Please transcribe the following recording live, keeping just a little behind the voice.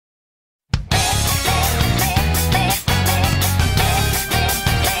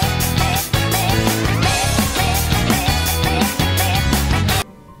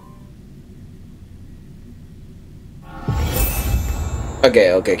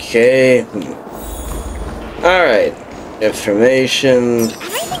Okay. Alright. Information.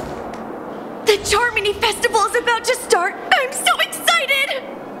 The Charmony Festival is about to start! I'm so excited!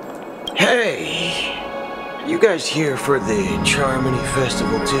 Hey! You guys here for the Charmony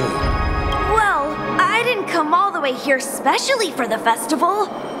Festival too? Well, I didn't come all the way here specially for the festival.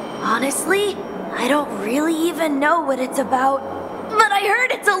 Honestly, I don't really even know what it's about. But I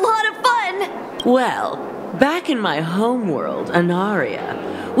heard it's a lot of fun! Well, back in my home world,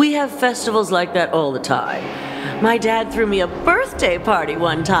 Anaria, we have festivals like that all the time. My dad threw me a birthday party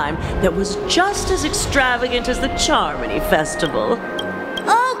one time that was just as extravagant as the Charmony Festival.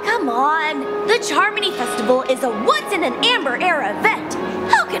 Oh, come on! The Charmony Festival is a once-in-an-Amber-era event!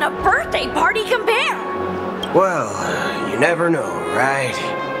 How can a birthday party compare? Well, you never know, right?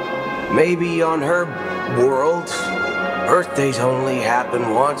 Maybe on her world, birthdays only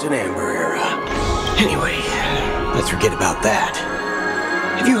happen once in Amber Era. Anyway, let's forget about that.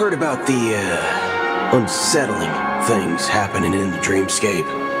 Have you heard about the, unsettling things happening in the dreamscape?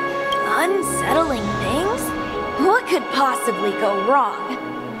 Unsettling things? What could possibly go wrong?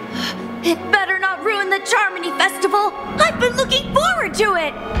 It better not ruin the Charmony Festival! I've been looking forward to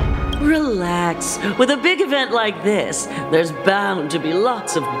it! Relax. With a big event like this, there's bound to be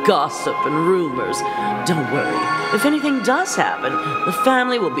lots of gossip and rumors. Don't worry. If anything does happen, the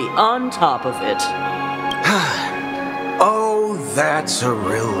family will be on top of it. Oh, that's a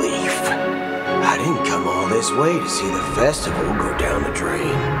relief. I didn't come all this way to see the festival go down the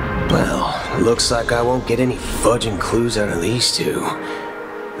drain. Well, looks like I won't get any fudging clues out of these two.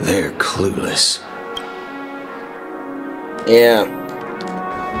 They're clueless. Yeah.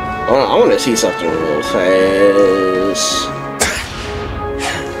 I want to see something real fast.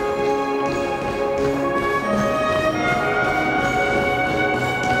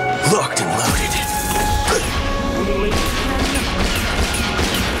 Locked and loaded.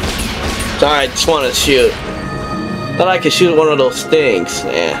 Sorry, I just want to shoot. Thought I could shoot one of those things.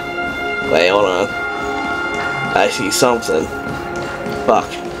 Yeah. Wait, hold on. I see something. Fuck.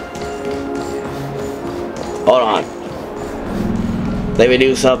 Hold on. Let me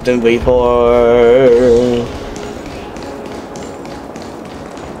do something before.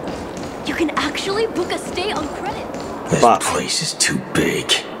 You can actually book a stay on credit. This place is too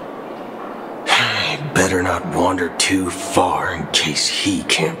big. I better not wander too far in case he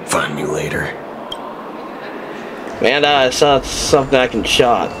can't find me later. Man, I saw something I can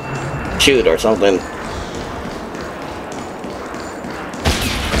shoot or something.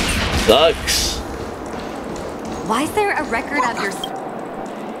 Sucks. Why is there a record of your...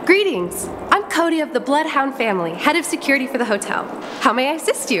 Greetings. I'm Cody of the Bloodhound family, head of security for the hotel. How may I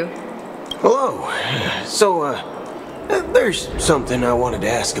assist you? Hello. So, there's something I wanted to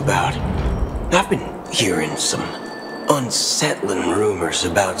ask about. I've been hearing some unsettling rumors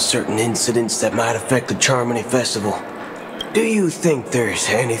about certain incidents that might affect the Charmony Festival. Do you think there's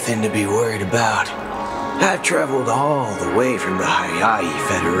anything to be worried about? I've traveled all the way from the Hawaii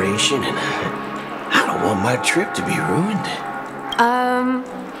Federation, and I don't want my trip to be ruined.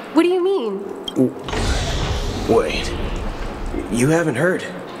 What do you mean? Wait, you haven't heard?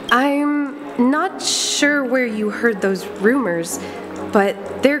 I'm not sure where you heard those rumors, but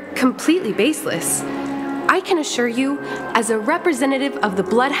they're completely baseless. I can assure you, as a representative of the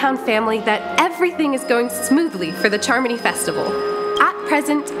Bloodhound family, that everything is going smoothly for the Charmony Festival. At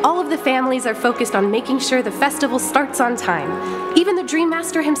present, all of the families are focused on making sure the festival starts on time. Even the Dream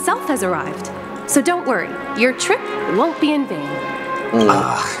Master himself has arrived. So don't worry, your trip won't be in vain.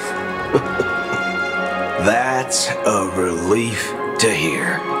 That's a relief to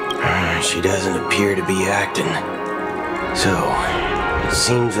hear. She doesn't appear to be acting. So, it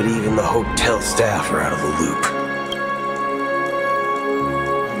seems that even the hotel staff are out of the loop.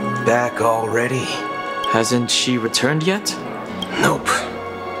 Back already? Hasn't she returned yet? Nope.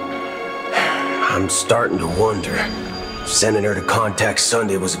 I'm starting to wonder. Sending her to contact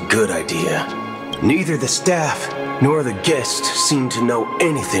Sunday was a good idea. Neither the staff nor the guests seem to know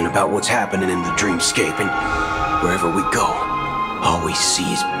anything about what's happening in the dreamscape, and wherever we go, all we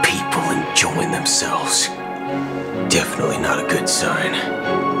see is people enjoying themselves. Definitely not a good sign.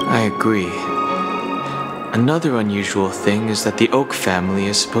 I agree. Another unusual thing is that the Oak family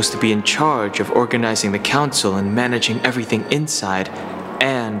is supposed to be in charge of organizing the council and managing everything inside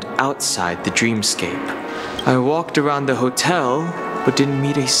and outside the dreamscape. I walked around the hotel, but didn't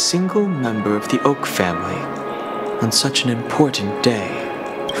meet a single member of the Oak family on such an important day.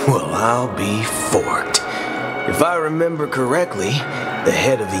 Well, I'll be forked. If I remember correctly, the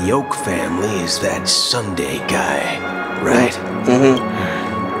head of the Oak family is that Sunday guy, right?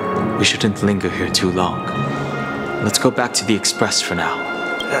 We shouldn't linger here too long. let's go back to the Express for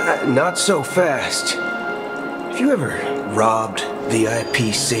now. Not so fast. Have you ever robbed the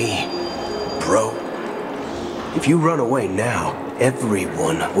IPC, bro? If you run away now,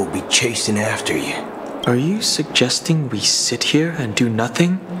 everyone will be chasing after you. Are you suggesting we sit here and do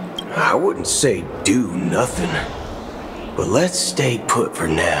nothing? I wouldn't say do nothing, but let's stay put for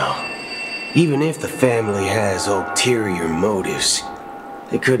now. Even if the family has ulterior motives,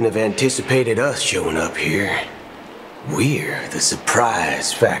 they couldn't have anticipated us showing up here. We're the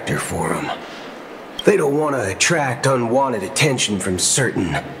surprise factor for them. They don't want to attract unwanted attention from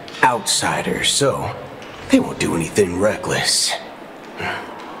certain outsiders, so they won't do anything reckless.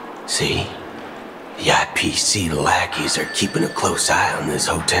 See? The IPC lackeys are keeping a close eye on this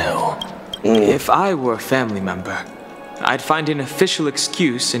hotel. If I were a family member, I'd find an official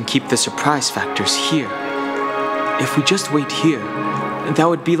excuse and keep the surprise factors here. If we just wait here, that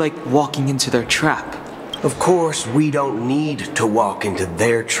would be like walking into their trap. Of course, we don't need to walk into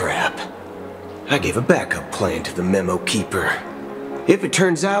their trap. I gave a backup plan to the memo keeper. If it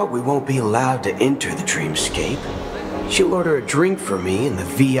turns out we won't be allowed to enter the dreamscape, she'll order a drink for me in the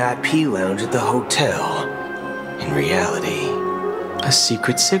VIP lounge at the hotel. In reality... a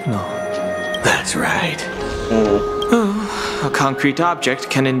secret signal. That's right. A concrete object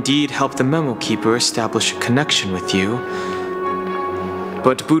can indeed help the memo keeper establish a connection with you.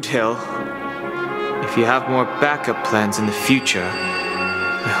 But Boot Hill, if you have more backup plans in the future,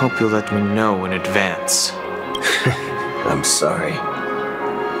 I hope you'll let me know in advance. I'm sorry,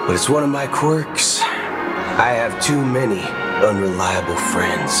 but it's one of my quirks. I have too many unreliable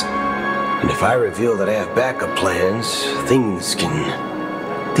friends. And if I reveal that I have backup plans, things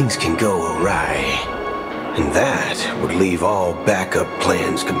can go awry. And that would leave all backup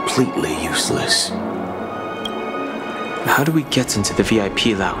plans completely useless. How do we get into the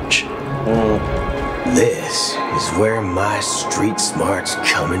VIP lounge? This is where my street smarts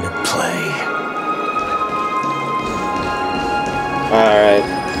come into play.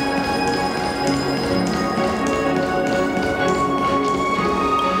 Alright.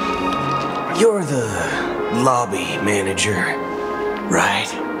 You're the lobby manager, right?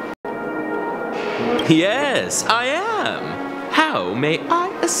 Yes, I am. How may I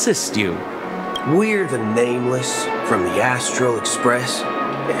assist you? We're the Nameless from the Astral Express.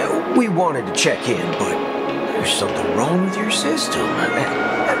 We wanted to check in, but there's something wrong with your system.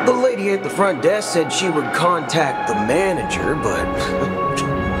 The lady at the front desk said she would contact the manager, but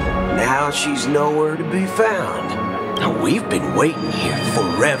now she's nowhere to be found. Now, we've been waiting here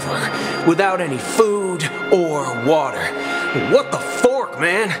forever, without any food or water. What the fork,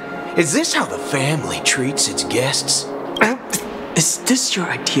 man? Is this how the family treats its guests? Is this your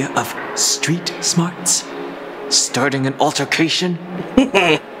idea of street smarts? Starting an altercation?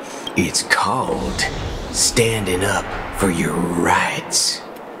 It's called standing up for your rights.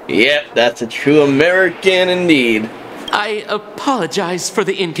 Yep, that's a true American indeed. I apologize for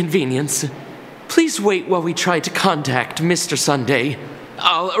the inconvenience. Please wait while we try to contact Mr. Sunday.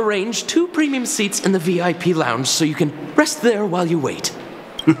 I'll arrange 2 premium seats in the VIP lounge so you can rest there while you wait.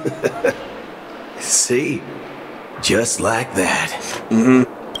 See? Just like that.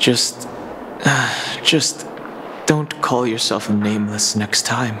 Just don't call yourself a Nameless next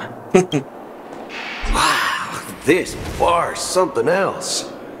time. Wow, this bar's something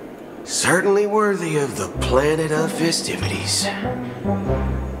else. Certainly worthy of the planet of festivities.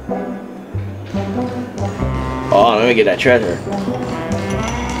 Oh, let me get that treasure.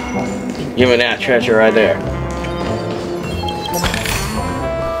 Give me that treasure right there.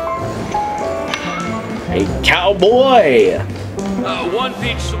 Hey, cowboy! One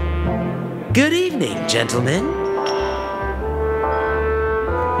peach. Good evening, gentlemen.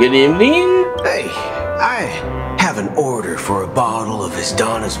 Good evening. Hey, I have an order for a bottle of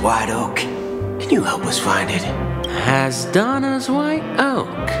Hasdana's White Oak. Can you help us find it? Hasdana's White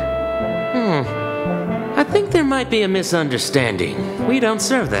Oak. I think there might be a misunderstanding. We don't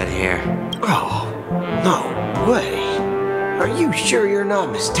serve that here. Oh, no way. Are you sure you're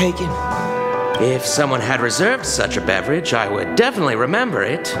not mistaken? If someone had reserved such a beverage, I would definitely remember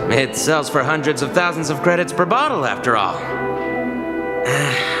it. It sells for hundreds of thousands of credits per bottle, after all.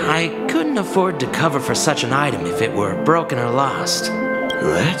 I couldn't afford to cover for such an item if it were broken or lost.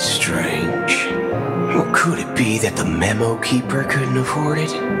 That's strange. Well, could it be that the memo keeper couldn't afford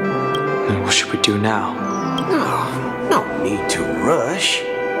it? And what should we do now? Oh, no need to rush.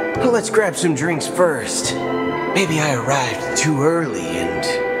 Well, let's grab some drinks first. Maybe I arrived too early and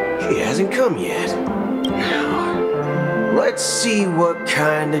he hasn't come yet. Now, let's see what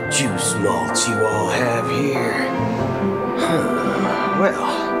kind of juice malts you all have here. Well,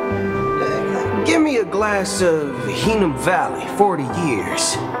 Give me a glass of Hinam Valley, 40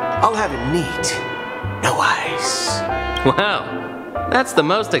 years. I'll have it neat. No ice. Wow, that's the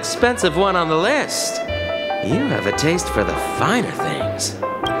most expensive one on the list. You have a taste for the finer things.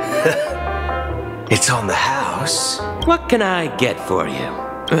 It's on the house. What can I get for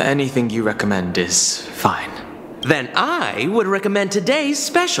you? Anything you recommend is fine. Then I would recommend today's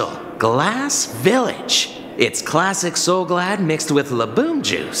special, Glass Village. It's classic SoulGlad mixed with Laboom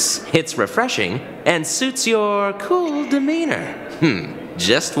juice. It's refreshing and suits your cool demeanor.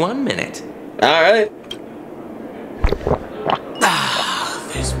 Just 1 minute. Alright.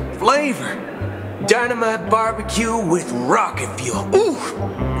 This flavor. Dynamite barbecue with rocket fuel. Ooh,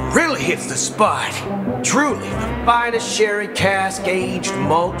 really hits the spot. Truly the finest sherry cask aged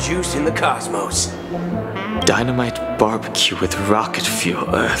malt juice in the cosmos. Dynamite barbecue with rocket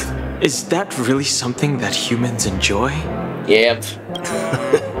fuel. Is that really something that humans enjoy? Yep.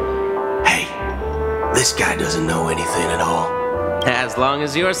 Hey, this guy doesn't know anything at all. As long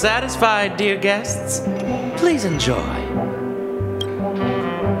as you're satisfied, dear guests, please enjoy.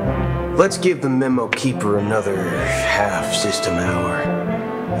 Let's give the memo keeper another half-system hour.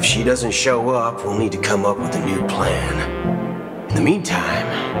 If she doesn't show up, we'll need to come up with a new plan. In the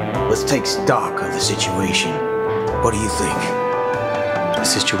meantime, let's take stock of the situation. What do you think? The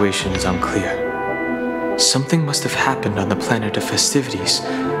situation is unclear. Something must have happened on the planet of Festivities,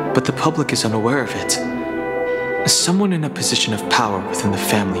 but the public is unaware of it. Someone in a position of power within the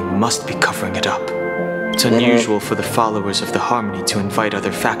family must be covering it up. It's unusual for the followers of the Harmony to invite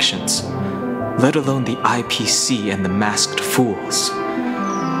other factions, let alone the IPC and the Masked Fools.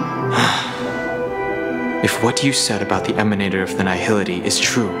 If what you said about the Emanator of the Nihility is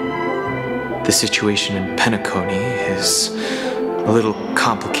true, the situation in Penacony is a little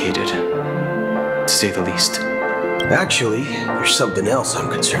complicated, to say the least. Actually, there's something else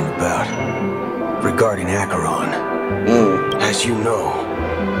I'm concerned about. Regarding Acheron. As you know,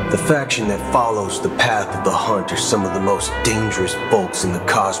 the faction that follows the path of the hunt are some of the most dangerous folks in the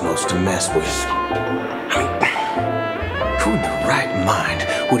cosmos to mess with. I mean, who in their right mind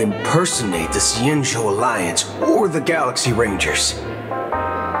would impersonate the Xianzhou Alliance or the Galaxy Rangers?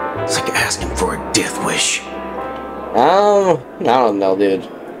 It's like asking for a death wish. I don't know, dude.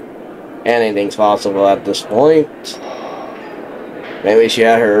 Anything's possible at this point. Maybe she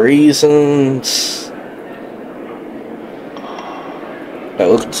had her reasons. But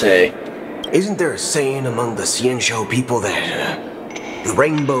who could say? Isn't there a saying among the Xianzhou people that the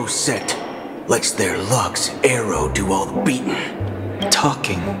Rainbow Sect lets their Lux arrow do all the beating?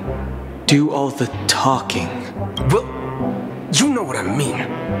 Talking. Do all the talking. Well, you know what I mean.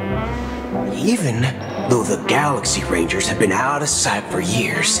 Even though the Galaxy Rangers have been out of sight for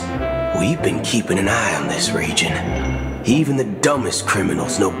years, we've been keeping an eye on this region. Even the dumbest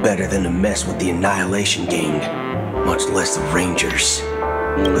criminals know better than to mess with the Annihilation Gang, much less the Rangers.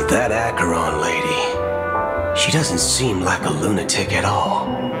 But that Acheron lady, she doesn't seem like a lunatic at all.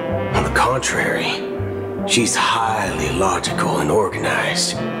 On the contrary, she's highly logical and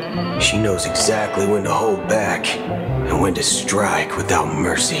organized. She knows exactly when to hold back and when to strike without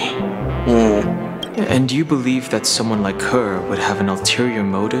mercy. And you believe that someone like her would have an ulterior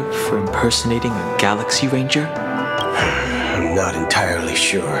motive for impersonating a Galaxy Ranger? I'm not entirely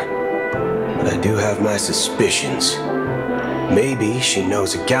sure, but I do have my suspicions. Maybe she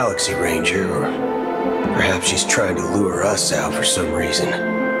knows a Galaxy Ranger, or perhaps she's trying to lure us out for some reason,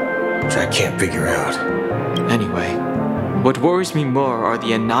 which I can't figure out. Anyway, what worries me more are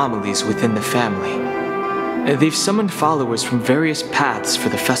the anomalies within the family. They've summoned followers from various paths for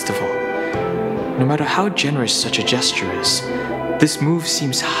the festival. No matter how generous such a gesture is, this move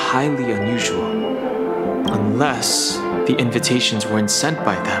seems highly unusual. Unless the invitations weren't sent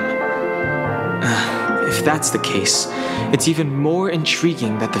by them. If that's the case, it's even more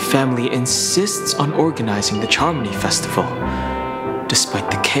intriguing that the family insists on organizing the Charmony Festival, despite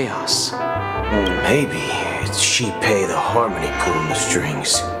the chaos. Maybe it's Shipei the Harmony pulling the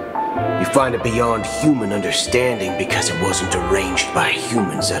strings. You find it beyond human understanding because it wasn't arranged by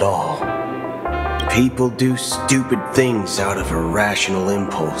humans at all. People do stupid things out of irrational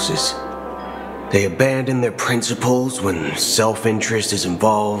impulses. They abandon their principles when self-interest is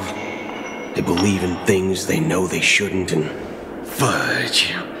involved. They believe in things they know they shouldn't, and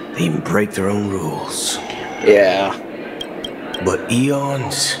fudge, they even break their own rules. Yeah. But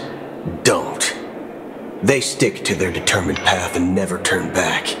Eons don't. They stick to their determined path and never turn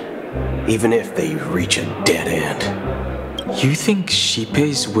back, even if they reach a dead end. You think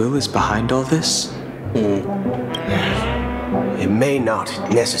Shipei's will is behind all this? It may not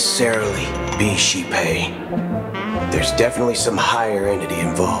necessarily be Shipei. There's definitely some higher entity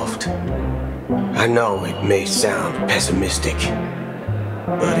involved. I know it may sound pessimistic,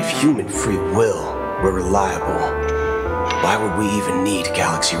 but if human free will were reliable, why would we even need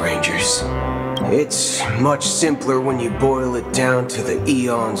Galaxy Rangers? It's much simpler when you boil it down to the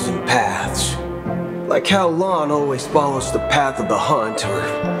eons and paths. Like how Lon always follows the path of the hunt, or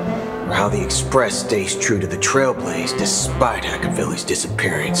how the Express stays true to the Trailblaze despite Akavili's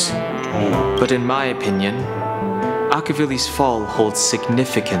disappearance. But in my opinion, Akavili's fall holds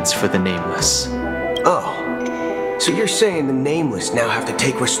significance for the Nameless. Oh, so you're saying the Nameless now have to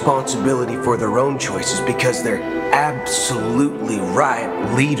take responsibility for their own choices because their absolutely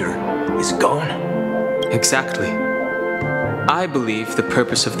right leader is gone? Exactly. I believe the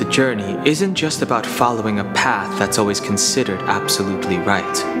purpose of the journey isn't just about following a path that's always considered absolutely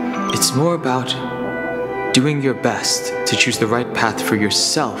right. It's more about doing your best to choose the right path for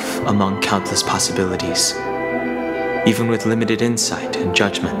yourself among countless possibilities, even with limited insight and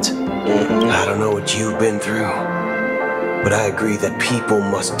judgment. I don't know what you've been through, but I agree that people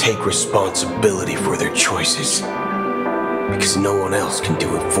must take responsibility for their choices, because no one else can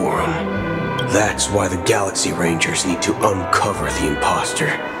do it for them. That's why the Galaxy Rangers need to uncover the imposter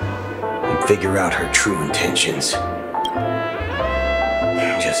and figure out her true intentions.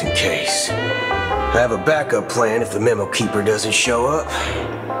 Just in case. I have a backup plan if the Memo Keeper doesn't show up.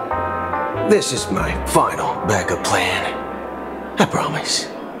 This is my final backup plan. I promise.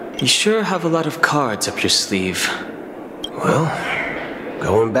 You sure have a lot of cards up your sleeve. Well,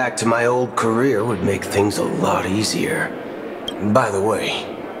 going back to my old career would make things a lot easier. By the way,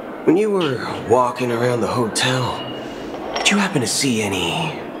 when you were walking around the hotel, did you happen to see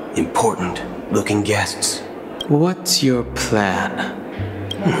any important-looking guests? What's your plan?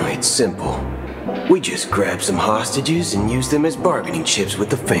 It's simple. We just grab some hostages and use them as bargaining chips with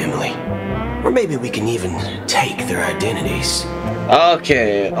the family. Or maybe we can even take their identities.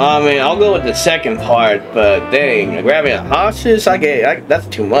 Okay, I mean, I'll go with the second part, but dang, grabbing a hostage? That's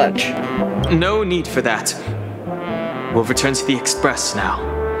too much. No need for that. We'll return to the Express now.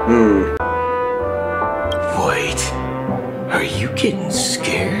 Wait, are you getting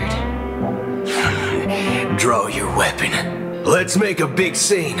scared? Draw your weapon. Let's make a big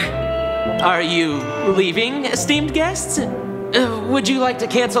scene. Are you leaving, esteemed guests? Would you like to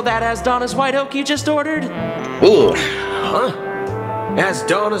cancel that As Donna's White Oak you just ordered? Ooh. Huh? As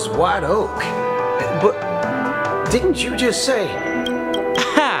Donna's White Oak? But didn't you just say...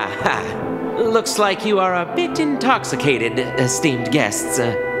 Ha ha. Looks like you are a bit intoxicated, esteemed guests.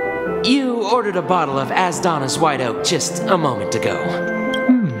 You ordered a bottle of As Donna's White Oak just a moment ago.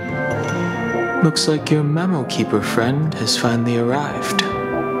 Looks like your Memo Keeper friend has finally arrived.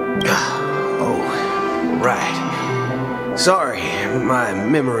 Oh, right. Sorry, my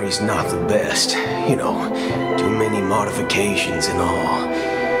memory's not the best. You know, too many modifications and all.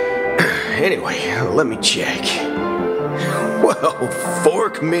 Anyway, let me check. Well,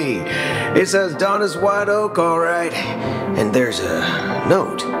 fork me. It says Donna's White Oak, all right. And there's a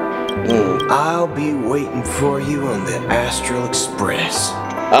note. I'll be waiting for you on the Astral Express.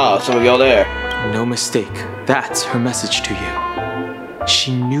 Oh, so we go there. No mistake. That's her message to you.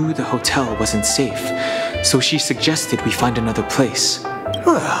 She knew the hotel wasn't safe, so she suggested we find another place.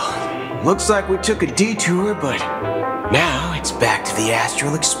 Well, looks like we took a detour, but now it's back to the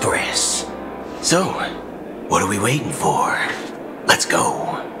Astral Express. So, what are we waiting for? Let's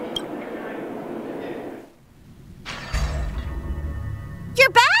go.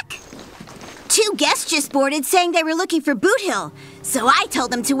 You're back? 2 guests just boarded saying they were looking for Boot Hill, so I told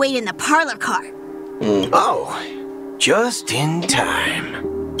them to wait in the parlor car. Oh, just in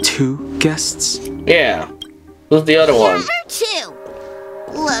time. 2 guests? Yeah. Who's the other one? Her too.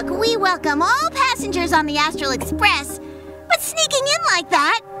 Look, we welcome all passengers on the Astral Express, but sneaking in like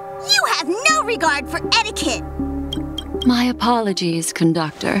that, you have no regard for etiquette. My apologies,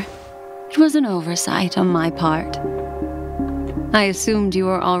 conductor. It was an oversight on my part. I assumed you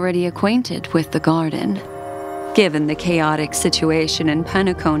were already acquainted with the garden. Given the chaotic situation in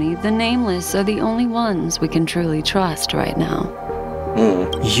Penacony, the Nameless are the only ones we can truly trust right now.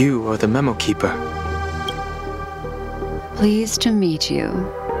 You are the Memo Keeper. Pleased to meet you,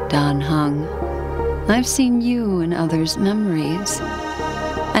 Dan Hung. I've seen you in others' memories.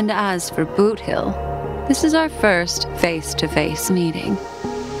 And as for Boot Hill, this is our first face-to-face meeting.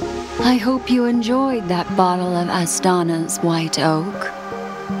 I hope you enjoyed that bottle of Astana's White Oak.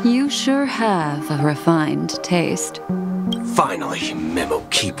 You sure have a refined taste. Finally, Memo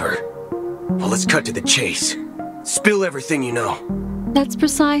Keeper. Well, let's cut to the chase. Spill everything you know. That's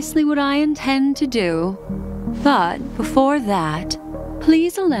precisely what I intend to do. But before that,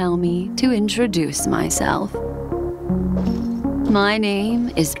 please allow me to introduce myself. My name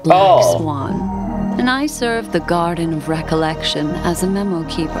is Black Swan. and I serve the Garden of Recollection as a memo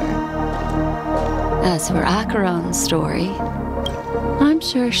keeper. As for Acheron's story, I'm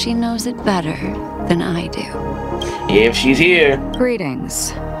sure she knows it better than I do. If she's here.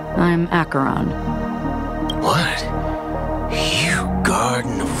 Greetings. I'm Acheron. What? You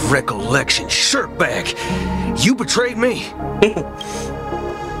Garden of Recollection shirtbag! You betrayed me!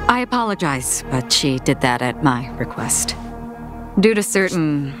 I apologize, but she did that at my request. Due to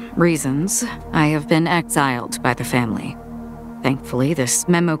certain reasons, I have been exiled by the family. Thankfully, this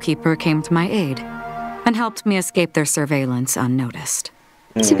memo keeper came to my aid and helped me escape their surveillance unnoticed.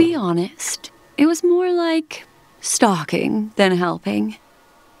 To be honest, it was more like stalking than helping.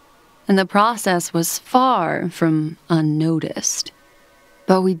 And the process was far from unnoticed.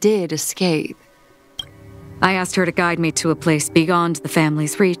 But we did escape. I asked her to guide me to a place beyond the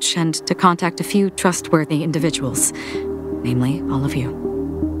family's reach and to contact a few trustworthy individuals. Namely, all of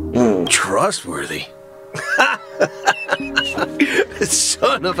you. Trustworthy?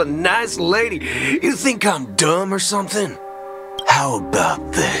 Son of a nice lady. You think I'm dumb or something? How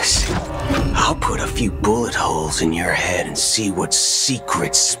about this? I'll put a few bullet holes in your head and see what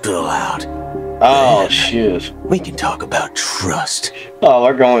secrets spill out. Oh, then shoot. we can talk about trust. Oh,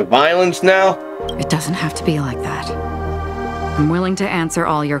 we're going violence now? It doesn't have to be like that. I'm willing to answer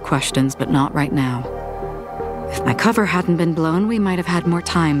all your questions, but not right now. If my cover hadn't been blown, we might have had more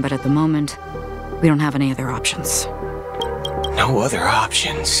time, but at the moment, we don't have any other options. No other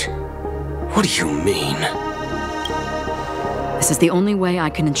options? What do you mean? This is the only way I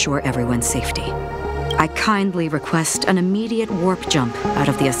can ensure everyone's safety. I kindly request an immediate warp jump out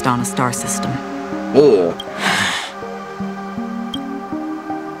of the Astana star system. Ugh.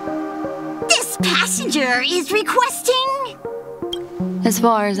 This passenger is requesting... As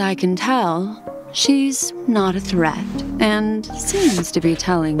far as I can tell, she's not a threat and seems to be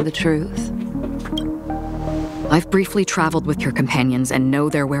telling the truth. I've briefly traveled with your companions and know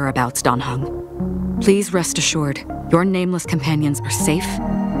their whereabouts, Dan Heng. Please rest assured, your nameless companions are safe,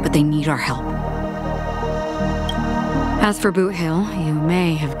 but they need our help. As for Boot Hill, you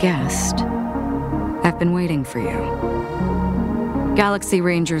may have guessed. I've been waiting for you. Galaxy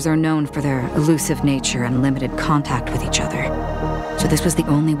Rangers are known for their elusive nature and limited contact with each other, so this was the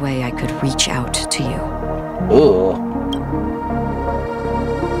only way I could reach out to you. Ooh.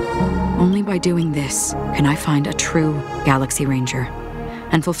 Only by doing this can I find a true Galaxy Ranger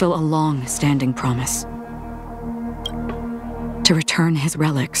and fulfill a long-standing promise. To return his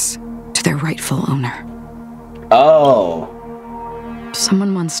relics to their rightful owner. Oh.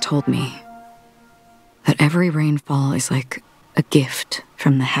 Someone once told me that every rainfall is like a gift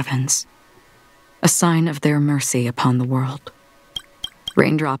from the heavens, a sign of their mercy upon the world.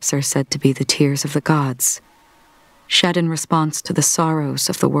 Raindrops are said to be the tears of the gods, shed in response to the sorrows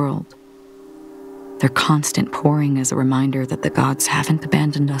of the world. Their constant pouring is a reminder that the gods haven't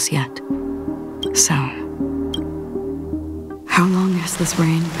abandoned us yet. So, how long has this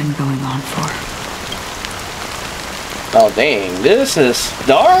rain been going on for? Oh, dang. This is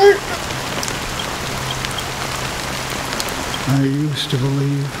dark? I used to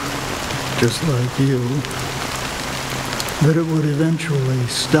believe, just like you, that it would eventually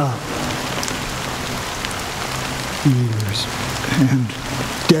stop. Years and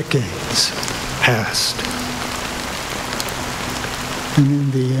decades passed. And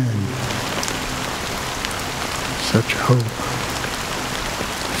in the end, such hope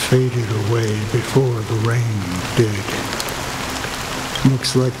faded away before the rain did.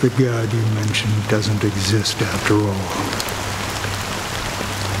 Looks like the god you mentioned doesn't exist after all.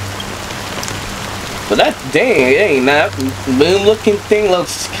 But that moon-looking thing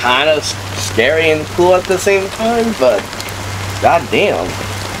looks kind of scary and cool at the same time, but goddamn.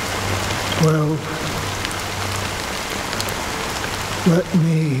 Well, let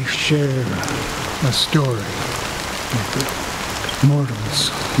me share a story with you. Mortals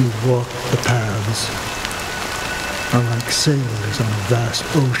who walk the paths are like sailors on a vast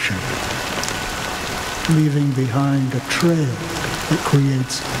ocean, leaving behind a trail that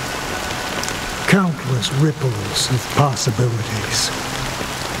creates countless ripples of possibilities.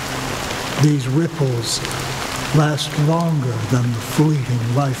 These ripples last longer than the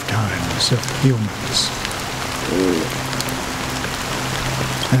fleeting lifetimes of humans.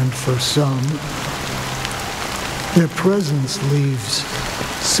 And for some, their presence leaves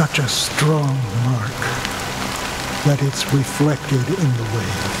such a strong mark that it's reflected in the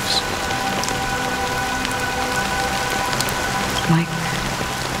waves. Like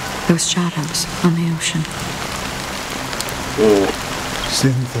those shadows on the ocean.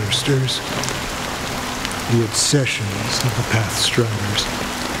 Sin-thirsters, the obsessions of the Pathstriders.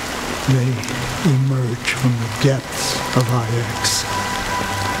 They emerge from the depths of Ix,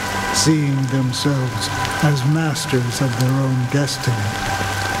 seeing themselves as masters of their own destiny,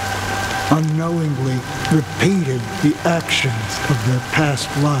 unknowingly repeating the actions of their past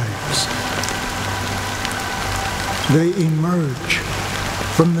lives. They emerge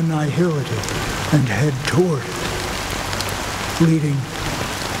from the nihility and head toward it, leading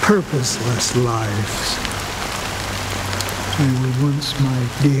purposeless lives. They were once my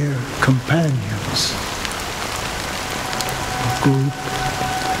dear companions, a group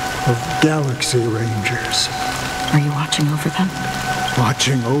of Galaxy Rangers. Are you watching over them?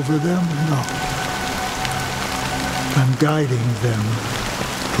 Watching over them? No. I'm guiding them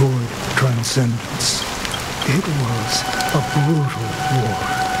toward transcendence. It was a brutal war.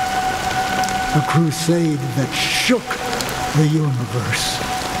 A crusade that shook the universe.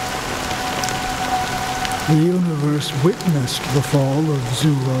 The universe witnessed the fall of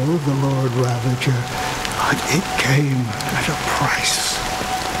Zuro, the Lord Ravager, but it came at a price.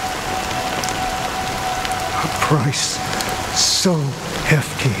 A price so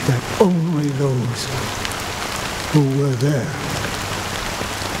hefty that only those who were there.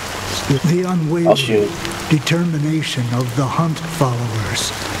 The unwavering determination of the Hunt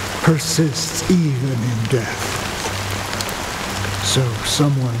followers persists even in death. So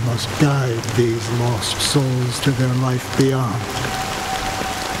someone must guide these lost souls to their life beyond.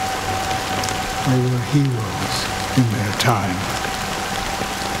 They were heroes in their time,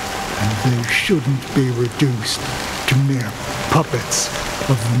 and they shouldn't be reduced to mere puppets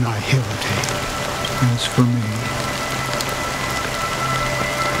of the nihility. As for me,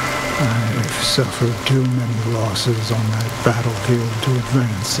 I've suffered too many losses on that battlefield to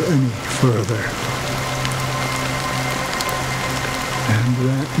advance any further. And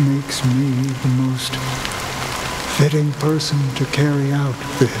that makes me the most fitting person to carry out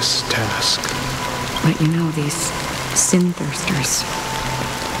this task. But you know, these sin thirsters,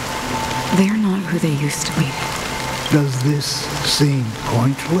 they're not who they used to be. Does this seem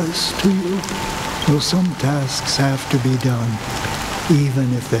pointless to you? Well, some tasks have to be done,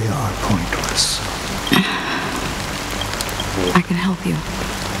 even if they are pointless. I can help you.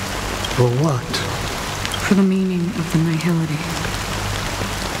 For what? For the meaning of the nihility.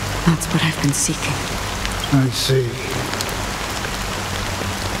 That's what I've been seeking. I see.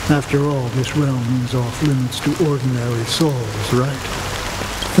 After all, this realm is off limits to ordinary souls, right?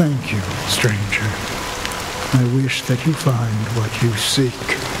 Thank you, stranger. I wish that you find what you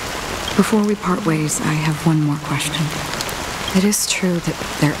seek. Before we part ways, I have one more question. It is true that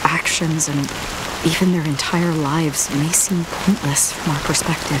their actions and even their entire lives may seem pointless from our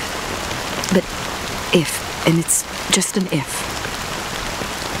perspective. But if, and it's just an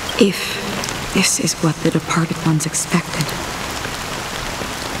if this is what the departed ones expected,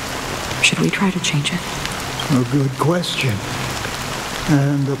 should we try to change it? A good question,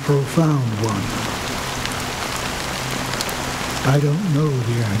 and a profound one. I don't know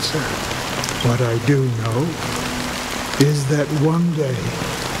the answer. What I do know is that one day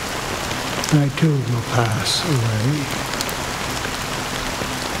I too will pass away.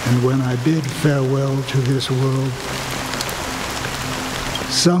 And when I bid farewell to this world,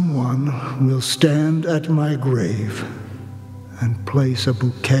 someone will stand at my grave and place a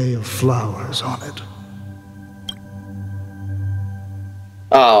bouquet of flowers on it.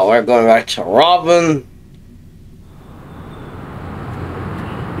 Oh, we're going back to Robin.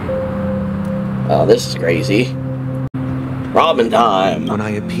 Oh, this is crazy. Robin time. When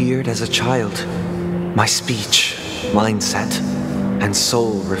I appeared as a child, my speech, mindset, and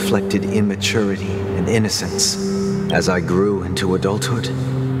soul reflected immaturity and innocence. As I grew into adulthood,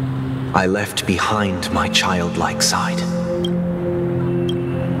 I left behind my childlike side.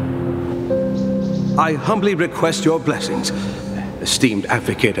 I humbly request your blessings, esteemed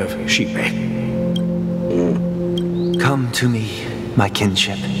advocate of Shipe. Come to me, my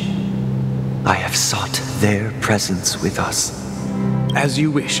kinship. I have sought their presence with us. As you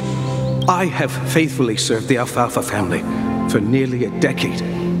wish. I have faithfully served the Alfalfa family for nearly a decade,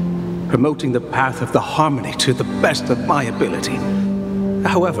 promoting the path of the harmony to the best of my ability.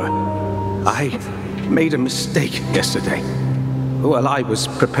 However, I made a mistake yesterday. While I was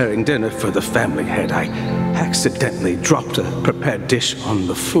preparing dinner for the family head, I accidentally dropped a prepared dish on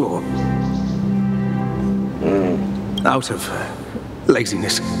the floor. Out of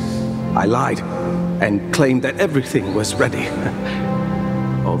laziness, I lied and claimed that everything was ready.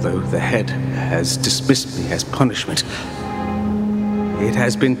 Although the head has dismissed me as punishment, it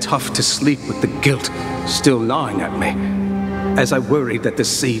has been tough to sleep with the guilt still gnawing at me, as I worried that the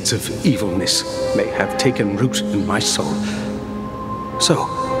seeds of evilness may have taken root in my soul. So,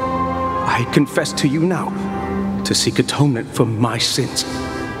 I confess to you now to seek atonement for my sins.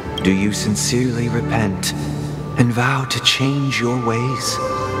 Do you sincerely repent and vow to change your ways?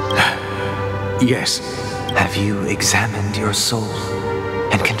 Yes. Have you examined your soul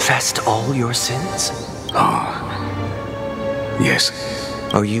and confessed all your sins? Yes.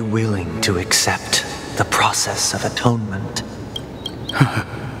 Are you willing to accept the process of atonement?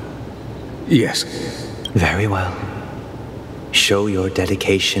 Yes. Very well. Show your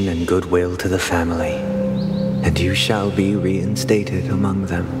dedication and goodwill to the family, and you shall be reinstated among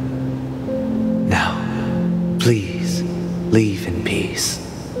them. Now, please, leave in peace.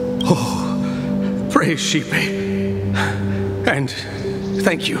 Oh, praise Shepe. And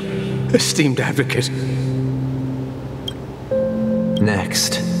thank you, esteemed advocate.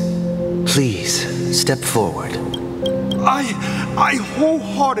 Next, please step forward. I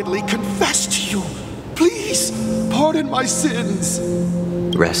wholeheartedly confess to you. Please, pardon my sins.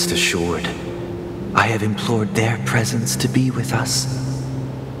 Rest assured, I have implored their presence to be with us.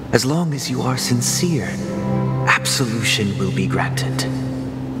 As long as you are sincere, absolution will be granted.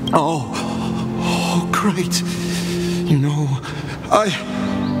 Oh, great. You know,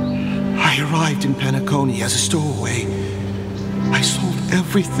 I arrived in Penacony as a stowaway. I sold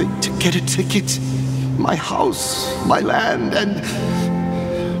everything to get a ticket. My house, my land,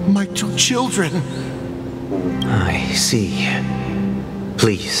 and my 2 children. I see.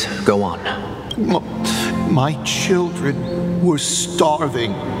 Please, go on. My children were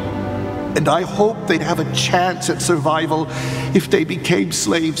starving, and I hoped they'd have a chance at survival if they became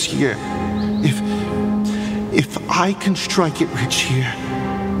slaves here. If I can strike it rich here,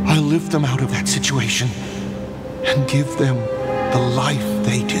 I'll lift them out of that situation and give them the life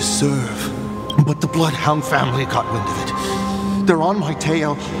they deserve. But the Bloodhound family got wind of it. They're on my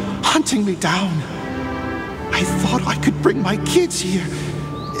tail, hunting me down. I thought I could bring my kids here.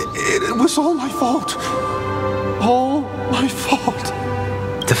 It was all my fault. All my fault.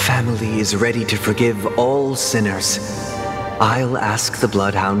 The family is ready to forgive all sinners. I'll ask the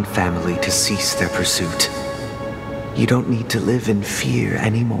Bloodhound family to cease their pursuit. You don't need to live in fear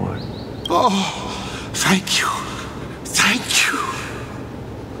anymore. Oh, thank you. Thank you.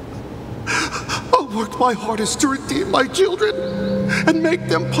 I'll work my hardest to redeem my children and make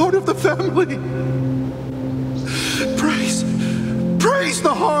them part of the family. Praise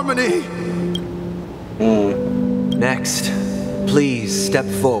the harmony! Next, please step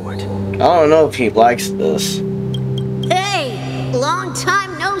forward. I don't know if he likes this. Hey! Long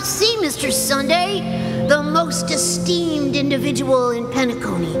time no see, Mr. Sunday. The most esteemed individual in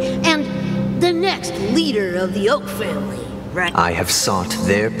Penacony, and the next leader of the Oak family, right? I have sought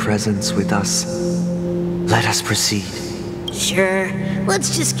their presence with us. Let us proceed. Sure.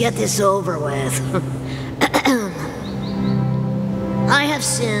 Let's just get this over with. I have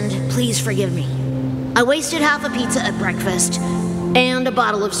sinned. Please forgive me. I wasted half a pizza at breakfast and a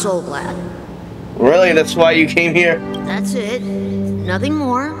bottle of SoulGlad. Really? That's why you came here? That's it. Nothing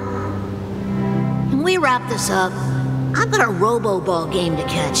more. When we wrap this up, I've got a robo-ball game to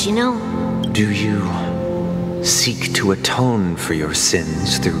catch, you know? Do you seek to atone for your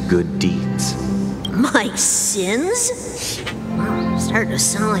sins through good deeds? My sins? Well, starting to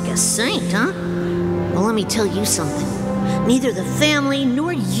sound like a saint, huh? Well, let me tell you something. Neither the family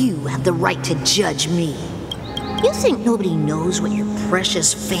nor you have the right to judge me. You think nobody knows what your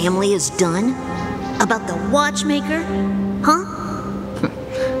precious family has done? About the watchmaker? Huh?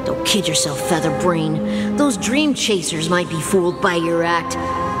 Don't kid yourself, Featherbrain. Those dream chasers might be fooled by your act,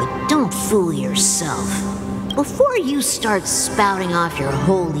 but don't fool yourself. Before you start spouting off your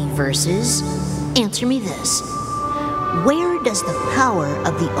holy verses, answer me this. Where does the power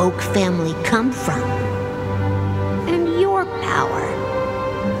of the Oak family come from? And your power?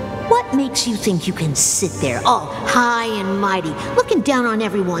 What makes you think you can sit there all high and mighty, looking down on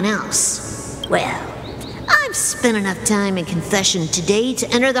everyone else? Well, I've spent enough time in confession today to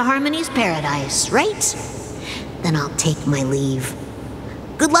enter the Harmony's paradise, right? Then I'll take my leave.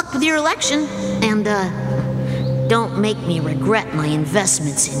 Good luck with your election, and don't make me regret my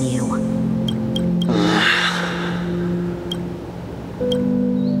investments in you.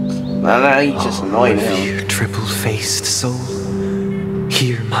 Nah, you just annoying him. You triple-faced soul,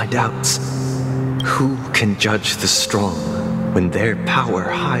 hear my doubts. Who can judge the strong when their power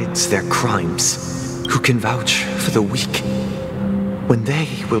hides their crimes? Who can vouch for the weak when they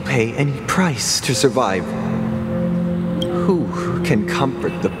will pay any price to survive? Who can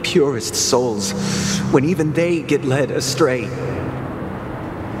comfort the purest souls when even they get led astray?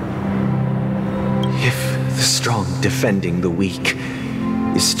 If the strong defending the weak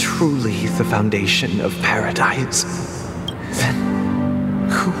is truly the foundation of paradise, then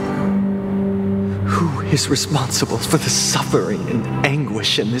is responsible for the suffering and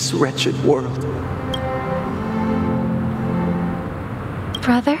anguish in this wretched world.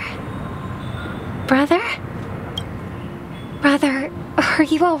 Brother? Brother? Brother, are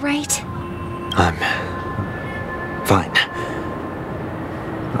you all right? I'm fine.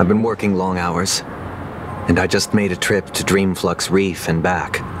 I've been working long hours, and I just made a trip to Dreamflux Reef and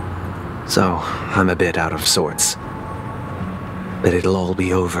back. So, I'm a bit out of sorts. But it'll all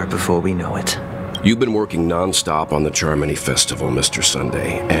be over before we know it. You've been working non-stop on the Charmony Festival, Mr.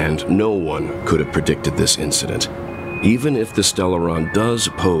 Sunday, and no one could have predicted this incident. Even if the Stellaron does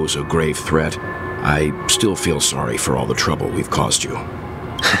pose a grave threat, I still feel sorry for all the trouble we've caused you.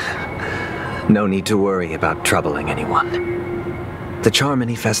 No need to worry about troubling anyone. The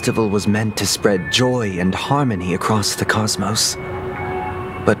Charmony Festival was meant to spread joy and harmony across the cosmos.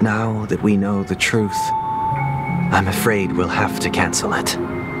 But now that we know the truth, I'm afraid we'll have to cancel it.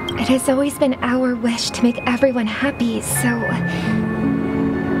 It has always been our wish to make everyone happy, so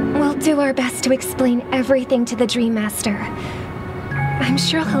we'll do our best to explain everything to the Dream Master. I'm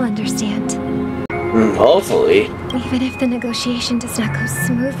sure he'll understand. Hopefully. Even if the negotiation does not go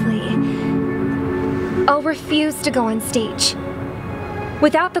smoothly, I'll refuse to go on stage.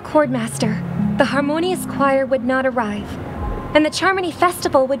 Without the Chordmaster, the Harmonious Choir would not arrive, and the Charmony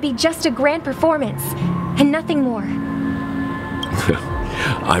Festival would be just a grand performance, and nothing more.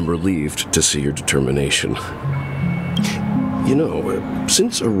 I'm relieved to see your determination. You know,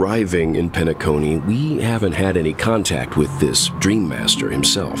 since arriving in Penacony, we haven't had any contact with this Dream Master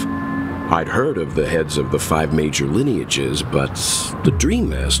himself. I'd heard of the heads of the 5 major lineages, but the Dream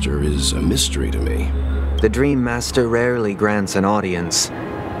Master is a mystery to me. The Dream Master rarely grants an audience,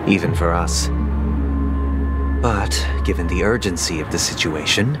 even for us. But, given the urgency of the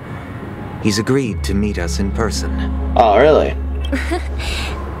situation, he's agreed to meet us in person. Oh, really?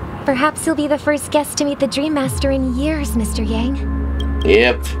 Perhaps you'll be the first guest to meet the Dream Master in years, Mr. Yang.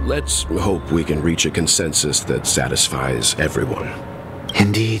 Yep. Let's hope we can reach a consensus that satisfies everyone.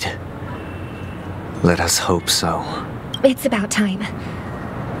 Indeed. Let us hope so. It's about time.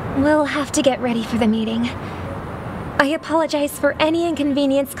 We'll have to get ready for the meeting. I apologize for any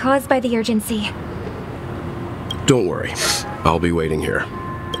inconvenience caused by the urgency. Don't worry. I'll be waiting here.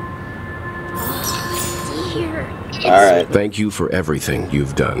 Alright. Thank you for everything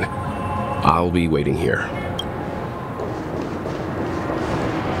you've done. I'll be waiting here.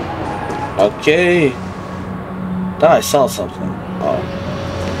 Okay. Thought I saw something. Oh.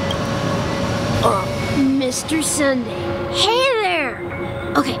 Mr. Sunday. Hey there!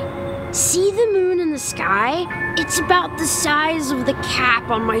 Okay, see the moon in the sky? It's about the size of the cap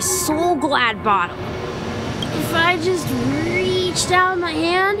on my SoulGlad bottle. If I just reached out my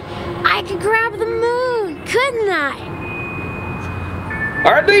hand, I could grab the moon, couldn't I?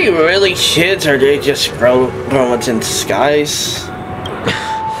 Are they really kids, or are they just growing in disguise?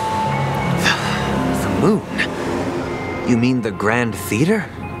 The moon? You mean the Grand Theater?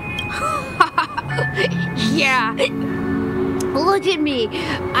 Yeah. Look at me.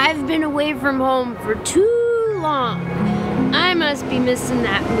 I've been away from home for too long. I must be missing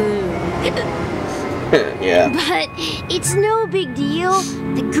that moon. Yeah. But it's no big deal.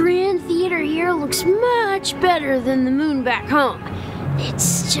 The Grand Theater here looks much better than the moon back home.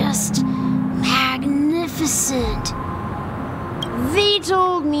 It's just magnificent. They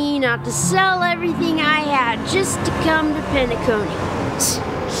told me not to sell everything I had just to come to Penacony.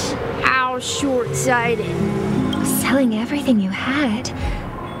 How short-sighted. Selling everything you had?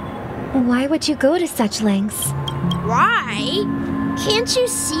 Why would you go to such lengths? Why? Can't you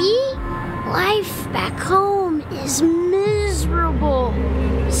see? Life back home is miserable.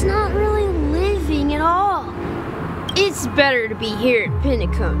 It's not really living at all. It's better to be here at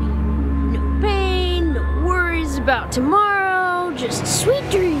Penacony. No pain, no worries about tomorrow, just sweet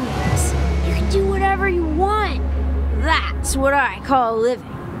dreams. You can do whatever you want. That's what I call living.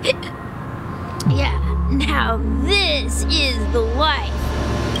 Yeah, now this is the life.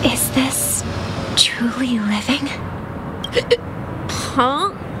 Is this truly living? Huh?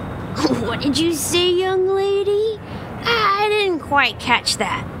 What did you say, young lady? I didn't quite catch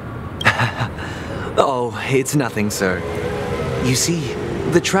that. Oh, it's nothing, sir. You see,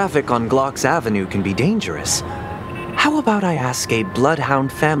 the traffic on Glock's Avenue can be dangerous. How about I ask a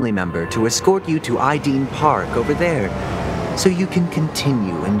Bloodhound family member to escort you to Ideen Park over there, so you can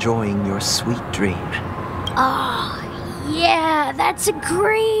continue enjoying your sweet dream? Oh, yeah, that's a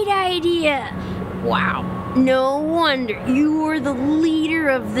great idea. Wow, no wonder you were the leader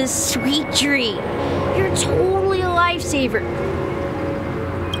of this sweet dream. You're totally a lifesaver.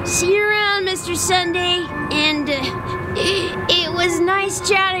 See you around, Mr. Sunday, and it was nice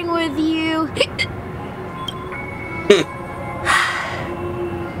chatting with you.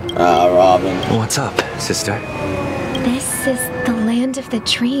 Robin. What's up, sister? This is the land of the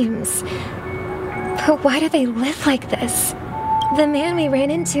dreams. But why do they live like this? The man we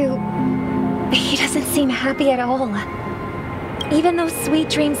ran into, he doesn't seem happy at all. Even though sweet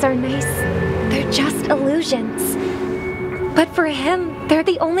dreams are nice, they're just illusions. But for him, they're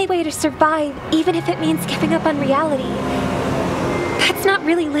the only way to survive, even if it means giving up on reality. That's not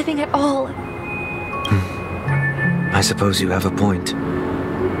really living at all. I suppose you have a point.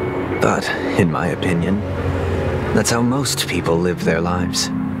 But, in my opinion, that's how most people live their lives.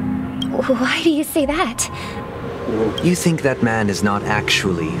 Why do you say that? You think that man is not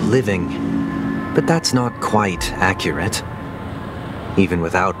actually living, but that's not quite accurate. Even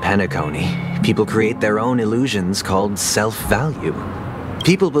without penacony, people create their own illusions called self-value.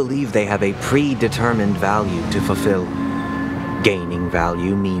 People believe they have a predetermined value to fulfill. Gaining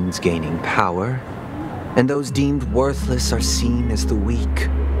value means gaining power, and those deemed worthless are seen as the weak.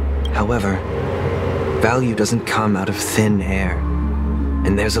 However, value doesn't come out of thin air,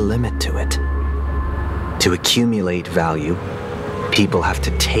 and there's a limit to it. To accumulate value, people have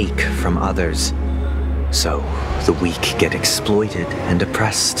to take from others. So, the weak get exploited and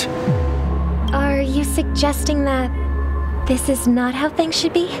oppressed. Are you suggesting that this is not how things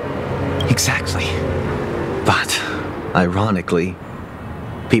should be? Exactly. But, ironically,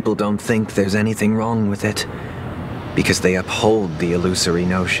 people don't think there's anything wrong with it, because they uphold the illusory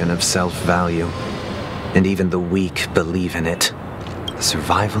notion of self-value, and even the weak believe in it. The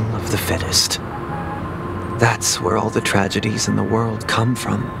survival of the fittest. That's where all the tragedies in the world come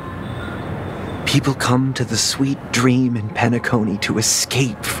from. People come to the sweet dream in penacony to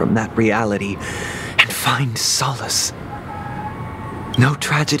escape from that reality and find solace. No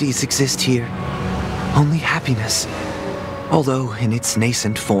tragedies exist here, only happiness. Although in its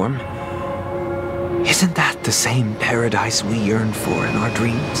nascent form, isn't that the same paradise we yearn for in our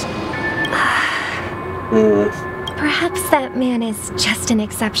dreams? Perhaps that man is just an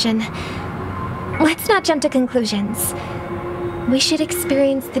exception. Let's not jump to conclusions. We should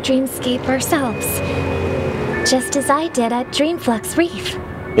experience the dreamscape ourselves. Just as I did at Dreamflux Reef.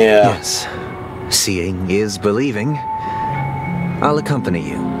 Yeah. Yes. Seeing is believing. I'll accompany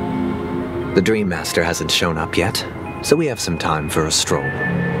you. The Dream Master hasn't shown up yet, so we have some time for a stroll.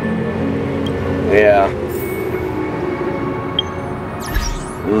 Yeah.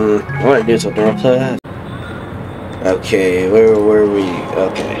 I want to do something real fast. Okay, where were we?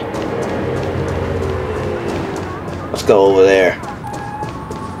 Okay. Let's go over there.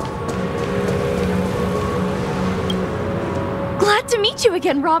 Glad to meet you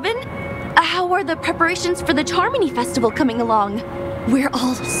again, Robin. How are the preparations for the Charmony Festival coming along? We're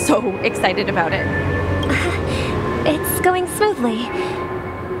all so excited about it. It's going smoothly.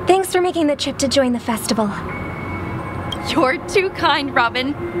 Thanks for making the trip to join the festival. You're too kind,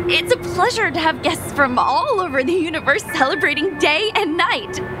 Robin. It's a pleasure to have guests from all over the universe celebrating day and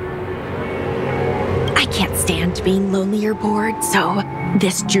night. I can't stand being lonely or bored, so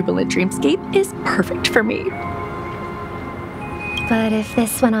this jubilant dreamscape is perfect for me. But if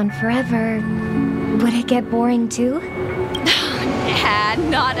this went on forever, would it get boring too? Nah,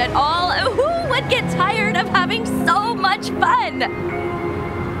 not at all. Who would get tired of having so much fun?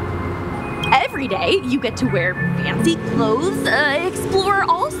 Every day, you get to wear fancy clothes, explore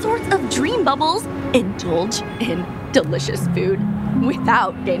all sorts of dream bubbles, indulge in delicious food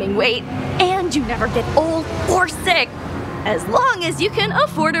without gaining weight, and you never get old or sick. As long as you can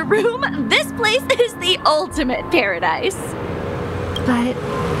afford a room, this place is the ultimate paradise. But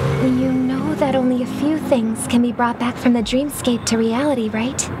you know that only a few things can be brought back from the dreamscape to reality,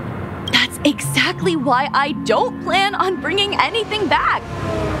 right? That's exactly why I don't plan on bringing anything back.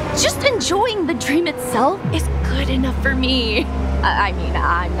 Just enjoying the dream itself is good enough for me. I mean,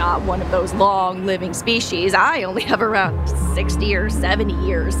 I'm not one of those long-living species. I only have around 60 or 70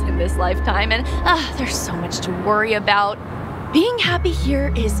 years in this lifetime, and there's so much to worry about. Being happy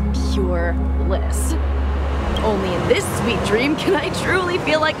here is pure bliss. Only in this sweet dream can I truly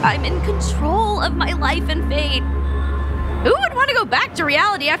feel like I'm in control of my life and fate. Who would want to go back to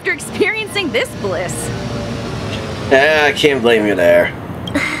reality after experiencing this bliss? Yeah, I can't blame you there.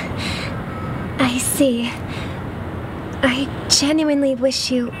 I see. I genuinely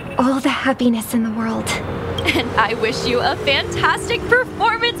wish you all the happiness in the world. And I wish you a fantastic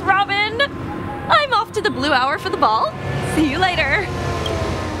performance, Robin! I'm off to the Blue Hour for the ball. See you later.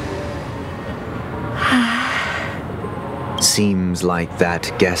 Seems like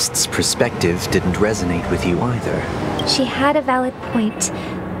that guest's perspective didn't resonate with you either. She had a valid point,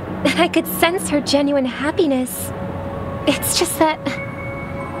 and I could sense her genuine happiness. It's just that...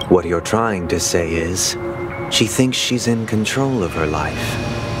 What you're trying to say is, she thinks she's in control of her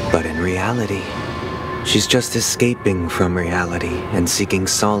life, But in reality, she's just escaping from reality and seeking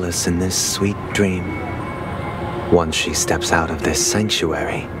solace in this sweet dream. Once she steps out of this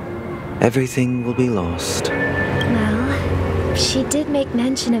sanctuary, everything will be lost. Well, she did make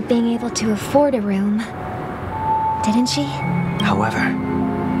mention of being able to afford a room, didn't she? However,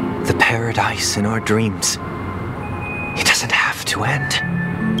 the paradise in our dreams, it doesn't have to end.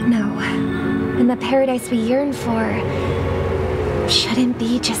 No. And the paradise we yearn for shouldn't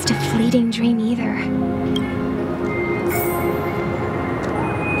be just a fleeting dream either.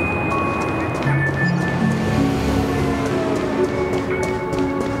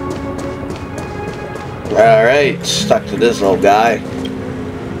 Alright, stuck to this little guy.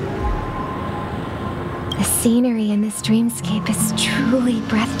 The scenery in this dreamscape is truly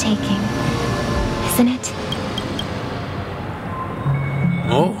breathtaking, isn't it?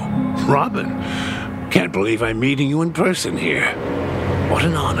 Oh, Robin. Can't believe I'm meeting you in person here. What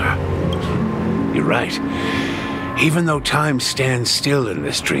an honor. You're right. Even though time stands still in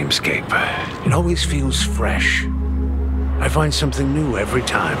this dreamscape, it always feels fresh. I find something new every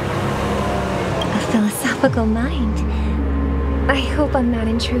time. A philosophical mind. I hope I'm not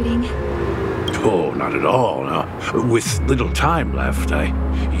intruding. Oh, not at all. No. With little time left, I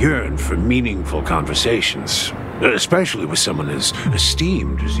yearn for meaningful conversations, especially with someone as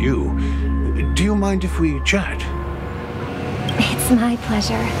esteemed as you. Do you mind if we chat? It's my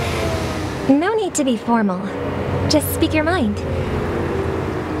pleasure. No need to be formal. Just speak your mind.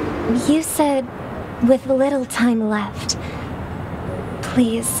 You said, with little time left.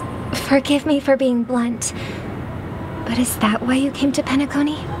 Please, forgive me for being blunt. But is that why you came to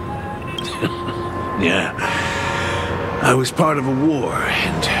Penacony? Yeah. I was part of a war,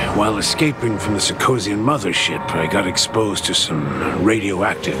 and while escaping from the Sarkosian mothership, I got exposed to some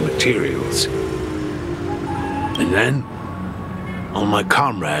radioactive materials. And then, all my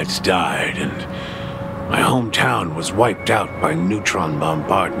comrades died, and my hometown was wiped out by neutron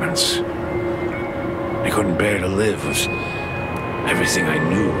bombardments. I couldn't bear to live with everything I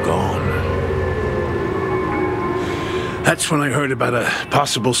knew gone. That's when I heard about a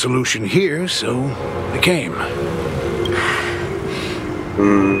possible solution here, so I came.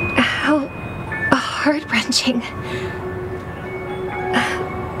 How heart-wrenching.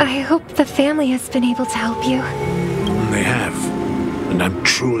 I hope the family has been able to help you. They have, and I'm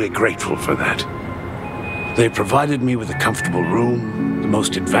truly grateful for that. They provided me with a comfortable room, the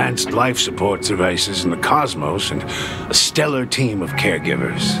most advanced life support devices in the cosmos, and a stellar team of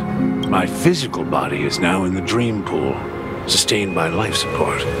caregivers. My physical body is now in the dream pool, sustained by life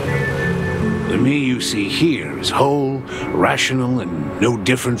support. The me you see here is whole, rational, and no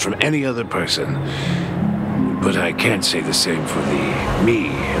different from any other person. But I can't say the same for the me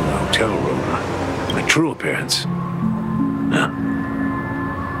in the hotel room. My true appearance. No.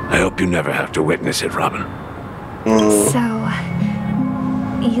 I hope you never have to witness it, Robin. So,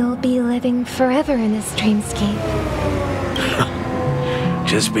 you'll be living forever in this dreamscape.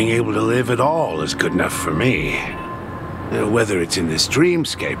 Just being able to live at all is good enough for me. Whether it's in this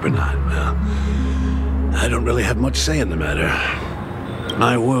dreamscape or not, well, I don't really have much say in the matter.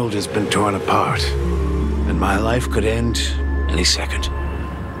 My world has been torn apart, and my life could end any second.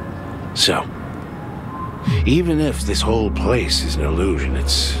 So, even if this whole place is an illusion,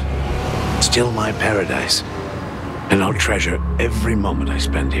 it's still my paradise, and I'll treasure every moment I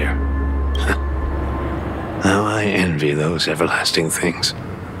spend here. How I envy those everlasting things.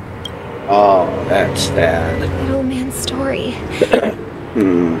 Oh, that's sad. That old man's story.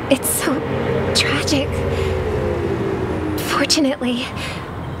 It's so tragic. Fortunately,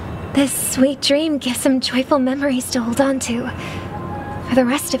 this sweet dream gives him joyful memories to hold on to for the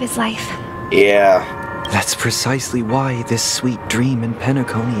rest of his life. Yeah. That's precisely why this sweet dream in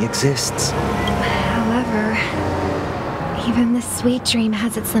Penacony exists. However, even the sweet dream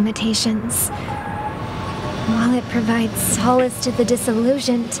has its limitations. While it provides solace to the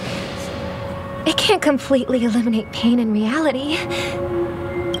disillusioned, it can't completely eliminate pain in reality.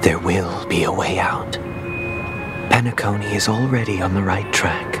 There will be a way out. Penacony is already on the right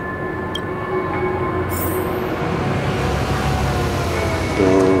track.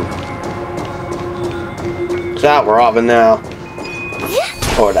 It's out, Robin, now.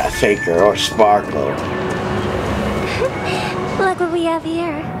 Or that faker, or sparkler. Look what we have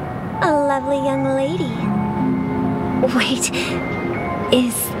here. A lovely young lady. Wait,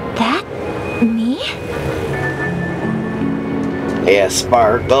 is that me? Yeah,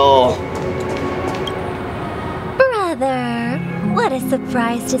 Sparkle. Brother, what a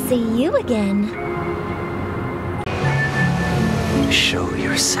surprise to see you again. Show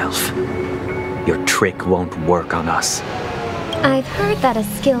yourself. Your trick won't work on us. I've heard that a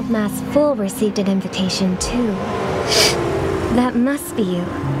skilled mass fool received an invitation too. That must be you,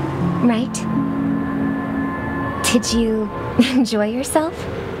 right? Did you enjoy yourself?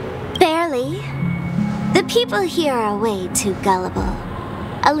 Barely. The people here are way too gullible.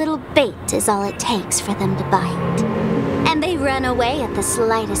 A little bait is all it takes for them to bite. And they run away at the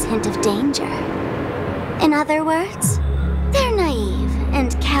slightest hint of danger. In other words, they're naive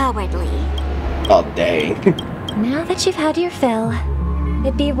and cowardly. Oh, dang. Now that you've had your fill,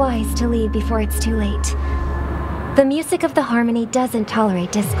 it'd be wise to leave before it's too late. The music of the harmony doesn't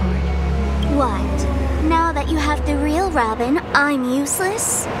tolerate discord. What? Now that you have the real Robin, I'm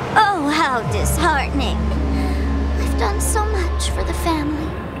useless? Oh, how disheartening. I've done so much for the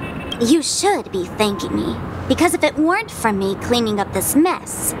family. You should be thanking me, because if it weren't for me cleaning up this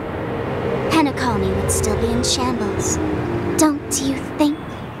mess, Penacony would still be in shambles. Don't you think?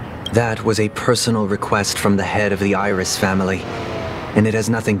 That was a personal request from the head of the Iris family, and it has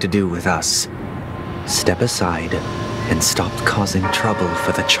nothing to do with us. Step aside and stop causing trouble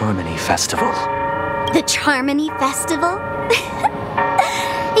for the Charmony Festival. The Charmony Festival?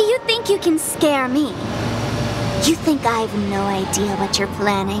 You think you can scare me? You think I've no idea what you're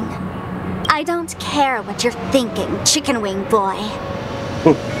planning? I don't care what you're thinking, chicken wing boy.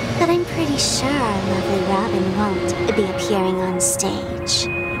 But I'm pretty sure our lovely Robin won't be appearing on stage.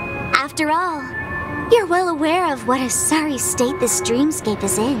 After all, you're well aware of what a sorry state this dreamscape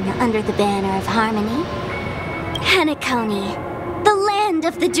is in under the banner of harmony. Penacony, the land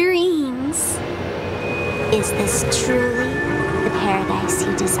of the dreams. Is this truly the paradise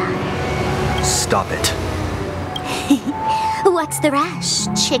you desire? Stop it. What's the rush,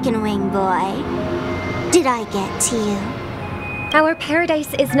 chicken wing boy? Did I get to you? Our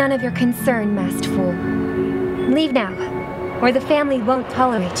paradise is none of your concern, masked fool. Leave now, or the family won't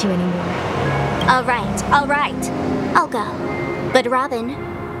tolerate you anymore. All right. I'll go. But Robin,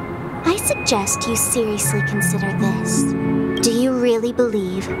 I suggest you seriously consider this. Do you really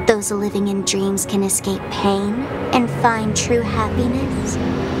believe those living in dreams can escape pain and find true happiness?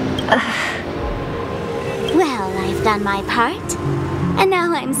 Well, I've done my part, and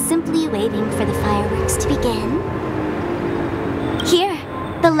now I'm simply waiting for the fireworks to begin. Here,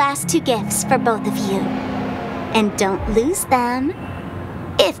 the last 2 gifts for both of you. And don't lose them.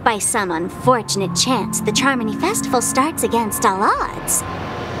 If by some unfortunate chance the Charmony Festival starts against all odds,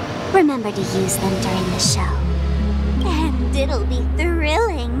 remember to use them during the show. And it'll be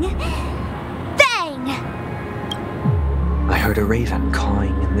thrilling. Bang! I heard a raven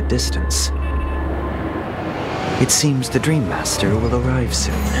cawing in the distance. It seems the Dream Master will arrive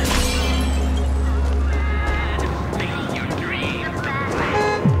soon.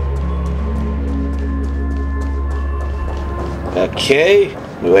 Okay,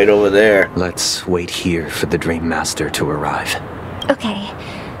 we wait over there. Let's wait here for the Dream Master to arrive. Okay.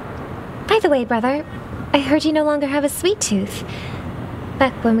 By the way, brother, I heard you no longer have a sweet tooth.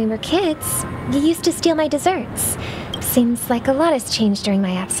 Back when we were kids, you used to steal my desserts. Seems like a lot has changed during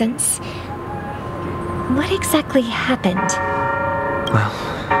my absence. What exactly happened?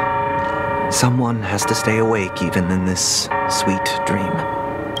 Well, someone has to stay awake even in this sweet dream.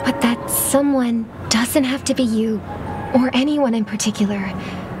 But that someone doesn't have to be you, or anyone in particular.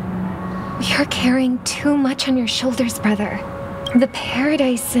 You're carrying too much on your shoulders, brother. The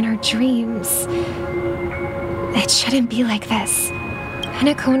paradise in our dreams. It shouldn't be like this.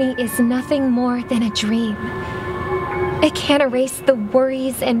 Penacony is nothing more than a dream. It can't erase the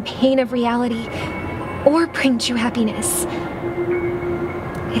worries and pain of reality, or bring true happiness.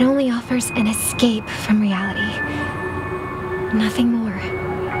 It only offers an escape from reality. Nothing more.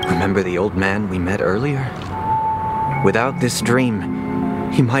 Remember the old man we met earlier? Without this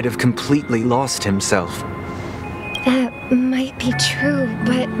dream, he might have completely lost himself. That might be true,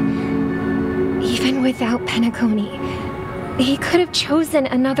 but even without Penacony, he could have chosen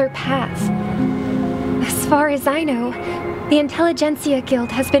another path. As far as I know, the Intelligentsia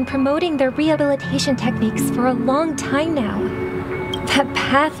Guild has been promoting their rehabilitation techniques for a long time now. That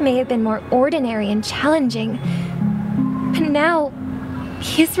path may have been more ordinary and challenging, but now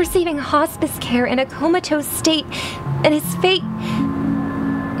he is receiving hospice care in a comatose state, and his fate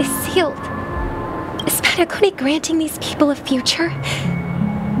is sealed. Is Penacony granting these people a future?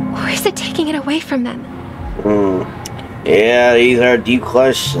 Or is it taking it away from them? Yeah, these are deep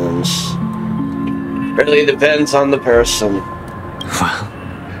questions. Really depends on the person. Well,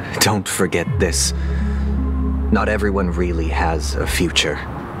 don't forget this. Not everyone really has a future.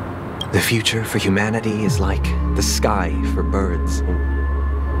 The future for humanity is like the sky for birds.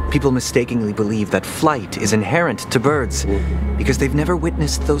 People mistakenly believe that flight is inherent to birds because they've never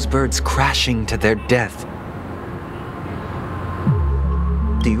witnessed those birds crashing to their death.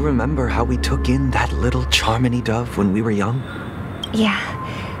 Do you remember how we took in that little Charmony dove when we were young? Yeah,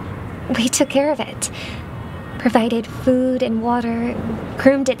 we took care of it. Provided food and water,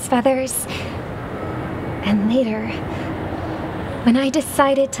 groomed its feathers. And later, when I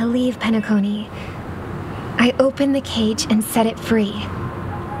decided to leave Penacony, I opened the cage and set it free.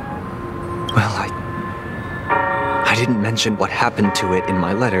 Well, I didn't mention what happened to it in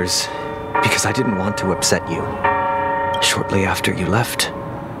my letters because I didn't want to upset you. Shortly after you left,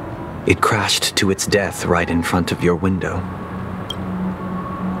 it crashed to its death right in front of your window.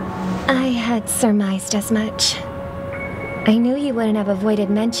 I had surmised as much. I knew you wouldn't have avoided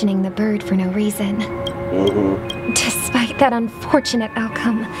mentioning the bird for no reason. Despite that unfortunate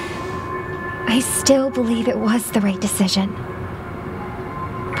outcome, I still believe it was the right decision.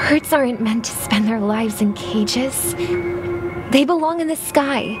 Birds aren't meant to spend their lives in cages. They belong in the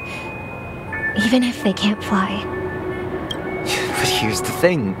sky, even if they can't fly. But here's the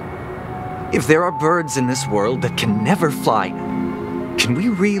thing. If there are birds in this world that can never fly, can we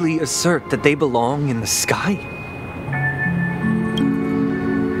really assert that they belong in the sky?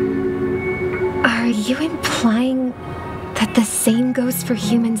 Are you implying that the same goes for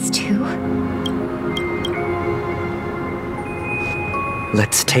humans too?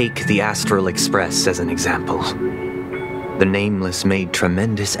 Let's take the Astral Express as an example. The Nameless made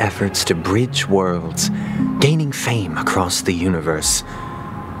tremendous efforts to bridge worlds, gaining fame across the universe.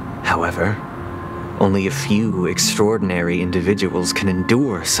 However, only a few extraordinary individuals can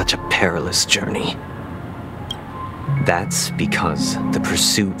endure such a perilous journey. That's because the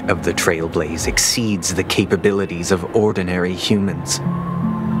pursuit of the Trailblaze exceeds the capabilities of ordinary humans.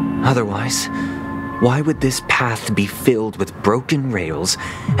 Otherwise, why would this path be filled with broken rails,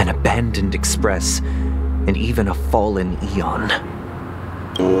 an abandoned express, and even a fallen Eon?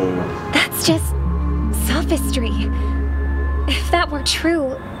 That's just sophistry. If that were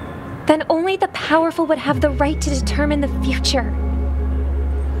true, then only the powerful would have the right to determine the future.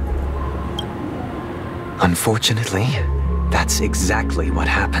 Unfortunately, that's exactly what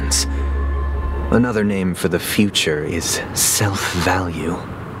happens. Another name for the future is self-value.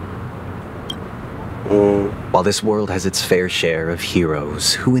 While this world has its fair share of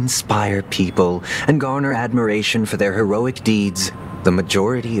heroes who inspire people and garner admiration for their heroic deeds, the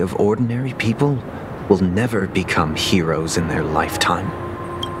majority of ordinary people will never become heroes in their lifetime.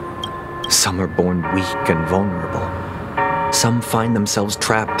 Some are born weak and vulnerable. Some find themselves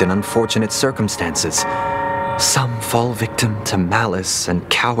trapped in unfortunate circumstances. Some fall victim to malice and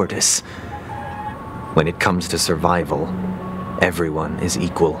cowardice. When it comes to survival, everyone is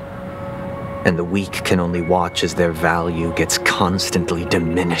equal. And the weak can only watch as their value gets constantly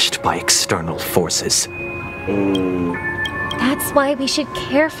diminished by external forces. That's why we should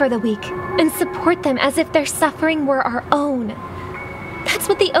care for the weak and support them as if their suffering were our own. That's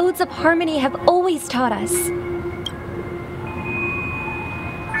what the Odes of Harmony have always taught us.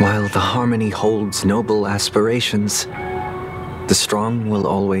 While the Harmony holds noble aspirations, the strong will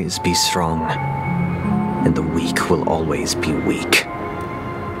always be strong, and the weak will always be weak.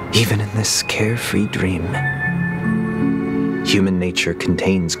 Even in this carefree dream. Human nature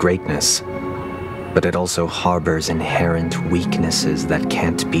contains greatness, but it also harbors inherent weaknesses that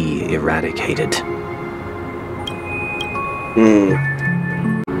can't be eradicated.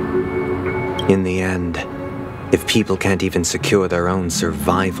 In the end, if people can't even secure their own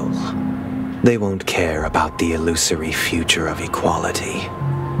survival, they won't care about the illusory future of equality.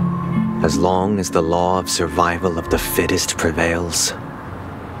 As long as the law of survival of the fittest prevails,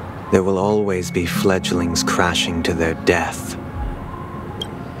 there will always be fledglings crashing to their death.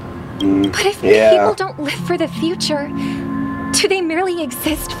 But if people don't live for the future, do they merely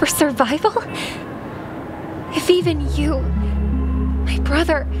exist for survival? If even you, my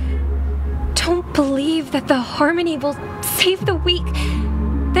brother, don't believe that the Harmony will save the weak,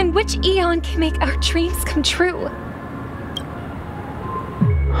 then which Eon can make our dreams come true?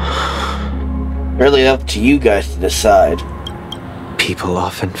 Really up to you guys to decide. People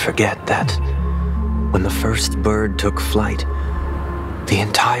often forget that when the first bird took flight, the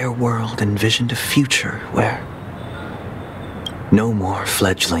entire world envisioned a future where no more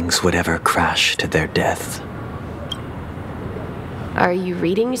fledglings would ever crash to their death. Are you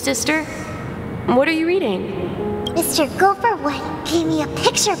reading, sister? What are you reading? Mr. Gopherwood gave me a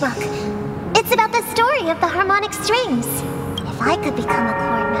picture book. It's about the story of the harmonic strings. If I could become a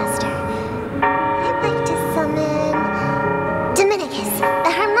chord master, I'd like to summon Dominicus,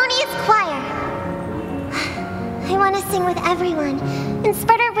 the harmonious choir. I want to sing with everyone and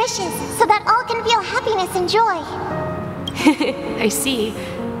spread our wishes so that all can feel happiness and joy. I see.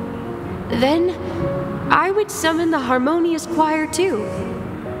 Then, I would summon the harmonious choir too.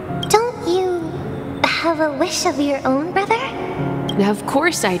 have a wish of your own, brother? Of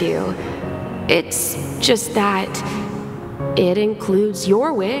course I do. It's just that it includes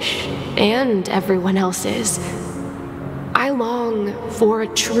your wish and everyone else's. I long for a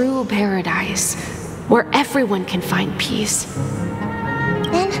true paradise where everyone can find peace.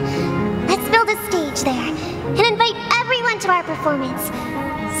 Then, let's build a stage there and invite everyone to our performance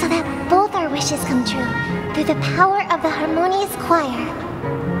so that both our wishes come true through the power of the harmonious choir.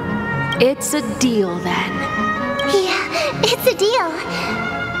 It's a deal then. Yeah, it's a deal.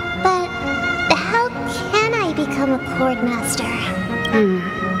 But how can I become a chord master?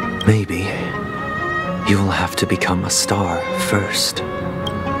 Maybe you will have to become a star first.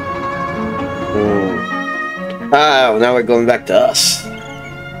 Oh, now we're going back to us.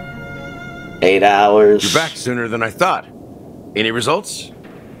 8 hours. You're back sooner than I thought. Any results?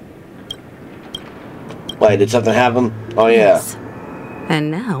 Wait, did something happen? Oh, yeah. Yes.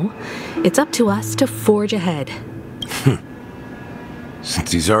 And now, it's up to us to forge ahead.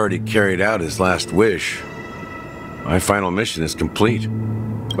 Since he's already carried out his last wish, my final mission is complete.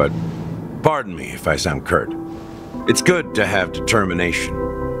 But pardon me if I sound curt. It's good to have determination.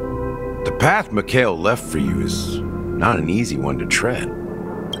 The path Mikhail left for you is not an easy one to tread.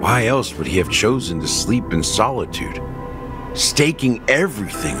 Why else would he have chosen to sleep in solitude, staking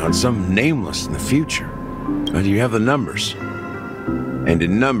everything on some nameless in the future? But you have the numbers, and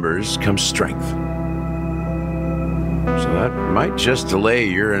in numbers comes strength. So that might just delay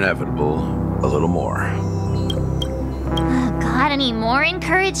your inevitable a little more. Got any more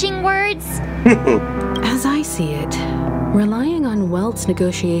encouraging words? As I see it, relying on Welt's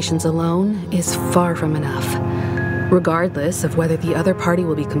negotiations alone is far from enough. Regardless of whether the other party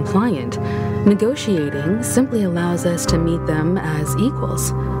will be compliant, negotiating simply allows us to meet them as equals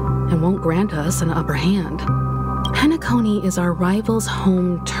and won't grant us an upper hand. Penacony is our rival's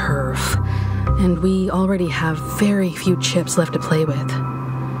home turf, and we already have very few chips left to play with.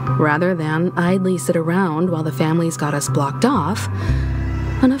 Rather than idly sit around while the family's got us blocked off,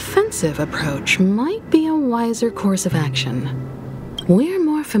 an offensive approach might be a wiser course of action. We're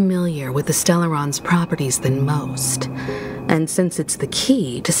more familiar with the Stellaron's properties than most, and since it's the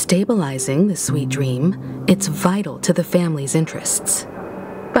key to stabilizing the sweet dream, it's vital to the family's interests.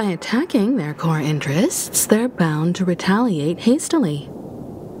 By attacking their core interests, they're bound to retaliate hastily.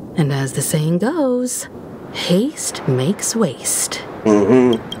 And as the saying goes, haste makes waste.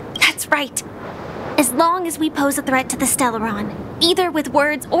 That's right. As long as we pose a threat to the Stellaron, either with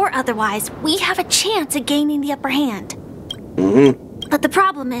words or otherwise, we have a chance at gaining the upper hand. But the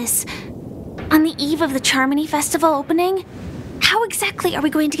problem is, on the eve of the Charmony Festival opening, how exactly are we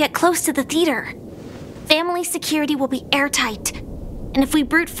going to get close to the theater? Family security will be airtight, and if we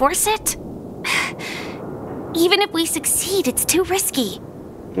brute force it, even if we succeed, it's too risky.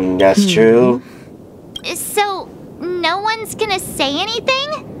 That's true. So, no one's gonna say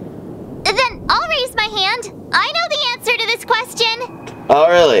anything? Then I'll raise my hand. I know the answer to this question. Oh,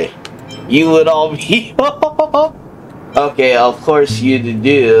 really? You would all be... Okay, of course you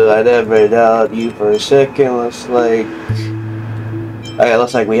do. I never doubted you for a second. Looks like... Okay,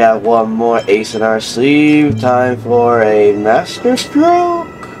 looks like we have one more ace in our sleeve. Time for a master stroke.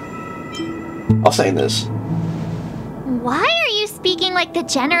 I'll say this. Why are you speaking like the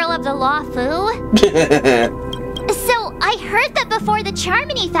general of the Law Fu? So, I heard that before the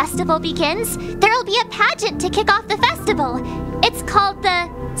Charmony Festival begins, there'll be a pageant to kick off the festival. It's called the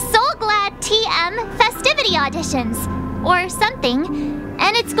SoulGlad TM Festivity Auditions, or something,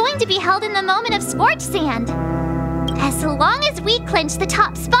 and it's going to be held in the moment of scorched sand. As long as we clinch the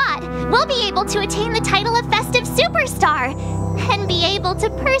top spot, we'll be able to attain the title of Festive Superstar, and be able to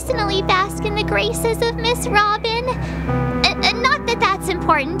personally bask in the graces of Miss Robin. Not that that's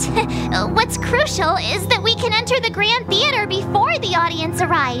important. What's crucial is that we can enter the Grand Theater before the audience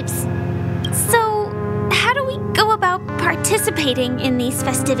arrives. So, how do we go about participating in these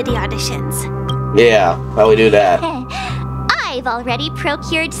festivity auditions? Yeah, how we do that? I've already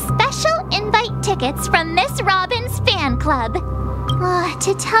procured special invite tickets from Miss Robin's fan club.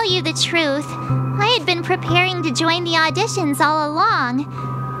 To tell you the truth, I had been preparing to join the auditions all along,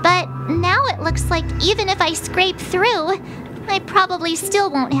 but now it looks like even if I scrape through, I probably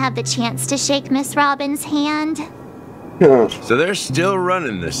still won't have the chance to shake Miss Robin's hand. So they're still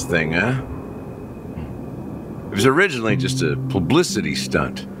running this thing, huh? It was originally just a publicity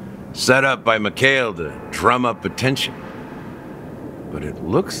stunt, set up by Mikhail to drum up attention. But it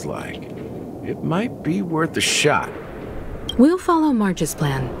looks like it might be worth a shot. We'll follow Marge's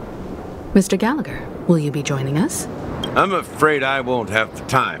plan. Mr. Gallagher, will you be joining us? I'm afraid I won't have the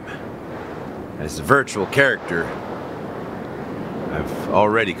time. As a virtual character, I've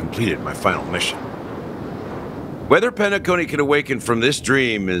already completed my final mission. Whether penacony can awaken from this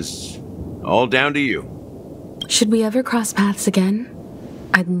dream is all down to you. Should we ever cross paths again?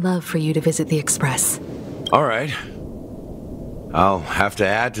 I'd love for you to visit the Express. All right. I'll have to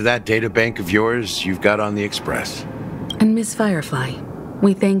add to that data bank of yours you've got on the Express. And Miss Firefly,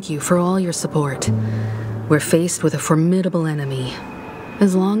 we thank you for all your support. We're faced with a formidable enemy.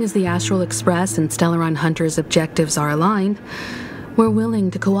 As long as the Astral Express and Stellaron Hunter's objectives are aligned, we're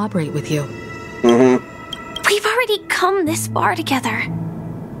willing to cooperate with you. We've already come this far together.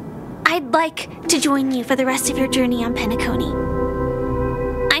 I'd like to join you for the rest of your journey on Penacony.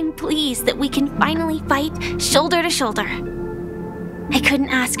 I'm pleased that we can finally fight shoulder to shoulder. I couldn't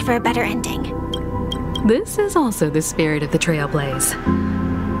ask for a better ending. This is also the spirit of the Trailblaze.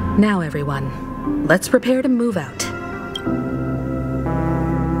 Now, everyone, let's prepare to move out.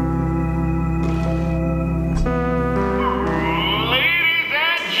 Ladies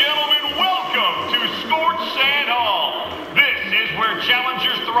and gentlemen, welcome to Scorched Sand Hall. This is where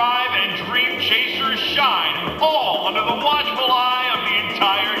challengers thrive and dream chasers shine, all under the watchful eye of the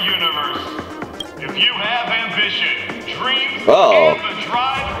entire universe. If you have ambition, dreams, and the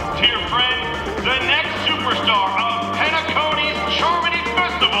drive, dear friend, the next superstar of Penacony's Charmony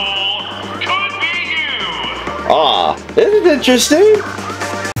Festival could be you. Ah, this is interesting.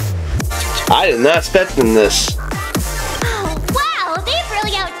 I did not expect this. Oh, wow, they've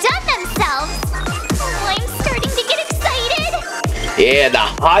really outdone themselves. Oh, I'm starting to get excited. Yeah, the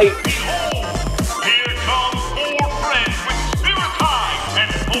hype. Here come 4 friends with spirits high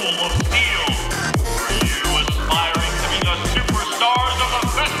and full of steel. Are you aspiring to be the superstars of the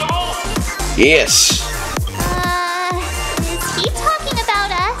festival? Yes. Is he talking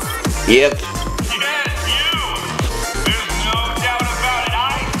about us? Yep. Yes, you. There's no doubt about it.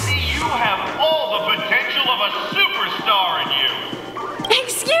 I see you have all the potential of a superstar in you.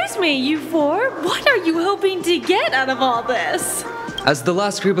 Excuse me, you 4. What are you hoping to get out of all this? As the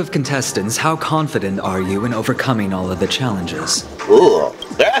last group of contestants, how confident are you in overcoming all of the challenges? Ooh,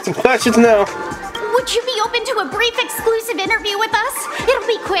 they're asking questions now. Would you be open to a brief exclusive interview with us? It'll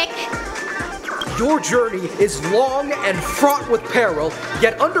be quick. Your journey is long and fraught with peril,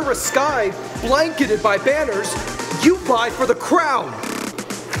 yet under a sky blanketed by banners, you vie for the crown.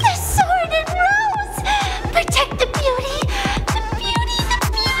 The sword and rose! Protect the beauty! The beauty, the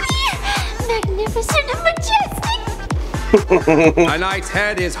beauty! Magnificent and majestic! A knight's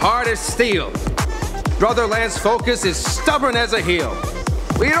head is hard as steel. Brotherland's focus is stubborn as a heel.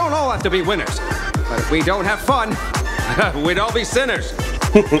 We don't all have to be winners, but if we don't have fun, we'd all be sinners.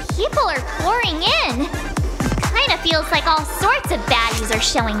 People are pouring in. Kinda feels like all sorts of baddies are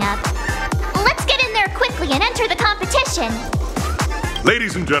showing up. Let's get in there quickly and enter the competition.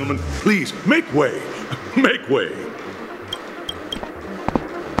 Ladies and gentlemen, please make way. Make way.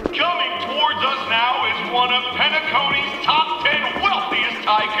 Coming towards us now is one of Penacony's top 10 wealthiest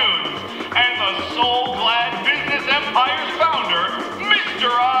tycoons and the SoulGlad business empire's founder, Mr.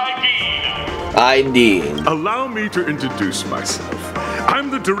 Ideen. Allow me to introduce myself. I'm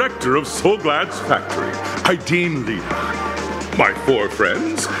the director of SoulGlad's factory, Ideen Lina. My 4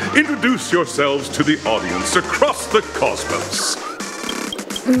 friends, introduce yourselves to the audience across the cosmos.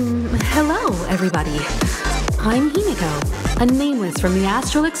 Hello, everybody. I'm Himiko, a nameless from the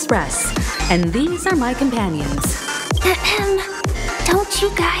Astral Express, and these are my companions. Don't you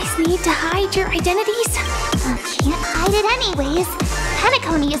guys need to hide your identities? Can't hide it anyways.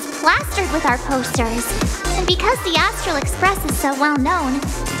 Penacony is plastered with our posters. And because the Astral Express is so well known,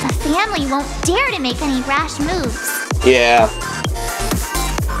 the family won't dare to make any rash moves. Yeah.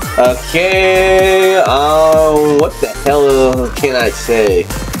 Okay, what the hell can I say?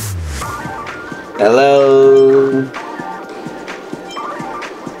 Hello?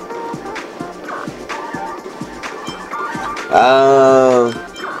 I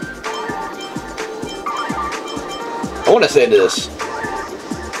want to say this.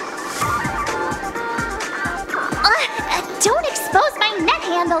 Don't expose my net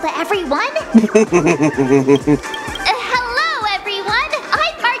handle to everyone! Hello, everyone!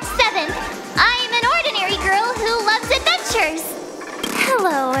 I'm March 7th. I'm an ordinary girl who loves adventures.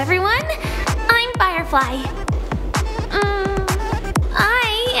 Hello, everyone. I'm Firefly. I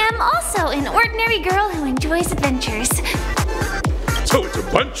am also an ordinary girl who enjoys adventures. So it's a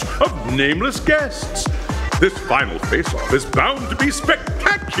bunch of nameless guests. This final face-off is bound to be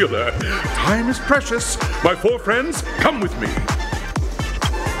spectacular. Time is precious. My 4 friends, come with me.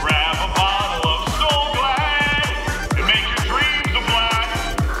 Grab a bottle of SoulGlad and make your dreams a blast.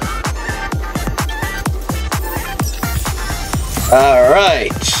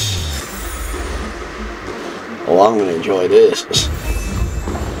 Alright. Well, I'm gonna enjoy this.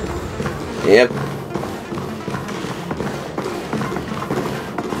 Yep.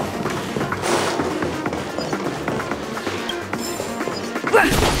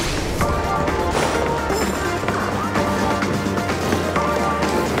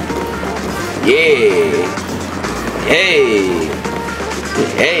 Yeah. Hey.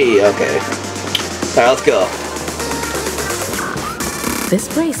 Hey, okay. Alright, let's go. This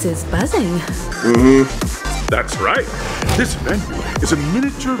place is buzzing. That's right. This venue is a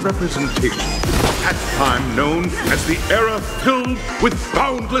miniature representation of that time known as the era filled with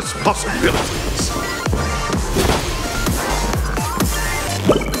boundless possibilities.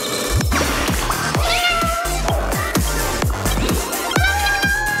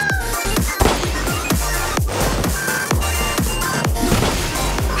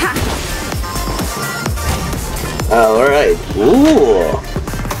 Alright. Ooh.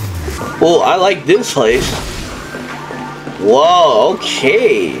 Oh, I like this place. Whoa,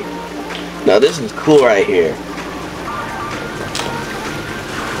 okay. Now this is cool right here.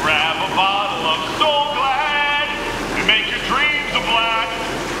 Grab a bottle of SoulGlad and make your dreams a black.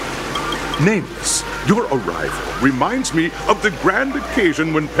 Nameless, your arrival reminds me of the grand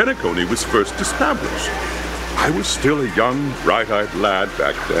occasion when penacony was first established. I was still a young, bright-eyed lad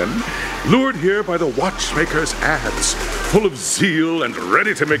back then, lured here by the watchmaker's ads, full of zeal and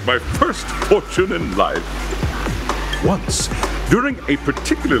ready to make my first fortune in life. Once, during a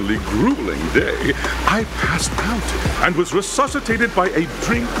particularly grueling day, I passed out and was resuscitated by a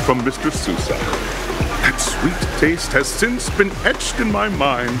drink from Mr. Sousa. That sweet taste has since been etched in my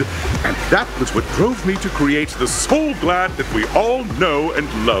mind, and that was what drove me to create the SoulGlad that we all know and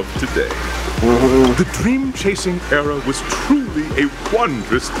love today. The dream-chasing era was truly a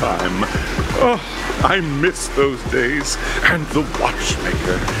wondrous time. Oh, I miss those days, and the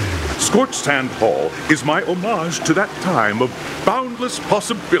watchmaker. Scorched Sand Hall is my homage to that time of boundless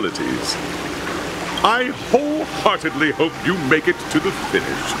possibilities. I wholeheartedly hope you make it to the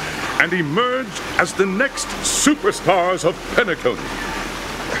finish and emerge as the next superstars of penacony.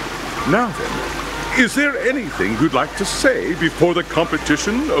 Now then, is there anything you'd like to say before the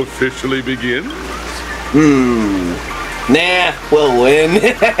competition officially begins? Nah, we'll win.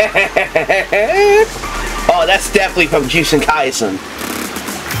 Oh, that's definitely from Jushin Kaisen.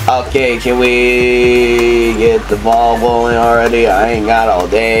 Okay, can we get the ball rolling already? I ain't got all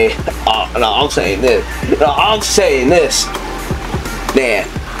day. Oh, no, I'm saying this. No, I'm saying this. Nah.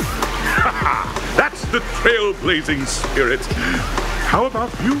 That's the trailblazing spirit. How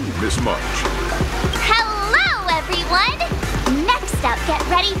about you, Miss March? Hello, everyone! Next up, get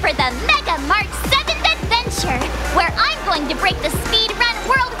ready for the Mega March 7th Adventure, where I'm going to break the speedrun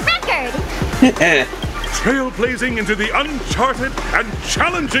world record! Trailblazing into the uncharted and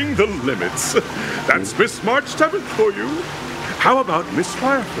challenging the limits. That's Miss March 7th for you. How about Miss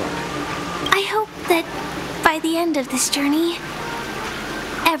Firefly? I hope that by the end of this journey,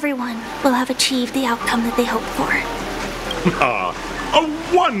 everyone will have achieved the outcome that they hope for. Ah,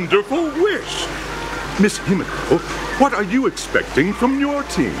 a wonderful wish! Miss Himiko, what are you expecting from your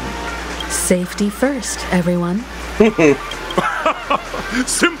team? Safety first, everyone.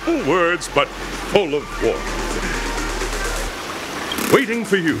 Simple words, but full of warmth. Waiting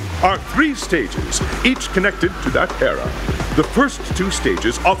for you are 3 stages, each connected to that era. The first 2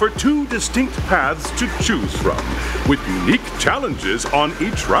 stages offer 2 distinct paths to choose from, with unique challenges on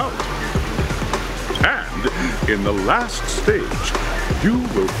each route. And in the last stage, you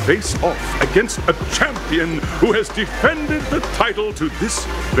will face off against a champion who has defended the title to this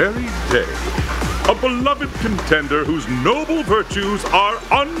very day. A beloved contender whose noble virtues are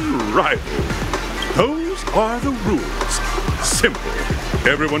unrivaled. Those are the rules. Simple.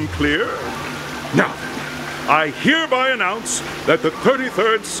 Everyone clear? Now then, I hereby announce that the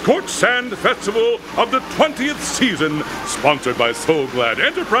 33rd Scorched Sand Festival of the 20th season, sponsored by SoulGlad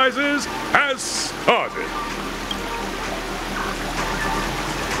Enterprises, has started.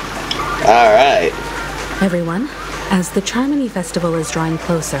 Alright. Everyone, as the Charmony Festival is drawing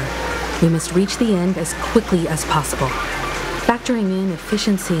closer, we must reach the end as quickly as possible. Factoring in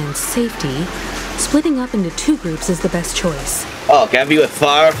efficiency and safety, splitting up into 2 groups is the best choice. Oh, can I be with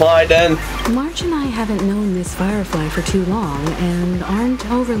Firefly then? March and I haven't known Miss Firefly for too long and aren't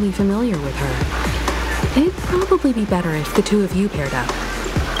overly familiar with her. It'd probably be better if the 2 of you paired up.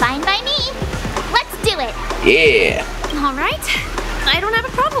 Fine by me. Let's do it. Yeah. All right. I don't have a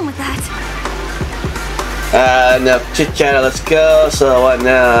problem with that. Enough chit chat, let's go. So what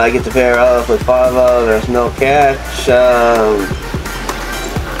now? I get to pair up with Favo, there's no catch.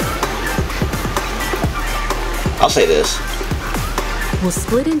 I'll say this. We'll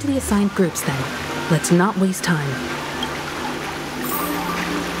split into the assigned groups then. Let's not waste time.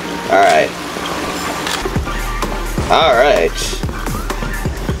 Alright. Alright.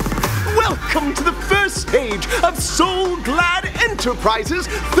 welcome to the first stage of SoulGlad Enterprises'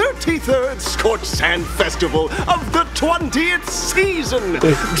 33rd Scorched Sand Festival of the 20th season,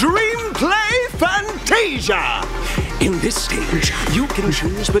 Dream Play Fantasia. In this stage, you can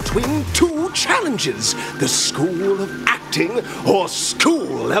choose between two challenges, the School of Acting or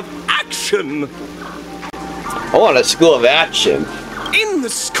School of Action. I want a School of Action. In the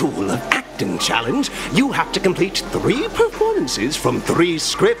School of Acting challenge, you have to complete 3 performances from 3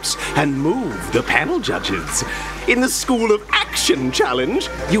 scripts and move the panel judges. In the School of Action challenge,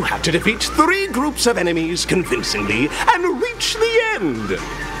 you have to defeat 3 groups of enemies convincingly and reach the end.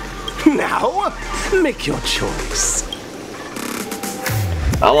 Now, make your choice.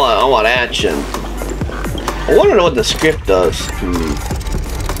 I want action. I want to know what the script does.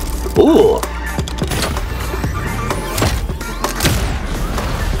 Ooh.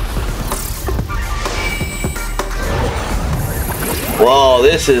 Whoa,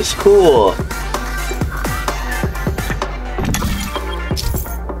 this is cool.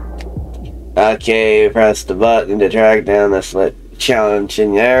 Okay, press the button to drag down the select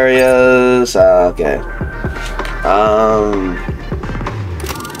challenging areas. Okay.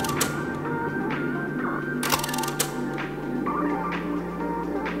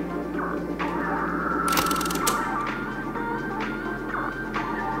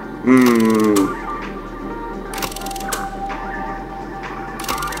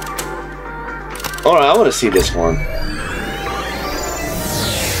 Alright, I want to see this one.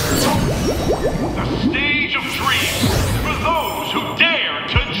 The stage of dreams for those who dare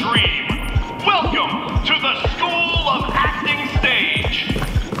to dream. Welcome to the School of Acting stage.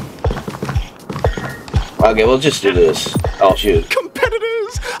 Okay, we'll just do this. Oh, shoot.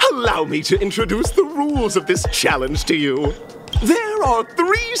 Competitors, allow me to introduce the rules of this challenge to you. There are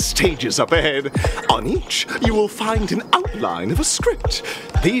 3 stages up ahead. On each, you will find an outline of a script.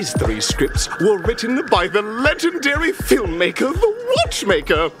 These 3 scripts were written by the legendary filmmaker, The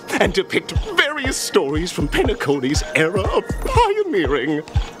Watchmaker, and depict various stories from Penacony's era of pioneering.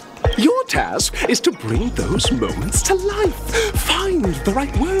 Your task is to bring those moments to life, find the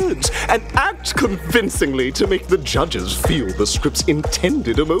right words, and act convincingly to make the judges feel the script's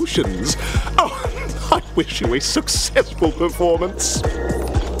intended emotions. Oh, I wish you a successful performance.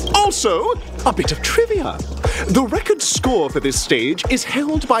 Also, a bit of trivia. The record score for this stage is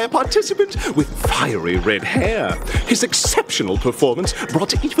held by a participant with fiery red hair. His exceptional performance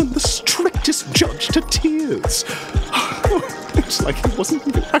brought even the strictest judge to tears. It's like he wasn't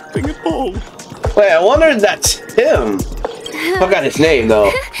even acting at all. Wait, I wonder if that's him. I forgot his name,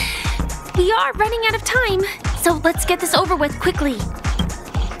 though. We are running out of time, so let's get this over with quickly.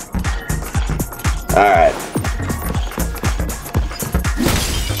 Alright.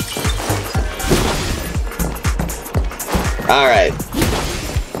 Alright.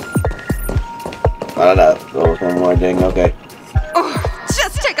 I don't know. Oh, one more thing, okay. Oh,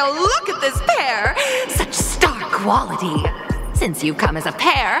 just take a look at this pair! Such star quality. Since you've come as a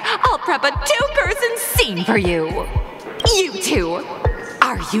pair, I'll prep a 2-person scene for you. You two,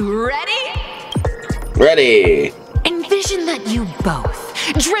 are you ready? Ready. Envision that you both,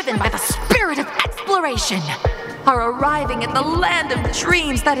 driven by the spirit of exploration, are arriving at the land of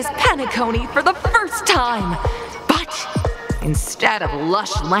dreams that is Penacony for the first time. But instead of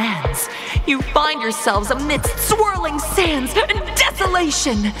lush lands, you find yourselves amidst swirling sands and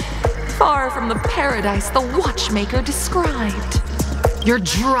desolation, far from the paradise the Watchmaker described. You're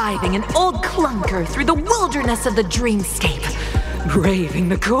driving an old clunker through the wilderness of the dreamscape, braving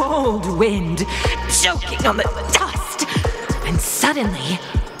the cold wind, choking on the dust, and suddenly,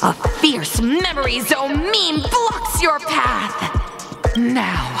 a fierce memory zone meme blocks your path.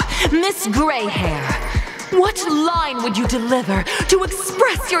 Now, Miss Greyhair, what line would you deliver to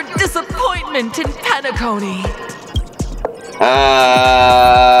express your disappointment in Penacony?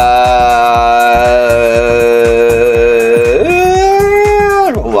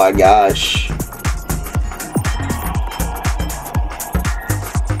 Oh my gosh.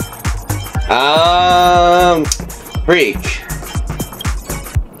 Freak.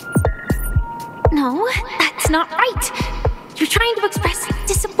 No, that's not right. You're trying to express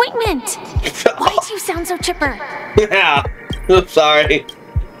disappointment. Why do you sound so chipper? Yeah, I'm sorry.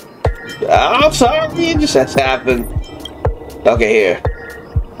 I'm sorry, it just has happened. Okay, here.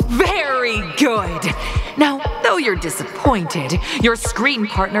 Very good. Now, though you're disappointed, your screen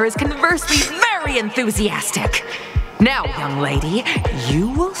partner is conversely very enthusiastic. Now, young lady, you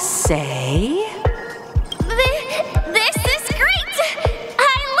will say... This is great!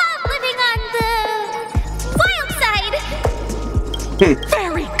 I love living on the wild side!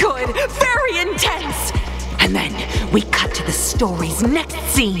 Very good, very intense! And then we cut to the story's next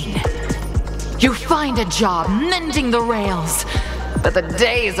scene. You find a job mending the rails, but the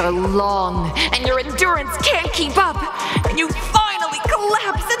days are long and your endurance can't keep up, and you finally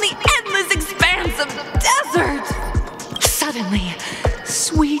collapse in the endless expanse of desert. Suddenly,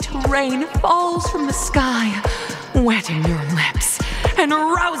 sweet rain falls from the sky, wetting your lips and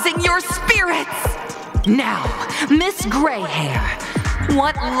rousing your spirits. Now, Miss Greyhair,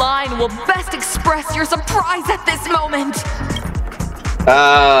 what line will best express your surprise at this moment?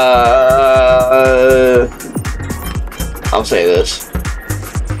 I'll say this.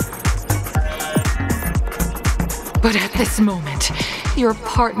 But at this moment, your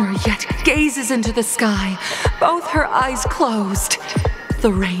partner yet gazes into the sky, both her eyes closed.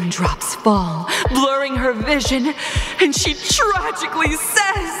 The raindrops fall, blurring her vision, and she tragically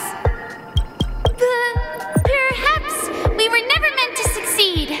says, Perhaps we were never meant to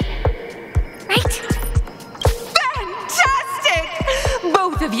succeed. Right? Fantastic!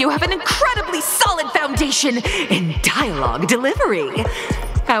 Both of you have an incredibly solid foundation in dialogue delivery.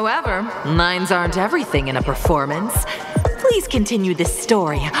 However, lines aren't everything in a performance. Please continue this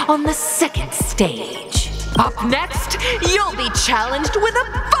story on the second stage. Up next, you'll be challenged with a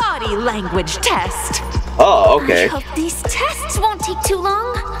body language test. Oh, okay. I hope these tests won't take too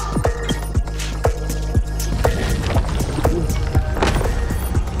long.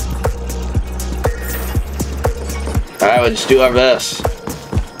 Alright, we'll just do our best.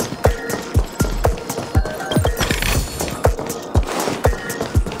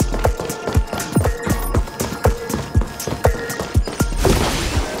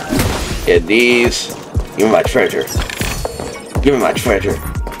 Get these. Give me my treasure. Give me my treasure.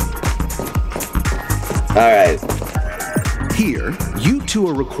 Alright. Here, you two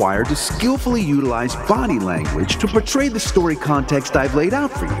are required to skillfully utilize body language to portray the story context I've laid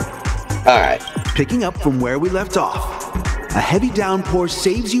out for you. Alright. Picking up from where we left off, a heavy downpour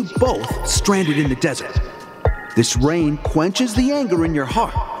saves you both stranded in the desert. This rain quenches the anger in your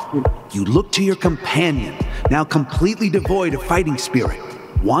heart. You look to your companion, now completely devoid of fighting spirit,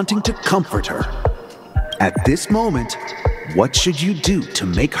 wanting to comfort her. At this moment, what should you do to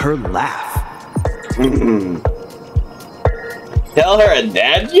make her laugh? Tell her a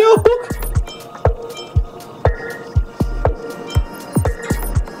dad joke?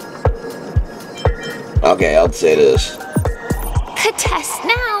 Okay, I'll say this. The test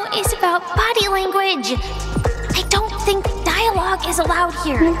now is about body language. I don't think dialogue is allowed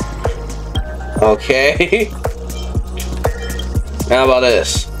here. Okay. How about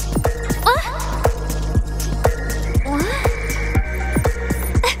this? What?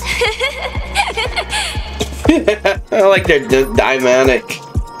 I like their dynamic.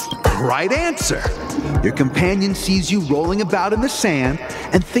 Right answer. Your companion sees you rolling about in the sand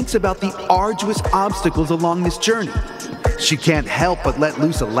and thinks about the arduous obstacles along this journey. She can't help but let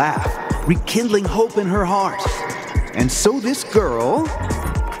loose a laugh, rekindling hope in her heart. And so this girl...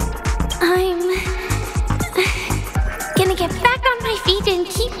 I'm gonna get back on my feet and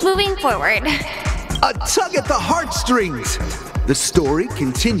keep moving forward. A tug at the heartstrings! The story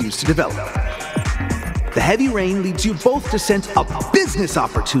continues to develop. The heavy rain leads you both to sense a business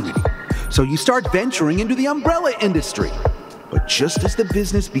opportunity. So you start venturing into the umbrella industry. But just as the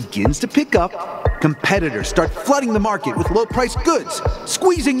business begins to pick up, competitors start flooding the market with low-priced goods,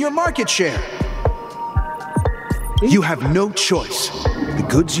 squeezing your market share. You have no choice. The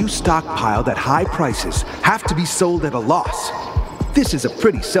goods you stockpiled at high prices have to be sold at a loss. This is a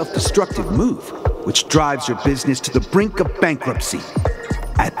pretty self-destructive move, which drives your business to the brink of bankruptcy.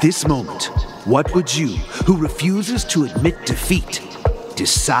 At this moment, what would you, who refuses to admit defeat,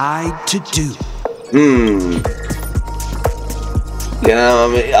 decide to do? You know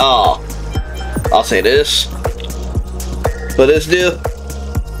what I mean? Oh. I'll say this. What this do?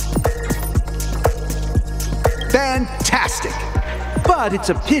 Fantastic! But it's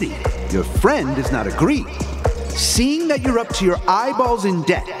a pity your friend does not agree. Seeing that you're up to your eyeballs in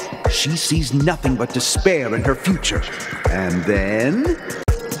debt, she sees nothing but despair in her future. And then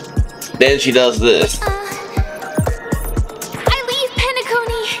she does this. I leave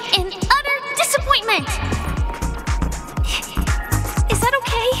Penacony in utter disappointment. Is that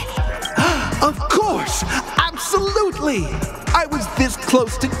okay? Of course! Absolutely! I was this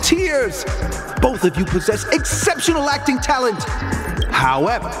close to tears! Both of you possess exceptional acting talent!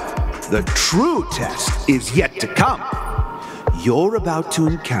 However, the true test is yet to come. You're about to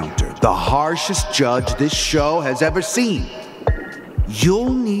encounter the harshest judge this show has ever seen.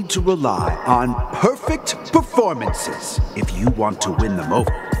 You'll need to rely on perfect performances if you want to win them over.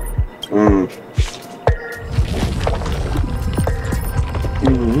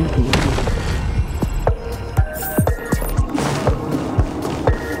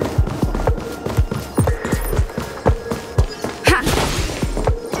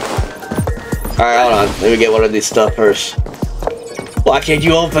 Alright, hold on. Let me get one of these stuff first. Why can't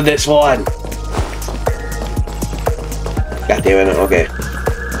you open this one? God damn it, okay.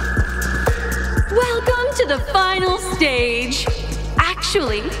 Welcome to the final stage.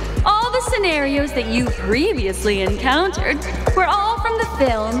 Actually, all the scenarios that you previously encountered were all from the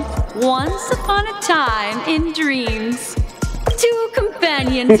film Once Upon a Time in Dreams. Two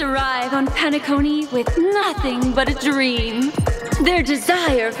companions arrive on Penacony with nothing but a dream. Their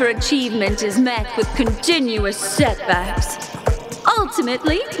desire for achievement is met with continuous setbacks.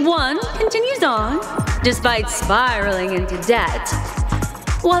 Ultimately, one continues on, despite spiraling into debt,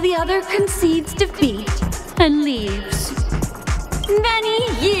 while the other concedes defeat and leaves. Many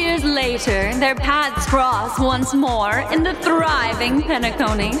years later, their paths cross once more in the thriving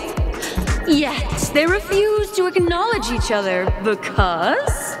Penacony. Yet, they refuse to acknowledge each other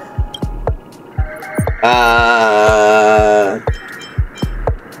because...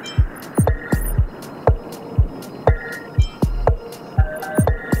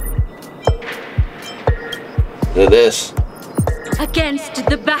 Look at this. Against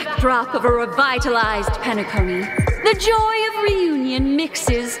the backdrop of a revitalized Penacony, the joy of reunion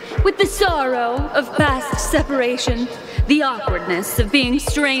mixes with the sorrow of past separation, the awkwardness of being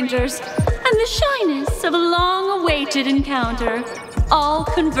strangers, and the shyness of a long-awaited encounter, all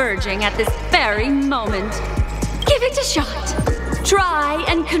converging at this very moment. Give it a shot. Try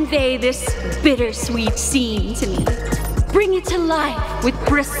and convey this bittersweet scene to me. Bring it to life with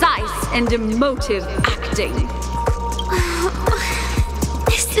precise and emotive acting.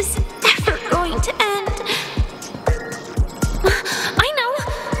 This is never going to end. I know.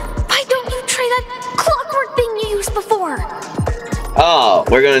 Why don't you try that clockwork thing you used before? Oh,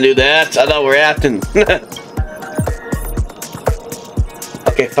 we're gonna do that? I thought we were acting.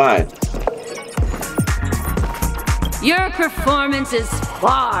 Okay, fine. Your performance is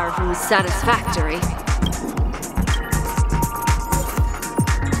far from satisfactory.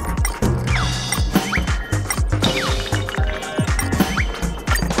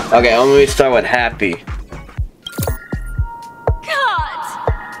 Okay, let me start with happy. God!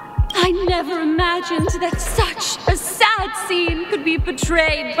 I never imagined that such a sad scene could be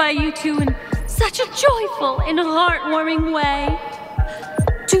portrayed by you two in such a joyful and heartwarming way.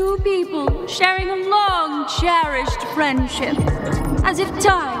 Two people sharing a long, cherished friendship, as if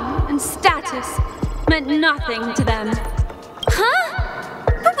time and status meant nothing to them. Huh?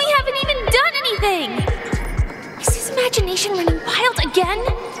 But we haven't even done anything! Is his imagination running wild again?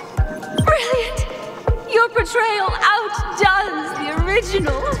 Brilliant! Your portrayal outdoes the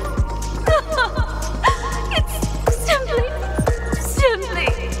original. It's simply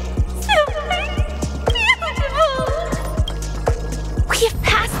beautiful! We have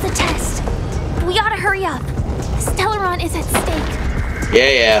passed the test. We ought to hurry up. Stellaron is at stake.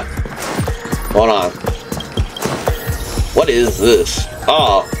 Yeah. Hold on. What is this?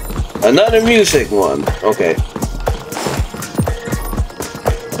 Oh, another music one. Okay.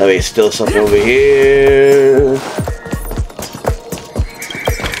 Let me steal something over here.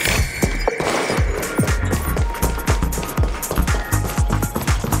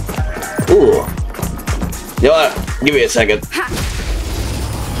 Ooh. You know what? Give me a second.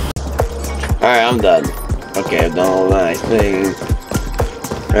 Alright, I'm done. Okay, I've done all my thing.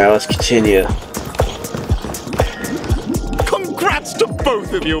 Alright, let's continue. Congrats to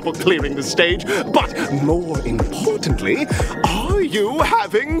both of you for clearing the stage, but more importantly, are you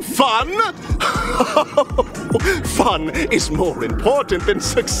having fun? Fun is more important than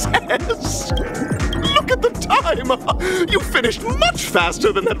success. Look at the time! You finished much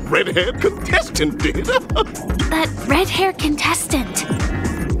faster than that red-haired contestant did. That red-haired contestant?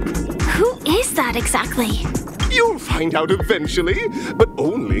 Who is that exactly? You'll find out eventually, but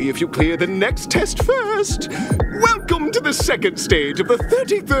only if you clear the next test first. Welcome to the second stage of the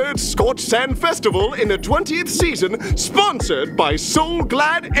 33rd Scorched Sand Festival in the 20th season, sponsored by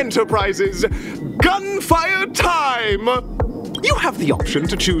SoulGlad Enterprises. Gunfire time! You have the option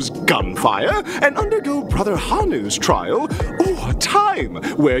to choose gunfire and undergo Brother Hanu's trial, or time,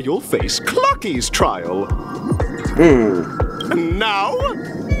 where you'll face Clucky's trial. Now,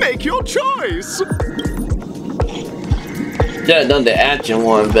 make your choice! Yeah, done the action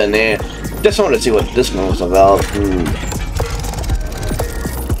one, but nah. Just wanted to see what this one was about.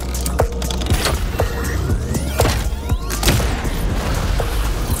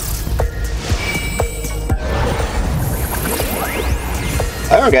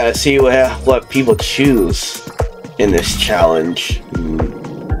 I gotta see what people choose in this challenge.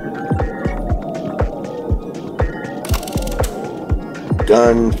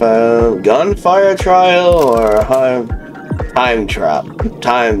 Gunfire trial or time trial?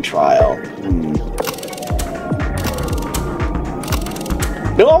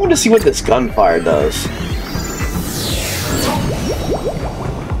 No, I want to see what this gunfire does.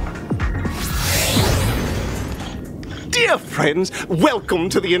 Dear friends, welcome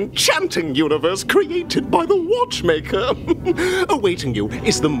to the enchanting universe created by the Watchmaker. Awaiting you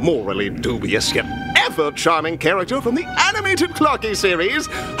is the morally dubious yet ever-charming character from the animated Clocky series,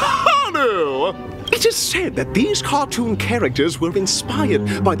 Hanu! It is said that these cartoon characters were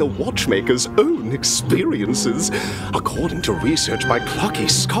inspired by the Watchmaker's own experiences. According to research by Clocky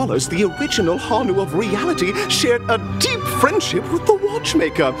scholars, the original Hanu of reality shared a deep friendship with the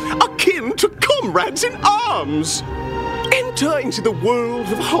Watchmaker, akin to comrades in arms. Enter into the world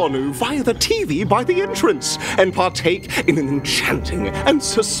of Hanu via the TV by the entrance and partake in an enchanting and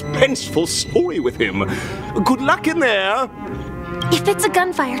suspenseful story with him. Good luck in there. If it's a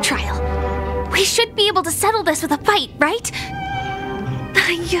gunfire trial, we should be able to settle this with a fight, right?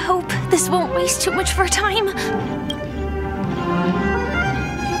 I hope this won't waste too much of our time.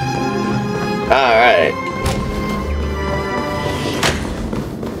 Alright.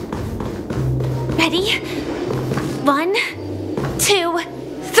 Ready? 1, 2,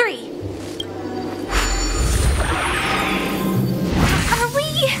 3.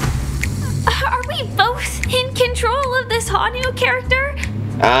 Are we both in control of this Hanu character?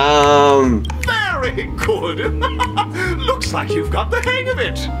 Very good. Looks like you've got the hang of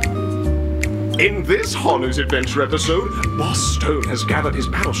it. In this Hanu's Adventure episode, Boss Stone has gathered his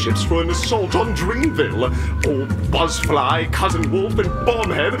battleships for an assault on Dreamville. Old Buzzfly, Cousin Wolf, and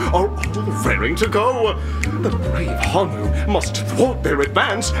Bombhead are all raring to go. The brave Hanu must thwart their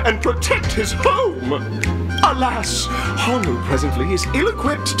advance and protect his home. Alas, Hanu presently is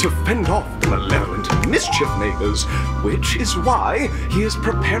ill-equipped to fend off the malevolent mischief makers, which is why he is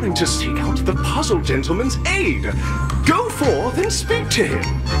preparing to seek out the Puzzle Gentleman's aid. Go forth and speak to him.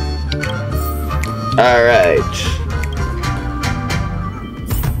 Alright.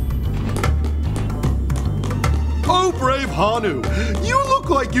 Oh, brave Hanu, you look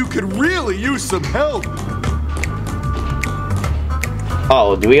like you could really use some help.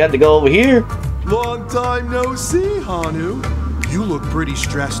 Oh, do we have to go over here? Long time no see, Hanu. You look pretty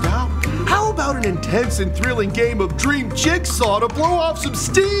stressed out. How about an intense and thrilling game of Dream Jigsaw to blow off some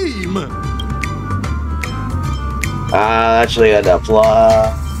steam? Actually, I had to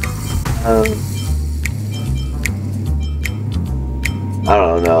fly. I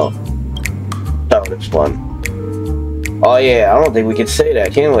don't know. That was fun. Oh yeah, I don't think we can say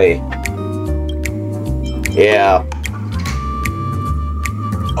that, can we? Yeah.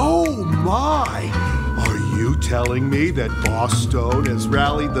 Oh my! Are you telling me that Boss Stone has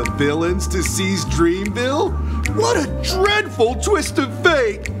rallied the villains to seize Dreamville? What a dreadful twist of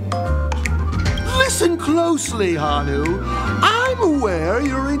fate! Listen closely, Hanu. I'm aware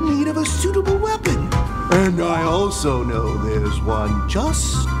you're in need of a suitable weapon. And I also know there's one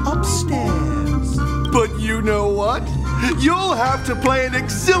just upstairs. But you know what? You'll have to play an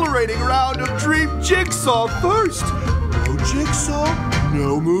exhilarating round of Dream Jigsaw first. No Jigsaw,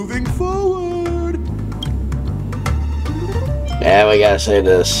 no moving forward. Yeah, we gotta say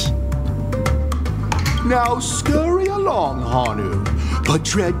this. Now scurry along, Hanu, but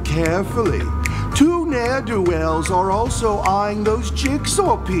tread carefully. Two ne'er-do-wells are also eyeing those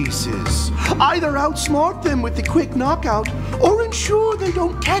jigsaw pieces. Either outsmart them with the quick knockout, or ensure they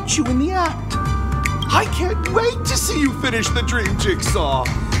don't catch you in the act. I can't wait to see you finish the Dream Jigsaw.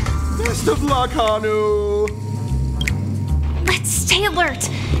 Best of luck, Hanu. Let's stay alert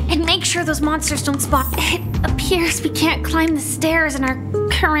and make sure those monsters don't spot. It appears we can't climb the stairs in our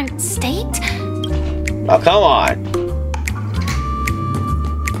current state. Oh, come on.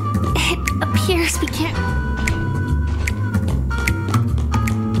 It appears we can't.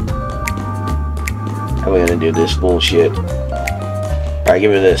 How are we gonna do this bullshit? Alright,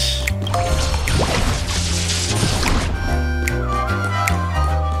 give me this.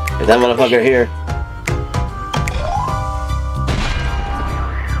 Is that motherfucker here?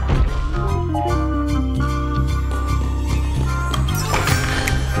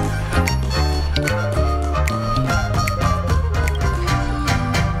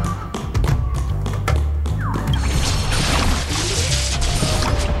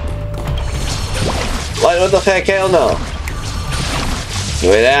 What the heck? Hell no.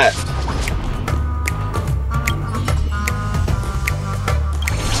 Give me that.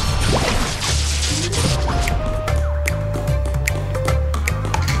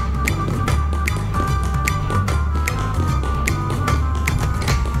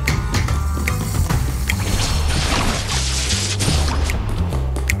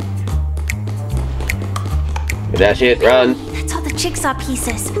 That's it, run. That's all the jigsaw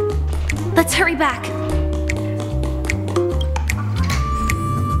pieces. Let's hurry back.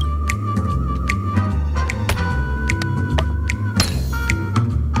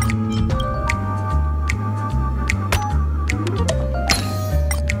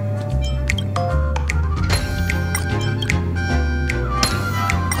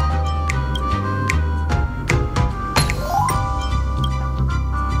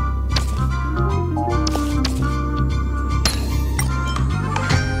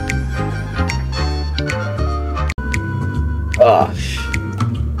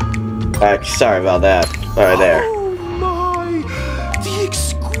 Sorry about that. Right there. Oh my! The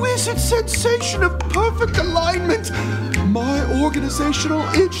exquisite sensation of perfect alignment! My organizational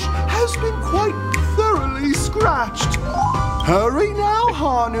itch has been quite thoroughly scratched. Hurry now,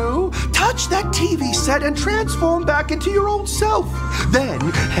 Hanu. Touch that TV set and transform back into your old self. Then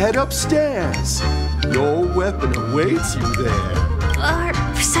head upstairs. Your weapon awaits you there. Are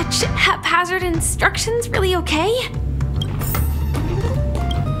such haphazard instructions really okay?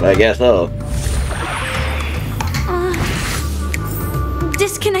 I guess so.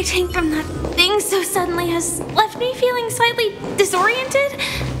 Disconnecting from that thing so suddenly has left me feeling slightly disoriented.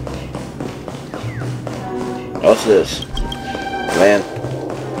 What's this? Man.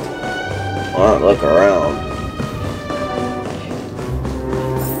 Well, look around.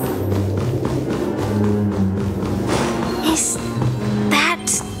 Is that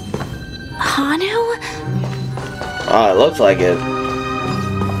Hanu? Oh, it looks like it.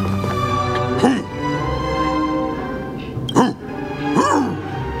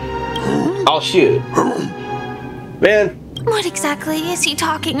 Oh, shoot. Man. What exactly is he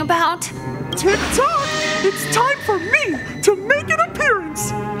talking about? Tick-tock! It's time for me to make an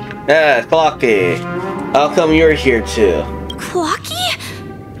appearance! Yeah, Clocky. How come you're here too? Clocky?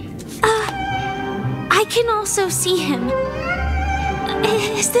 I can also see him.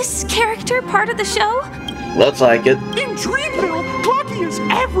 Is this character part of the show? Looks like it. In Dreamville, Clocky is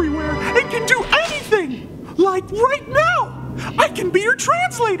everywhere and can do anything! Like right now! I can be your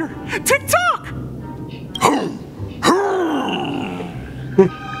translator! Tick-tock!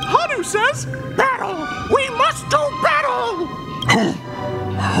 Hanu says, battle! We must do battle!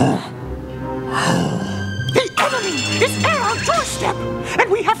 The enemy is at our doorstep, and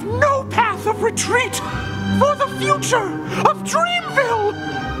we have no path of retreat for the future of Dreamville!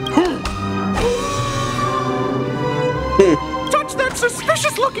 Touch that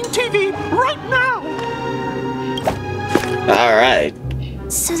suspicious-looking TV right now! Alright.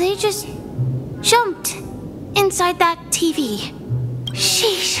 So they just jumped inside that TV.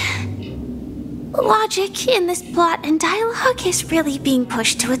 Sheesh. Logic in this plot and dialogue is really being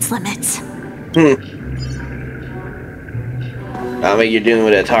pushed to its limits. I mean, you're doing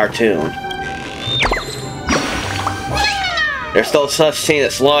with a cartoon. There's still such thing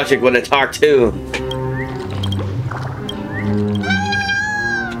as logic with a cartoon.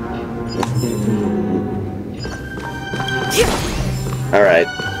 Alright,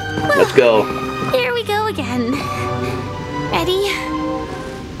 let's go. Here we go again. Ready?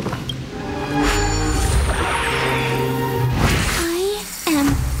 I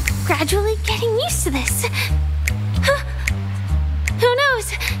am gradually getting used to this. Who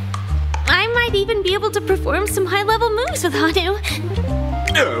knows? I might even be able to perform some high-level moves with Hanu.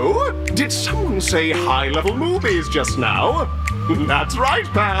 Oh, did someone say high-level movies just now? That's right,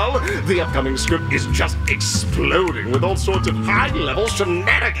 pal. The upcoming script is just exploding with all sorts of high-level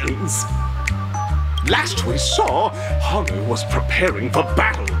shenanigans. Last we saw, Hanu was preparing for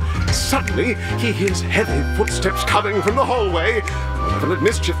battle. Suddenly, he hears heavy footsteps coming from the hallway. Malevolent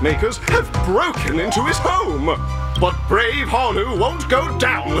mischief makers have broken into his home. But brave Hanu won't go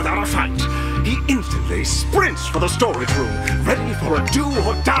down without a fight. He instantly sprints for the storage room, ready for a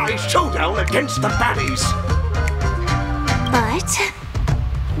do-or-die showdown against the baddies.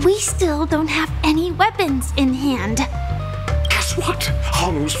 But we still don't have any weapons in hand. Guess what?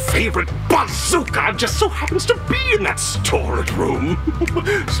 Hanu's favorite bazooka just so happens to be in that storage room.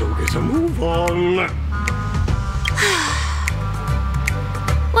 So get a move on.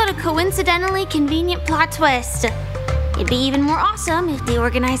 What a coincidentally convenient plot twist. It'd be even more awesome if the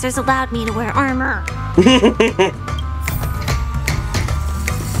organizers allowed me to wear armor.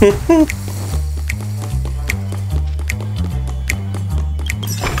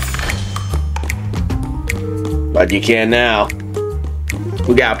 But you can now.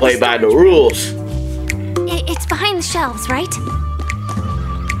 We gotta play by the rules. It's behind the shelves, right?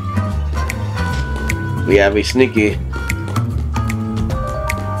 We gotta be sneaky.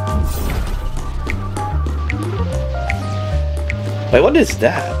 Wait, what is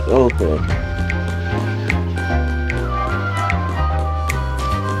that? Okay.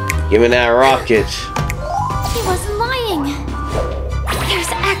 Give me that rocket. He wasn't lying.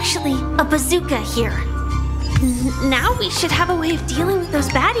 There's actually a bazooka here. Now we should have a way of dealing with those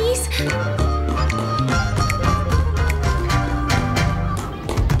baddies.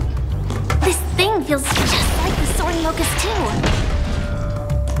 This thing feels just like the soaring locust too.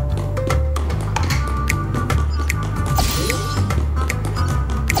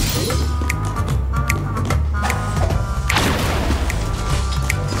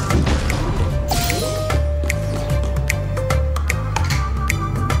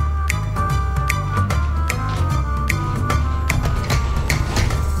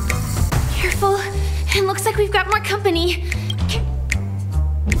 company.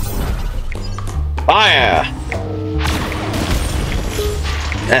 Fire!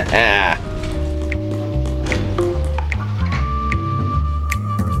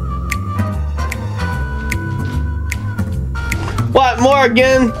 What, more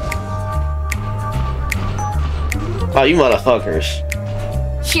again? Oh, you motherfuckers.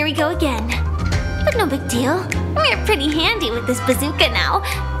 Here we go again. But no big deal. We're pretty handy with this bazooka now.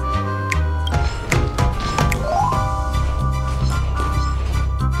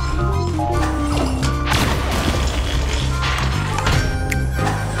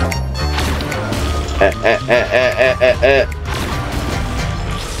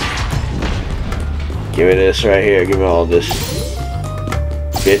 Give me this right here. Give me all this.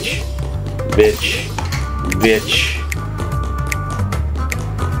 Bitch. Bitch. Bitch.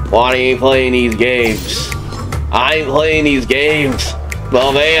 Why ain't playing these games? I ain't playing these games.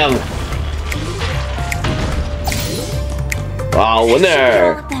 Well, bam. Oh,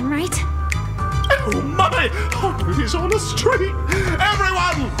 winner. Them, right? Oh my! Oh, it is on a street!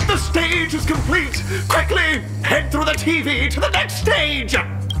 Everyone! The stage is complete! Quickly! Head through the TV to the next stage!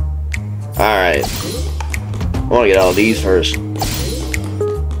 Alright. I want to get all these first.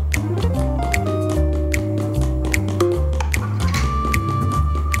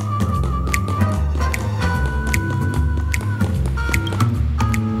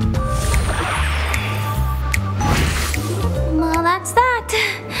 Well, that's that.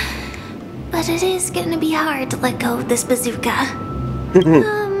 But it is gonna be hard to let go of this bazooka.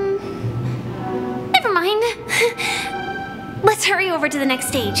 Never mind. Let's hurry over to the next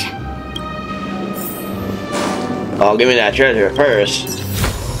stage. Oh, give me that treasure first.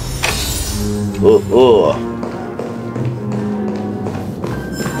 Ooh, ooh.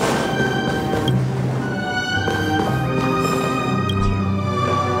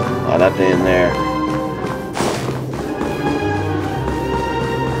 Oh, that thing in there.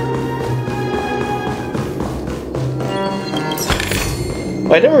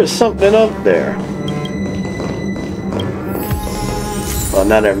 Wait, there was something up there. Oh,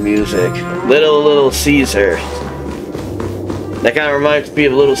 another music. Little Caesar. That kind of reminds me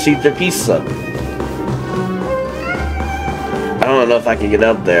of Little Caesar Pizza. I don't know if I can get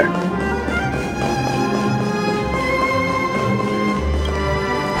up there.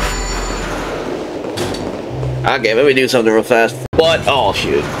 Okay, let me do something real fast. What? Oh,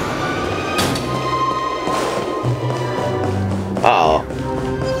 shoot. Uh-oh.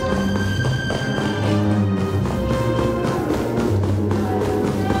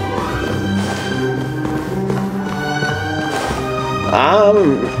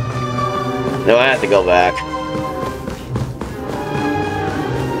 No, I have to go back.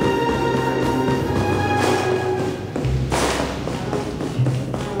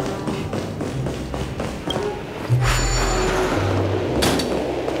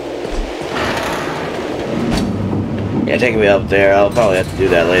 Yeah, taking me up there. I'll probably have to do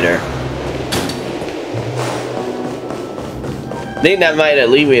that later. I think that might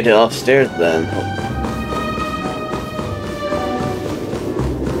lead me to upstairs then.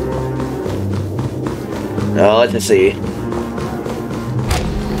 Oh, let's see.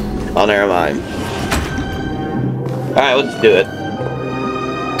 Oh, never mind. Alright, let's do it.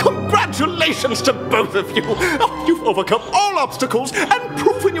 Congratulations to both of you! Oh, you've overcome all obstacles and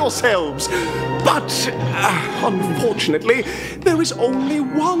proven yourselves! But, unfortunately, there is only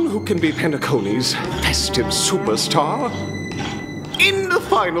one who can be Penacony's festive superstar. In the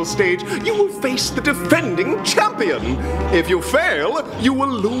final stage, you will face the defending champion. If you fail, you will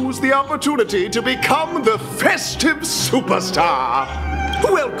lose the opportunity to become the festive superstar.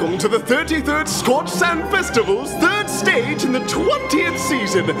 Welcome to the 33rd Scorch Sand Festival's 3rd stage in the 20th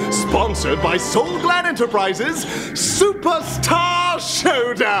season, sponsored by SoulGlad Enterprises Superstar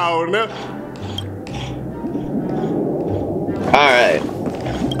Showdown. Alright.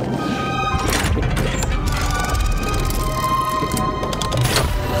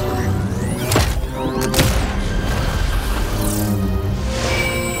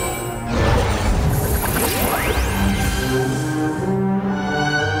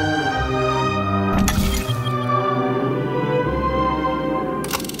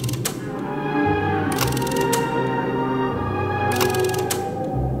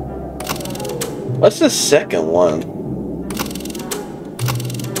 What's the second one?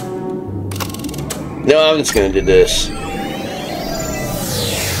 No, I'm just gonna do this.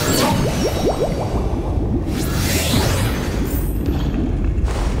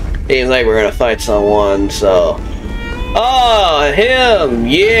 Seems like we're gonna fight someone, so... Oh, him!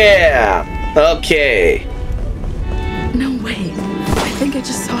 Yeah! Okay. No way. I think I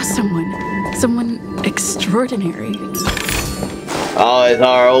just saw someone. Someone extraordinary. Oh, it's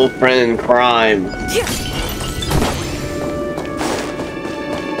our old friend in crime.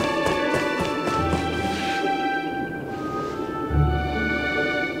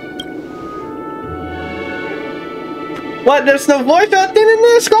 What? There's no voice acting in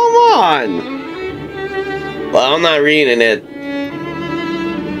this? Come on! Well, I'm not reading it.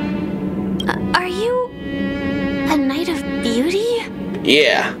 Are you a Knight of Beauty?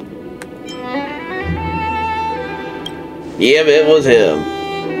 Yeah. Yep, it was him.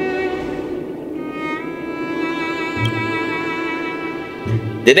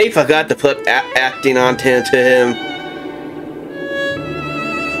 Did they forgot to put acting onto him?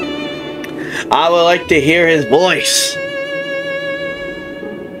 I would like to hear his voice.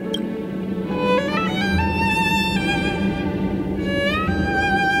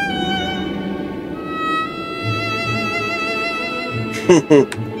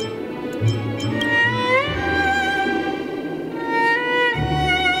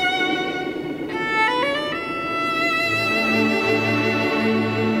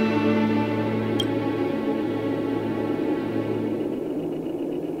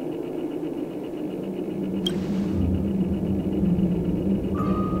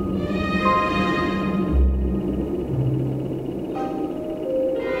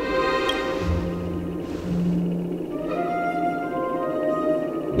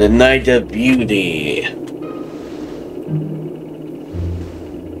 The Knight of Beauty.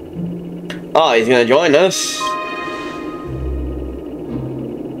 Oh, he's gonna join us.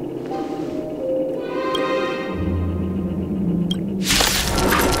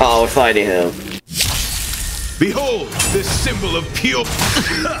 Oh, we're fighting him. Behold, this symbol of pure.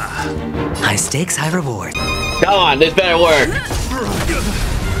 High stakes, high reward. Come on, this better work.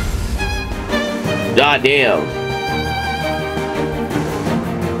 God damn.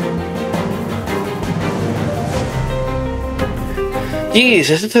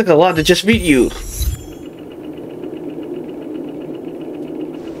 Jesus, it took a lot to just beat you.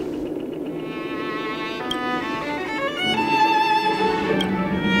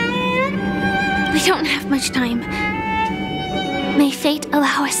 We don't have much time. May fate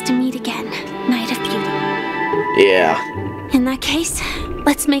allow us to meet again, Knight of Beauty. Yeah. In that case,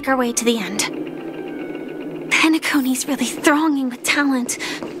 let's make our way to the end. Penacony's really thronging with talent.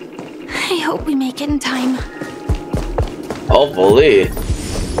 I hope we make it in time. Hopefully.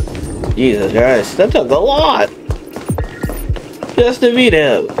 Jesus Christ, that took a lot. Just to beat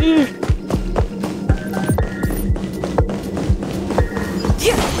him.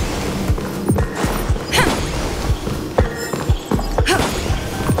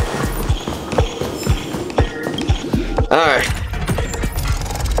 Alright.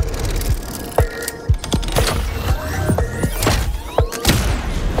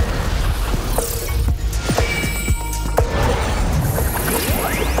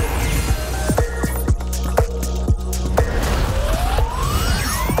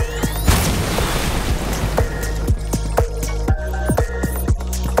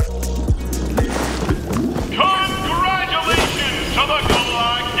 Congratulations to the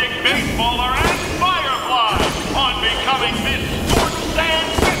Galactic Baseballer and Firefly on becoming this Sport Sand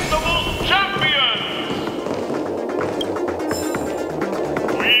Festival's champions!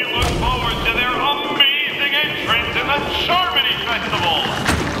 We look forward to their amazing entrance in the Charmony Festival!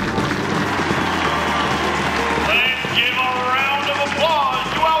 Let's give a round of applause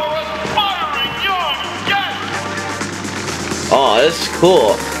to our aspiring young guests! Oh, this is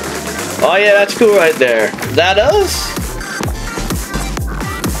cool. Oh yeah, that's cool right there. Is that us?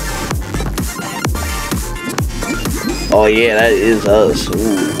 Oh yeah, that is us.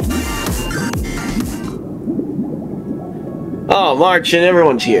 Ooh. Oh, March and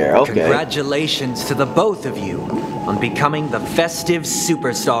everyone's here. Okay. Congratulations to the both of you on becoming the festive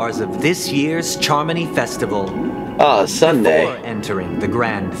superstars of this year's Charmony Festival. Oh, Sunday. Before entering the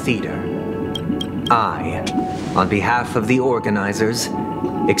Grand Theater, I, on behalf of the organizers,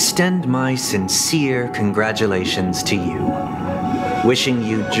 extend my sincere congratulations to you, wishing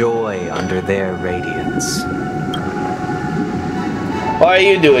you joy under their radiance. What are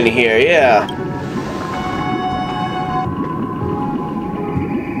you doing here? Yeah.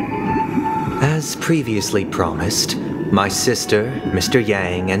 As previously promised, my sister, Mr.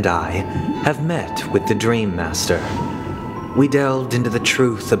 Yang, and I have met with the Dream Master. We delved into the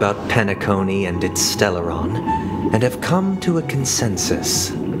truth about penacony and its stellaron, and have come to a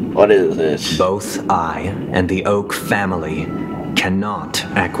consensus. What is this? Both I and the Oak family cannot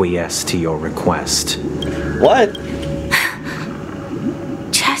acquiesce to your request. What?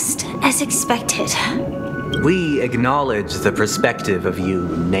 Just as expected. We acknowledge the perspective of you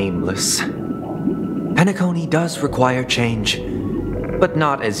Nameless. Penacony does require change, but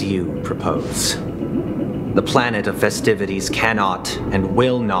not as you propose. The planet of festivities cannot and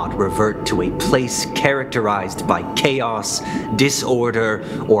will not revert to a place characterized by chaos, disorder,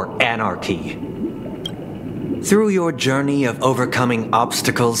 or anarchy. Through your journey of overcoming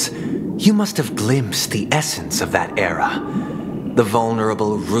obstacles, you must have glimpsed the essence of that era. The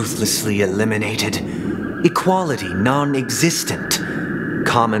vulnerable ruthlessly eliminated, equality non-existent,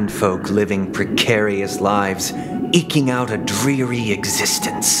 common folk living precarious lives, eking out a dreary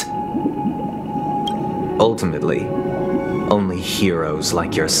existence. Ultimately, only heroes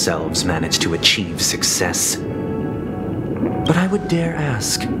like yourselves manage to achieve success. But I would dare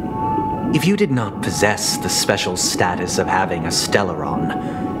ask, if you did not possess the special status of having a Stellaron,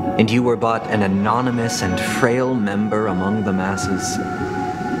 and you were but an anonymous and frail member among the masses,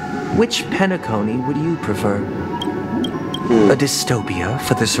 which penacony would you prefer? A dystopia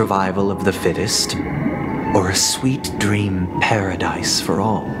for the survival of the fittest, or a sweet dream paradise for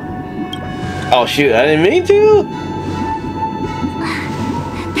all? Oh shoot, I didn't mean to?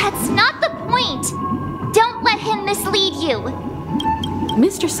 That's not the point! Don't let him mislead you!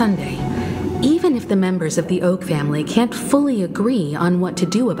 Mr. Sunday, even if the members of the Oak family can't fully agree on what to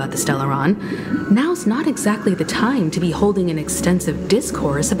do about the Stellaron, now's not exactly the time to be holding an extensive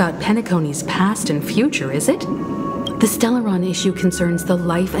discourse about Penacony's past and future, is it? The Stellaron issue concerns the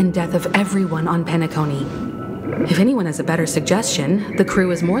life and death of everyone on Penacony. If anyone has a better suggestion, the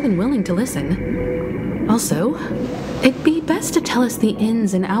crew is more than willing to listen. Also, it'd be best to tell us the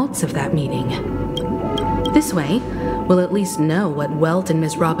ins and outs of that meeting. This way, we'll at least know what Welt and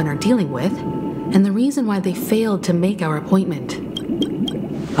Ms. Robin are dealing with, and the reason why they failed to make our appointment.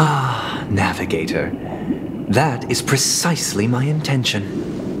 Ah, Navigator. That is precisely my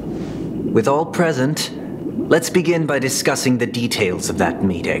intention. With all present, let's begin by discussing the details of that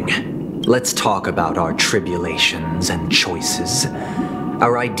meeting. Let's talk about our tribulations and choices,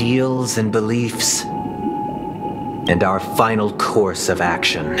 our ideals and beliefs, and our final course of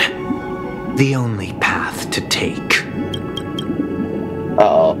action. The only path to take.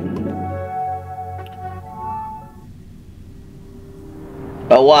 Uh-oh.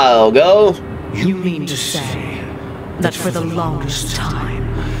 A while ago. You mean to say that for the longest time,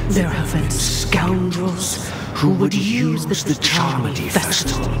 there have been scoundrels who would use the Charmity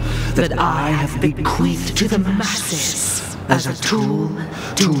Festival that I have bequeathed to the masses as a tool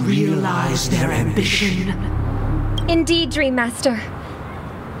to realize their ambition? Indeed, Dream Master.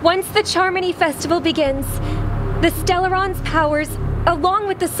 Once the Charmony Festival begins, the Stellaron's powers, along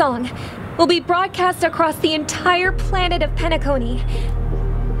with the song, will be broadcast across the entire planet of Penacony.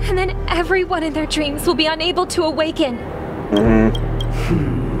 And then everyone in their dreams will be unable to awaken.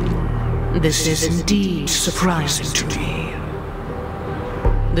 This is indeed surprising to me.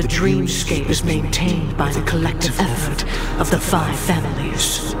 The dreamscape is maintained by the collective effort of the 5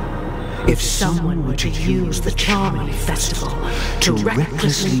 families. If someone were to use the Charmony Festival to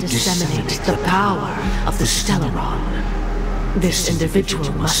recklessly disseminate the power of the Stellaron, this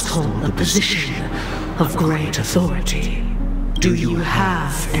individual must hold a position of great authority. Do you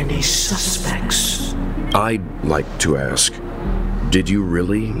have any suspects? I'd like to ask, did you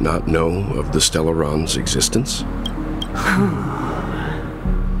really not know of the Stellaron's existence?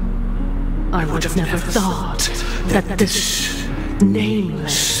 I would have never thought that this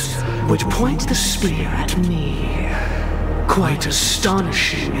nameless would point the spear at me. Quite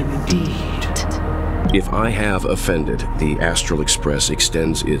astonishing indeed. If I have offended, the Astral Express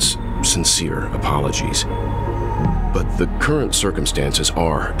extends its sincere apologies. But the current circumstances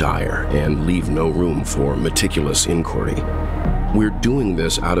are dire and leave no room for meticulous inquiry. We're doing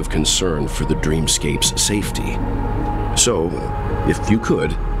this out of concern for the dreamscape's safety. So, if you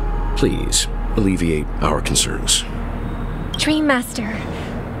could, please alleviate our concerns. Dream Master,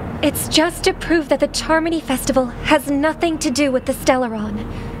 it's just to prove that the Charmony Festival has nothing to do with the Stellaron.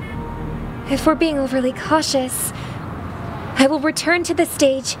 If we're being overly cautious, I will return to the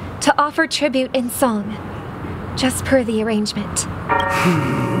stage to offer tribute in song, just per the arrangement.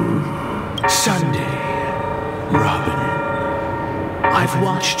 Sunday, Robin, I've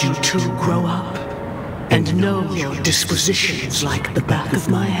watched you two grow up and know your dispositions like the back of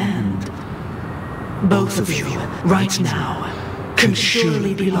my hand. Both of you, right now, can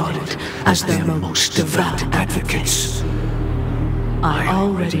surely be lauded as their most devout advocates. I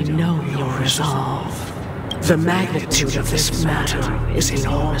already know your resolve. The magnitude of this matter is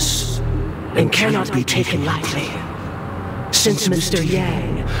enormous and cannot be taken lightly. Since Mr.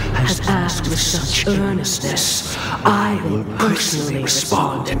 Yang has asked with such earnestness, I will personally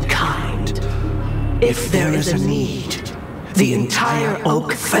respond in kind. If there is a need, The entire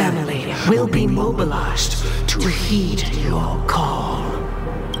Oak family will be mobilized to heed your call.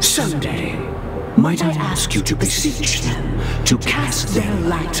 Someday, might I ask you to beseech them to cast their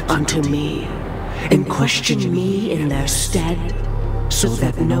light unto me, and question me in their stead, so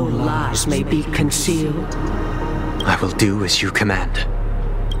that no lies may be concealed? I will do as you command.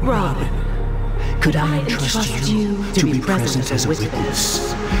 Robin, could I entrust you to be present as a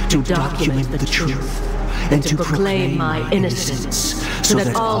witness, to document the truth, and to proclaim my innocence, so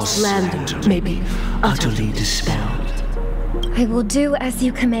that all slander may be utterly dispelled? I will do as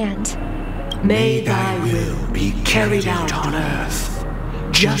you command. May thy will be carried out on earth,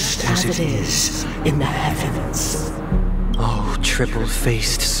 just as it is in the heavens. Oh,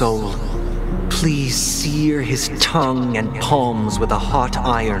 triple-faced soul, please sear his tongue and palms with a hot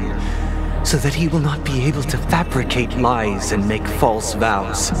iron, so that he will not be able to fabricate lies and make false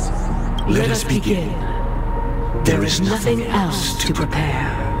vows. Let us begin. There is nothing else to prepare.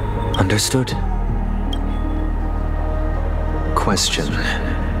 Understood. Question.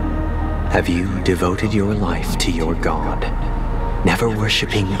 Have you devoted your life to your god, never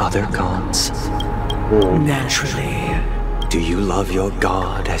worshipping other gods? Naturally. Do you love your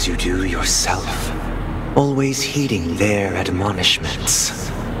god as you do yourself, always heeding their admonishments?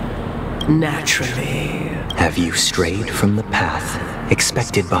 Naturally. Have you strayed from the path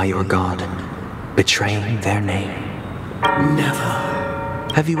expected by your god, betraying their name?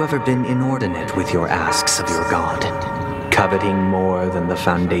 Never. Have you ever been inordinate with your asks of your god, coveting more than the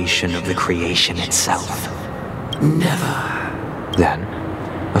foundation of the creation itself? Never. Then,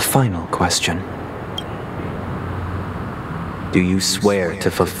 a final question. Do you swear to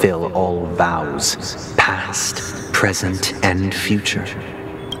fulfill all vows, past, present, and future?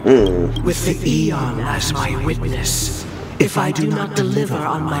 With the Eon as my witness, if I do not deliver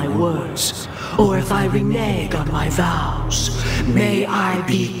on my words, or if I renege on my vows, may I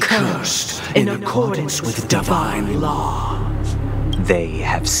be cursed in accordance with divine law. They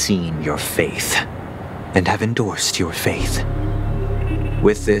have seen your faith, and have endorsed your faith.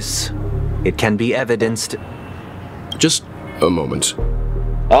 With this, it can be evidenced... Just a moment.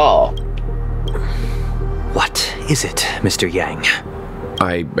 Oh. What is it, Mr. Yang?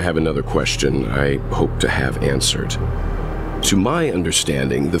 I have another question I hope to have answered. To my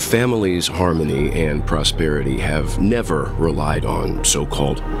understanding, the family's harmony and prosperity have never relied on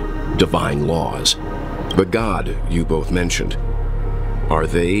so-called divine laws. The god you both mentioned, are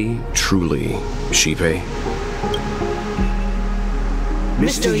they truly Shipe?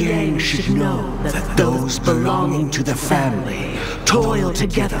 Mr. Yang should know that those belonging to the family toil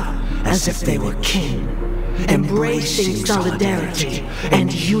together as if they were kin, embracing solidarity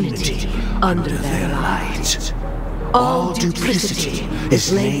and unity under their light. All duplicity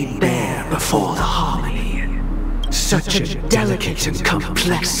is laid bare before the harmony. Such a delicate and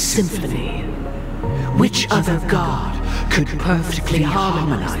complex symphony. Which other god could perfectly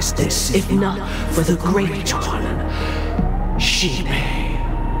harmonize this, if not for the great one, Shipe?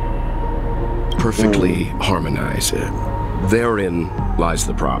 Perfectly harmonize. Therein lies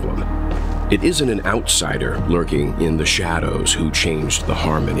the problem. It isn't an outsider lurking in the shadows who changed the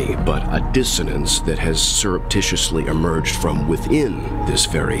harmony, but a dissonance that has surreptitiously emerged from within this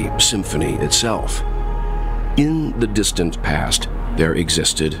very symphony itself. In the distant past, there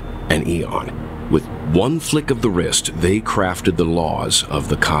existed an Eon. With one flick of the wrist, they crafted the laws of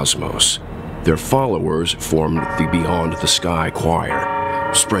the cosmos. Their followers formed the Beyond the Sky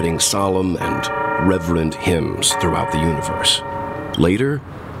Choir, spreading solemn and reverent hymns throughout the universe. Later,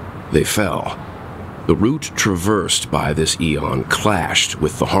 they fell. The route traversed by this Eon clashed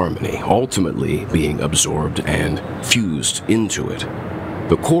with the harmony, ultimately being absorbed and fused into it.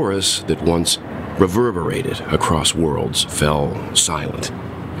 The chorus that once reverberated across worlds fell silent,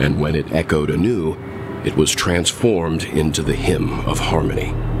 and when it echoed anew, it was transformed into the hymn of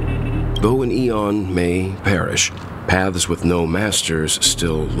harmony. Though an Eon may perish, paths with no masters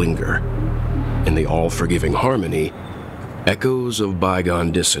still linger. In the all-forgiving harmony, echoes of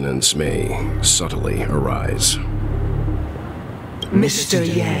bygone dissonance may subtly arise. Mr.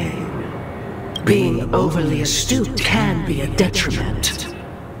 Yang, being overly astute can be a detriment.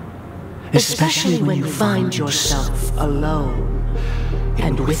 Especially when you find yourself alone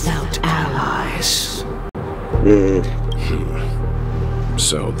and without allies.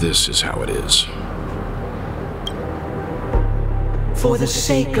 So this is how it is. For the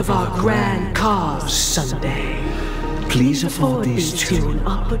sake of our grand cause someday, please afford these two an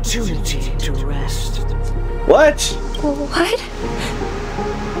opportunity to rest. What? What?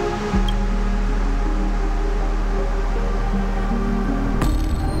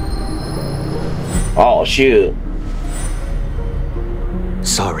 Oh, shoot.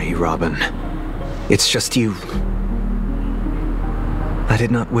 Sorry, Robin. It's just you. I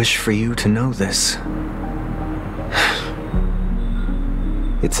did not wish for you to know this.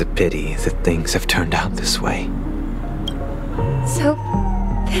 It's a pity that things have turned out this way. So,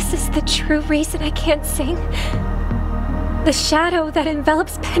 this is the true reason I can't sing? The shadow that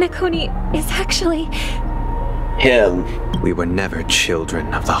envelops penacony is actually... him. We were never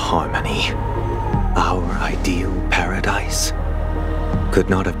children of the harmony. Our ideal paradise could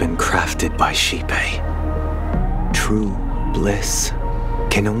not have been crafted by Shipe. True bliss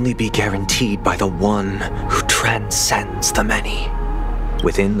can only be guaranteed by the one who transcends the many.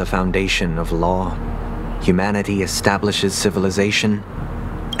 Within the foundation of law, humanity establishes civilization,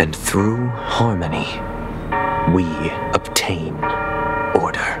 and through harmony, we obtain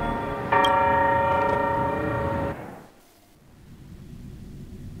order.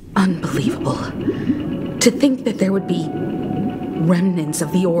 Unbelievable. To think that there would be remnants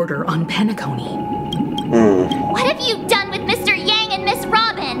of the Order on Penacony. What have you done with Mr. Yang and Miss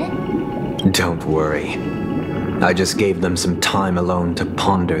Robin? Don't worry. I just gave them some time alone to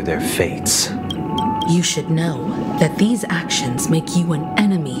ponder their fates. You should know that these actions make you an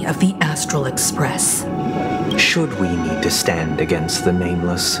enemy of the Astral Express. Should we need to stand against the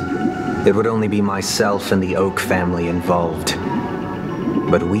Nameless, it would only be myself and the Oak family involved.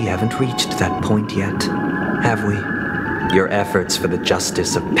 But we haven't reached that point yet, have we? Your efforts for the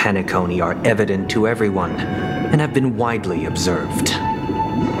justice of Penacony are evident to everyone, and have been widely observed.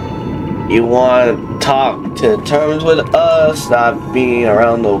 You want to talk to terms with us, not being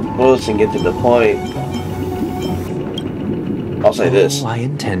around the bush and get to the point. I'll say this. I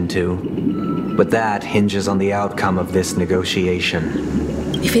intend to. But that hinges on the outcome of this negotiation.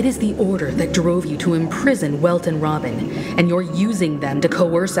 If it is the Order that drove you to imprison Welt and Robin, and you're using them to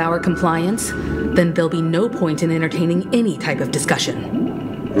coerce our compliance, then there'll be no point in entertaining any type of discussion.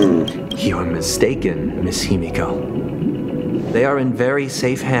 You're mistaken, Miss Himiko. They are in very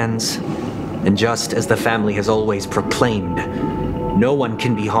safe hands, and just as the family has always proclaimed, no one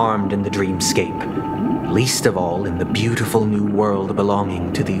can be harmed in the dreamscape, least of all in the beautiful new world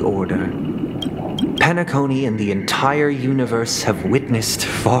belonging to the Order. Penacony and the entire universe have witnessed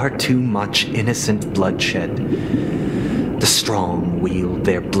far too much innocent bloodshed. The strong wield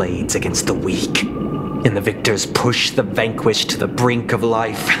their blades against the weak, and the victors push the vanquished to the brink of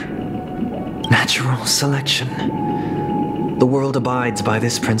life. Natural selection. The world abides by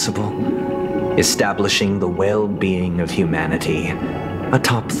this principle, establishing the well-being of humanity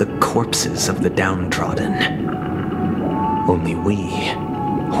atop the corpses of the downtrodden. Only we,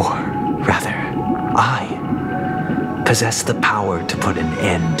 or rather, I possess the power to put an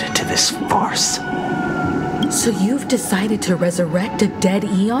end to this farce. So you've decided to resurrect a dead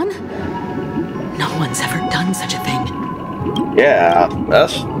Eon? No one's ever done such a thing. Yeah,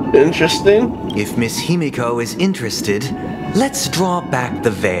 that's interesting. If Miss Himiko is interested, let's draw back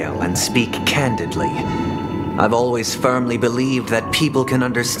the veil and speak candidly. I've always firmly believed that people can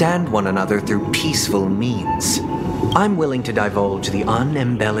understand one another through peaceful means. I'm willing to divulge the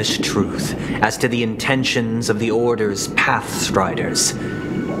unembellished truth as to the intentions of the Order's Pathstriders,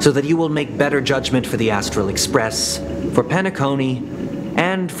 so that you will make better judgment for the Astral Express, for Penacony,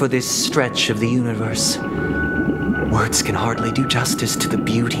 and for this stretch of the universe. Words can hardly do justice to the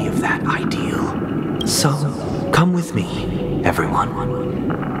beauty of that ideal. So, come with me,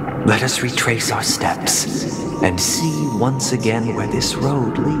 everyone. Let us retrace our steps and see once again where this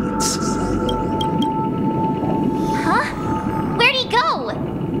road leads.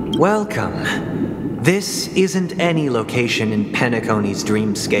 Welcome. This isn't any location in Penacony's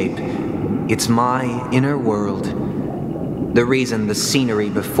dreamscape. It's my inner world. The reason the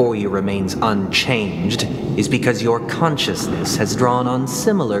scenery before you remains unchanged is because your consciousness has drawn on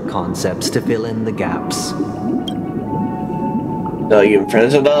similar concepts to fill in the gaps. So you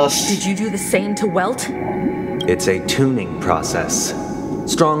imprisoned us? Did you do the same to Welt? It's a tuning process.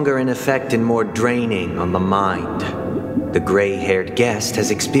 Stronger in effect and more draining on the mind. The gray-haired guest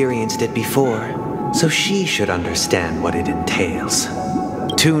has experienced it before, so she should understand what it entails.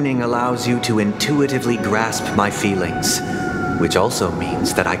 Tuning allows you to intuitively grasp my feelings, which also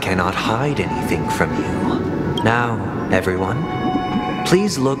means that I cannot hide anything from you. Now, everyone,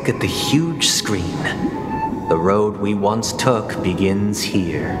 please look at the huge screen. The road we once took begins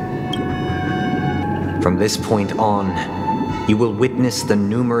here. From this point on, you will witness the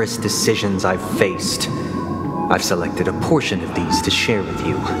numerous decisions I've faced. I've selected a portion of these to share with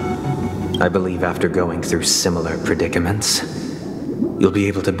you. I believe after going through similar predicaments, you'll be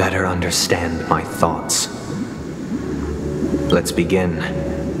able to better understand my thoughts. Let's begin.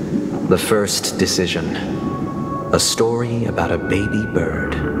 The first decision. A story about a baby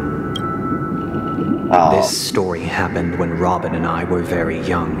bird. This story happened when Robin and I were very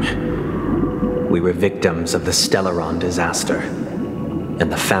young. We were victims of the Stellaron disaster,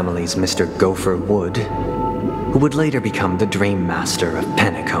 and the family's Mr. Gopher Wood, who would later become the Dream Master of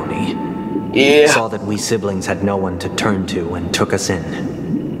Penacony, saw that we siblings had no one to turn to and took us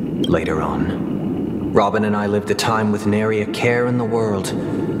in. Later on, Robin and I lived a time with nary a care in the world.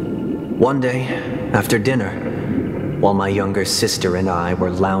 One day, after dinner, while my younger sister and I were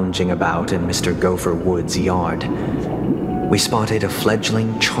lounging about in Mr. Gopher Wood's yard, we spotted a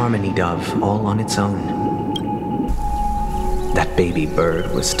fledgling Charmony dove all on its own. That baby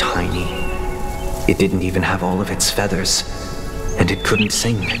bird was tiny. It didn't even have all of its feathers, and it couldn't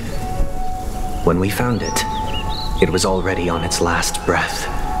sing. When we found it, it was already on its last breath,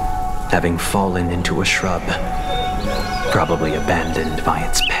 having fallen into a shrub, probably abandoned by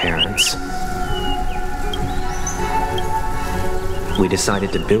its parents. We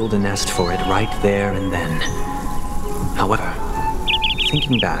decided to build a nest for it right there and then. However,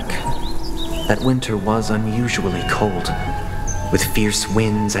 thinking back, that winter was unusually cold, with fierce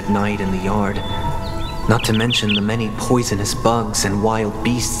winds at night in the yard, not to mention the many poisonous bugs and wild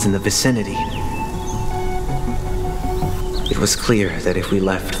beasts in the vicinity. It was clear that if we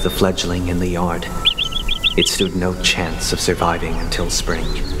left the fledgling in the yard, it stood no chance of surviving until spring.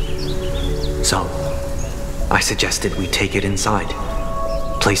 So, I suggested we take it inside,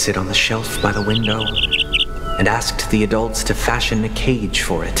 place it on the shelf by the window, and asked the adults to fashion a cage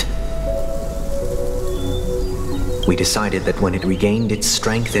for it. We decided that when it regained its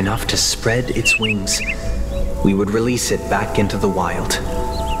strength enough to spread its wings, we would release it back into the wild.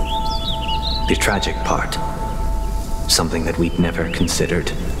 The tragic part, something that we'd never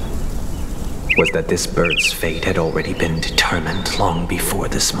considered, was that this bird's fate had already been determined long before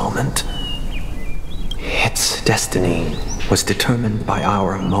this moment. Its destiny was determined by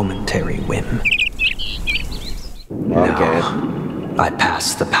our momentary whim. Now, I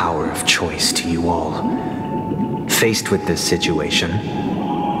pass the power of choice to you all. Faced with this situation,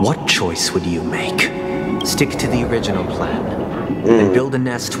 what choice would you make? Stick to the original plan and build a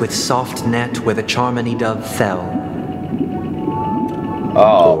nest with soft net where the Charmony dove fell.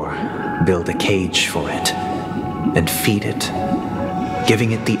 Or build a cage for it and feed it,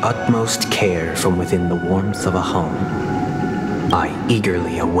 giving it the utmost care from within the warmth of a home. I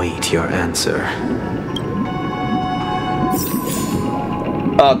eagerly await your answer.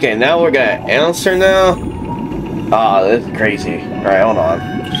 Okay, now we're gonna answer now? Oh, this is crazy. Alright, hold on.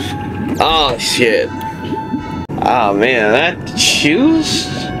 Oh, shit. Oh, man, I have to choose?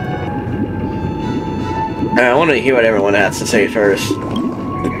 I want to hear what everyone has to say first.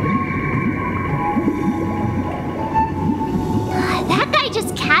 That guy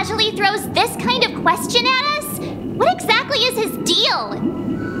just casually throws this kind of question at us? What exactly is his deal?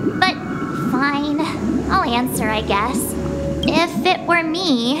 But fine, I'll answer, I guess. If it were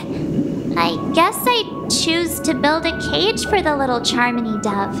me, I guess I'd choose to build a cage for the little Charmony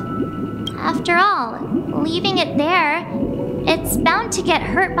dove. After all, leaving it there, it's bound to get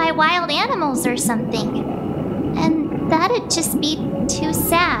hurt by wild animals or something. And that'd just be too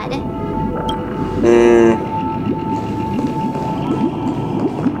sad.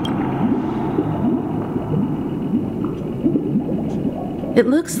 It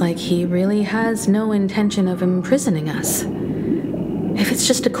looks like he really has no intention of imprisoning us. If it's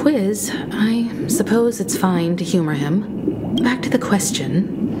just a quiz, I suppose it's fine to humor him. Back to the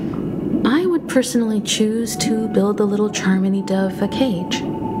question. I would personally choose to build the little Charmony dove a cage.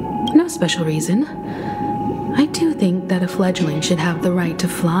 No special reason. I do think that a fledgling should have the right to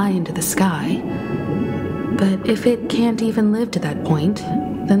fly into the sky. But if it can't even live to that point,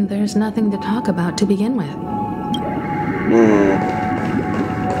 then there's nothing to talk about to begin with.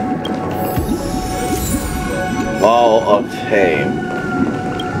 Wall of Fame.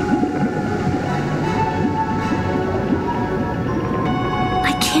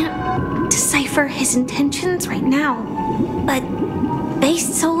 I can't decipher his intentions right now, but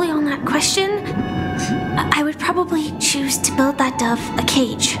based solely on that question, I would probably choose to build that dove a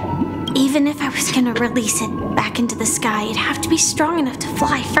cage. Even if I was gonna release it back into the sky, it'd have to be strong enough to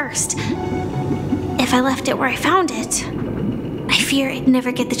fly first. If I left it where I found it, I fear it'd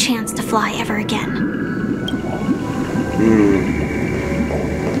never get the chance to fly ever again.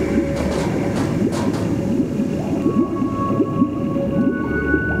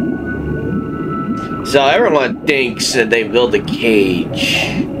 So everyone thinks that they build a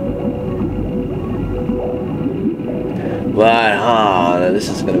cage. But, this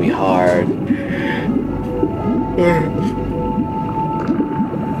is gonna be hard. You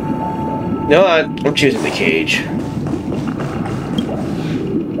know what? I'm choosing the cage.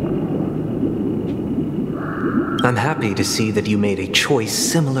 I'm happy to see that you made a choice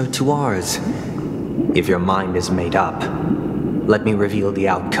similar to ours. If your mind is made up, let me reveal the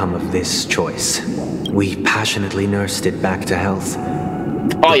outcome of this choice. We passionately nursed it back to health.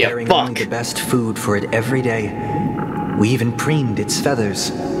 Oh yeah, preparing only the best food for it every day. We even preened its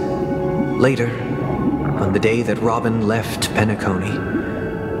feathers. Later, on the day that Robin left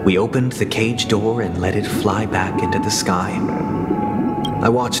Penacony, we opened the cage door and let it fly back into the sky. I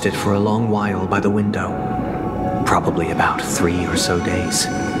watched it for a long while by the window, probably about 3 or so days.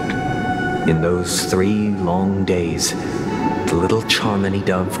 In those 3 long days, the little Charmony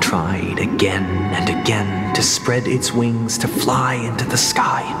dove tried again and again to spread its wings to fly into the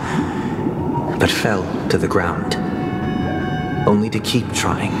sky, but fell to the ground, only to keep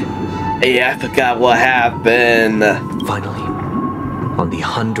trying. Yeah, I forgot what happened. Finally, on the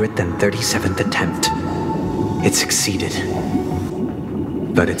 137th attempt, it succeeded.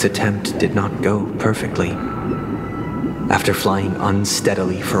 But its attempt did not go perfectly. After flying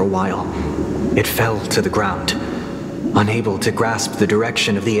unsteadily for a while, it fell to the ground, unable to grasp the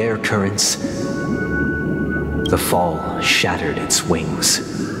direction of the air currents. The fall shattered its wings.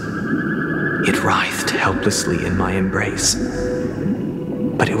 It writhed helplessly in my embrace.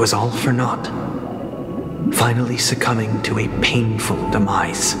 But it was all for naught, finally succumbing to a painful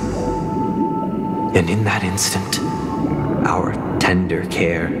demise. And in that instant, our tender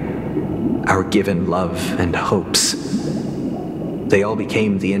care, our given love and hopes, they all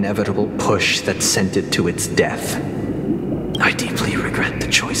became the inevitable push that sent it to its death. I deeply regret the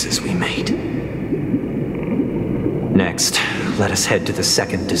choices we made. Next, let us head to the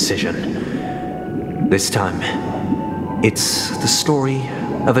second decision. This time, it's the story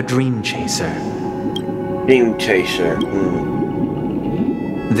of a dream chaser. Dream chaser.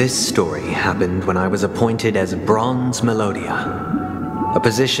 This story happened when I was appointed as Bronze Melodia, a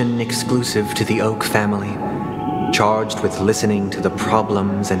position exclusive to the Oak family, charged with listening to the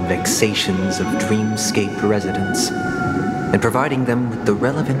problems and vexations of dreamscape residents and providing them with the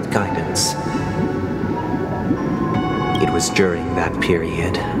relevant guidance. It was during that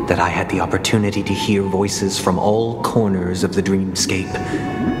period that I had the opportunity to hear voices from all corners of the dreamscape.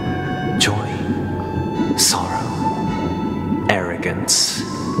 Joy, sorrow, arrogance,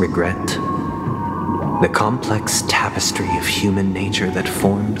 regret. The complex tapestry of human nature that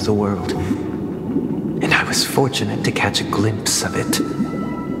formed the world. And I was fortunate to catch a glimpse of it.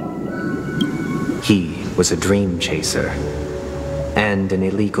 He was a dream chaser and an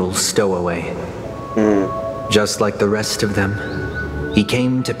illegal stowaway. Just like the rest of them, he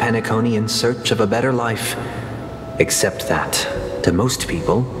came to Penacony in search of a better life, except that, to most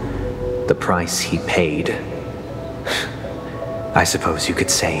people, the price he paid, I suppose you could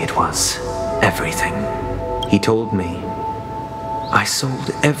say it was everything. He told me, I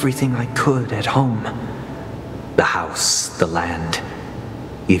sold everything I could at home. The house, the land,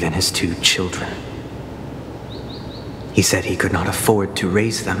 even his 2 children. He said he could not afford to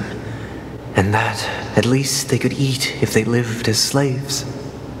raise them, and that at least they could eat if they lived as slaves.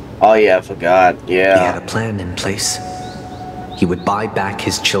 Oh yeah, I forgot, yeah. He had a plan in place. He would buy back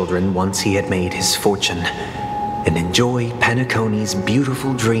his children once he had made his fortune, and enjoy Penacony's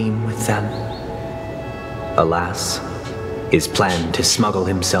beautiful dream with them. Alas, his plan to smuggle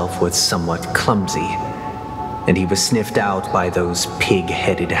himself was somewhat clumsy, and he was sniffed out by those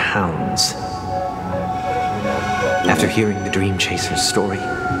pig-headed hounds. After hearing the Dream Chaser's story,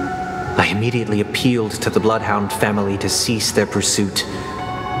 I immediately appealed to the Bloodhound family to cease their pursuit.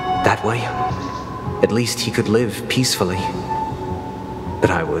 That way, at least he could live peacefully.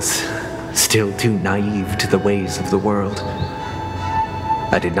 But I was still too naive to the ways of the world.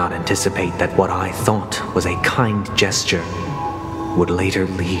 I did not anticipate that what I thought was a kind gesture would later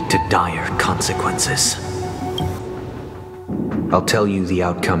lead to dire consequences. I'll tell you the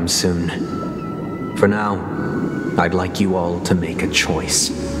outcome soon. For now, I'd like you all to make a choice.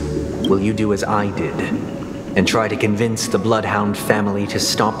 Will you do as I did, and try to convince the Bloodhound family to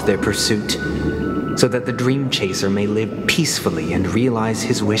stop their pursuit, so that the Dream Chaser may live peacefully and realize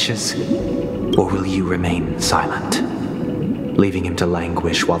his wishes? Or will you remain silent, leaving him to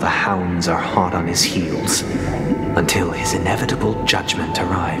languish while the hounds are hot on his heels, until his inevitable judgment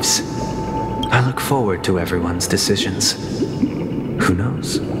arrives? I look forward to everyone's decisions. Who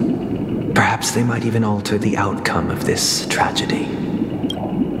knows? Perhaps they might even alter the outcome of this tragedy.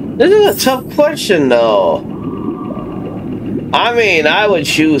 This is a tough question, though. I mean, I would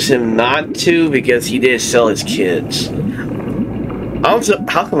choose him not to because he did sell his kids.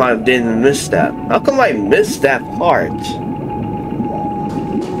 How come I didn't miss that? How come I missed that part?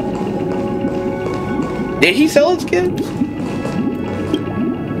 Did he sell his kids?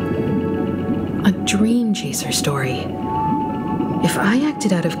 A dream Dream Chaser story. If I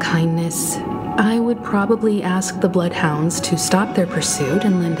acted out of kindness, I would probably ask the Bloodhounds to stop their pursuit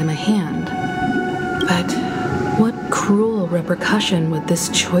and lend him a hand. But what cruel repercussion would this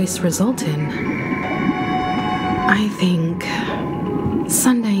choice result in? I think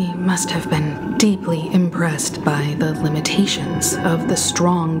Sunday must have been deeply impressed by the limitations of the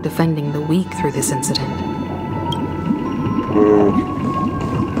strong defending the weak through this incident.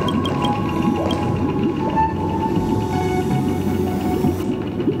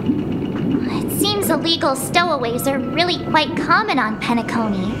 It seems illegal stowaways are really quite common on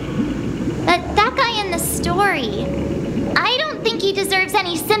Penacony. But that guy in the story, I don't think he deserves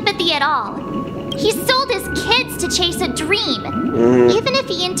any sympathy at all. He sold his kids to chase a dream. Even if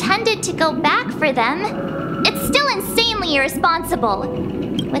he intended to go back for them, it's still insanely irresponsible.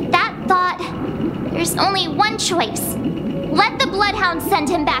 With that thought, there's only one choice. Let the Bloodhound send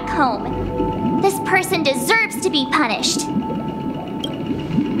him back home. This person deserves to be punished.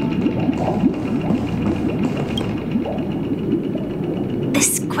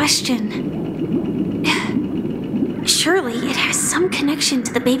 This question... Surely it has some connection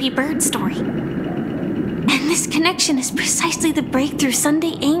to the baby bird story. And this connection is precisely the breakthrough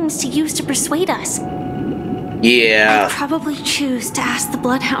Sunday aims to use to persuade us. Yeah. I'd probably choose to ask the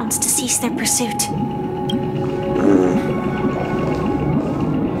Bloodhounds to cease their pursuit.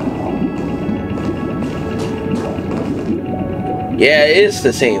 Yeah, it is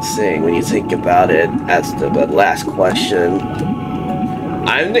the same thing when you think about it as the last question.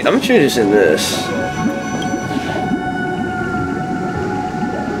 I'm choosing this.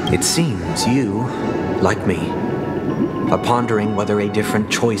 It seems you, like me, are pondering whether a different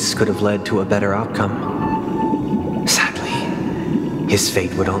choice could have led to a better outcome. Sadly, his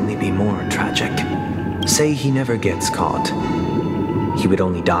fate would only be more tragic. Say he never gets caught. He would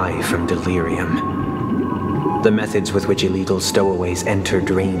only die from delirium. The methods with which illegal stowaways enter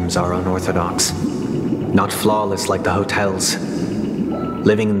dreams are unorthodox, not flawless like the hotels.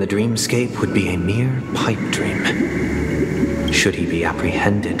 Living in the dreamscape would be a mere pipe dream. Should he be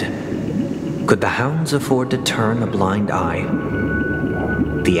apprehended? Could the hounds afford to turn a blind eye?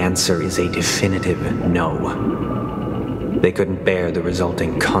 The answer is a definitive no. They couldn't bear the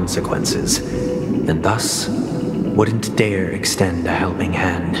resulting consequences, and thus wouldn't dare extend a helping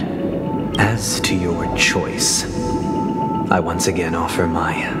hand. As to your choice, I once again offer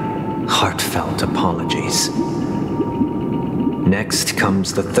my heartfelt apologies. Next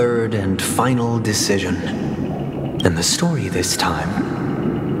comes the third and final decision. And the story this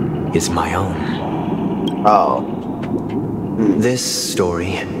time is my own. Oh. This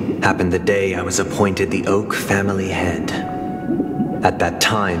story happened the day I was appointed the Oak family head. At that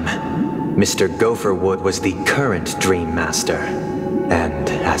time, Mr. Gopherwood was the current Dream Master. And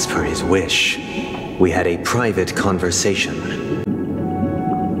as per his wish, we had a private conversation.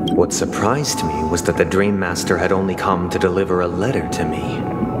 What surprised me was that the Dream Master had only come to deliver a letter to me.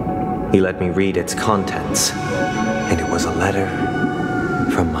 He let me read its contents. And it was a letter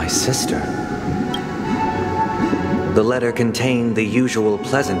from my sister. The letter contained the usual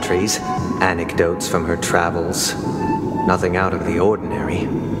pleasantries, anecdotes from her travels, nothing out of the ordinary.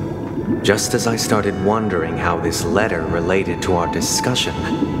 Just as I started wondering how this letter related to our discussion,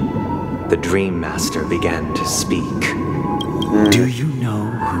 the Dream Master began to speak. Do you know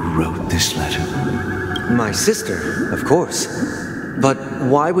who wrote this letter? My sister, of course. But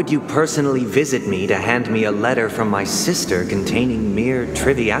why would you personally visit me to hand me a letter from my sister containing mere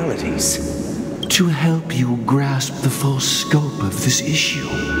trivialities? To help you grasp the full scope of this issue.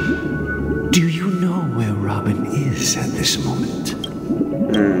 Do you know where Robin is at this moment?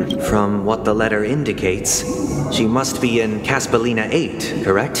 From what the letter indicates, she must be in Caspelina 8,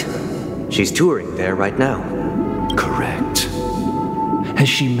 correct? She's touring there right now. Correct. Has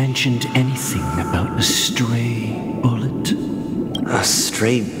she mentioned anything about a stray bullet? A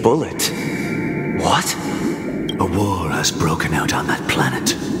stray bullet? What? A war has broken out on that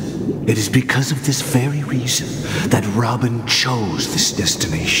planet. It is because of this very reason that Robin chose this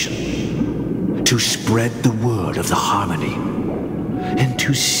destination. To spread the word of the harmony. And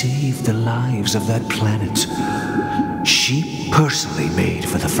to save the lives of that planet. She personally made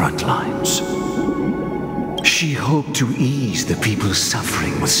for the front lines. She hoped to ease the people's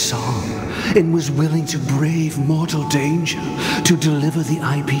suffering with song, and was willing to brave mortal danger to deliver the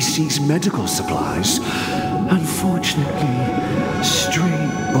IPC's medical supplies. Unfortunately, stray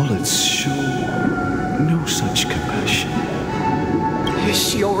bullets show no such compassion. Is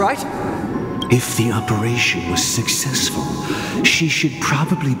she all right? If the operation was successful, she should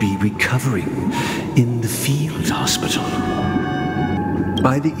probably be recovering in the field hospital.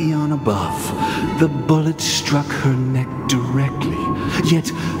 By the eon above, the bullet struck her neck directly,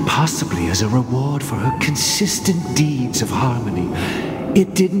 yet possibly as a reward for her consistent deeds of harmony.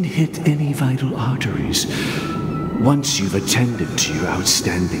 It didn't hit any vital arteries. Once you've attended to your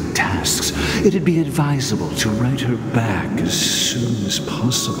outstanding tasks, it'd be advisable to write her back as soon as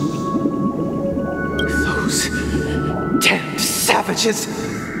possible. Those damned savages!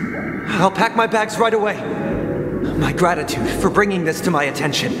 I'll pack my bags right away. My gratitude for bringing this to my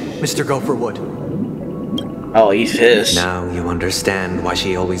attention, Mr. Gopherwood. Oh, he's pissed. Now you understand why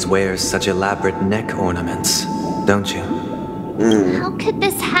she always wears such elaborate neck ornaments, don't you? How could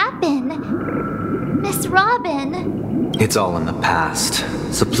this happen? Miss Robin? It's all in the past,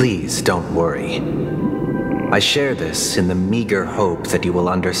 so please don't worry. I share this in the meager hope that you will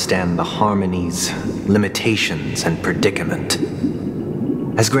understand the harmony's limitations and predicament.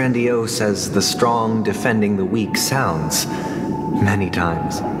 As grandiose as the strong defending the weak sounds, many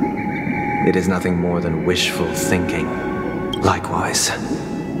times, it is nothing more than wishful thinking. Likewise,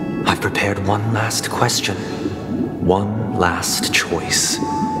 I've prepared one last question, one last choice.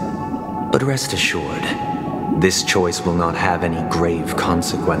 But rest assured, this choice will not have any grave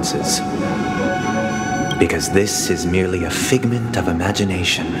consequences. Because this is merely a figment of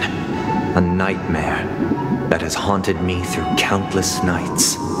imagination, a nightmare that has haunted me through countless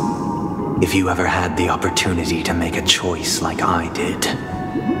nights. If you ever had the opportunity to make a choice like I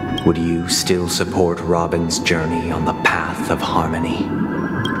did, would you still support Robin's journey on the path of harmony?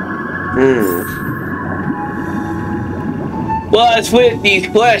 What's with these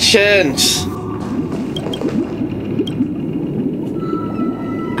questions?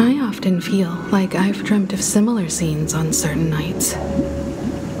 I often feel like I've dreamt of similar scenes on certain nights.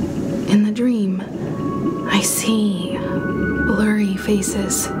 In the dream, I see blurry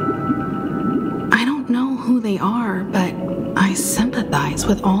faces. I don't know who they are, but I sympathize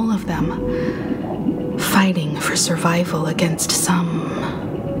with all of them, fighting for survival against some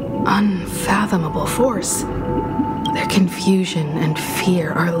unfathomable force. Their confusion and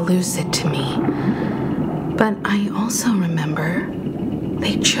fear are lucid to me, but I also remember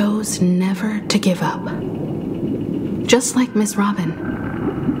they chose never to give up. Just like Miss Robin.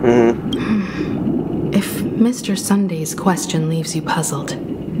 If Mr. Sunday's question leaves you puzzled,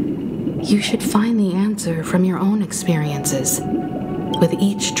 you should find the answer from your own experiences. With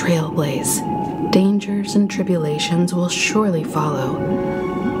each trailblaze, dangers and tribulations will surely follow.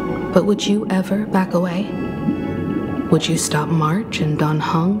 But would you ever back away? Would you stop March and Don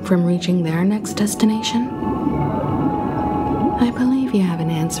Hung from reaching their next destination? I believe you have an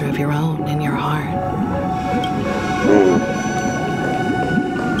answer of your own in your heart.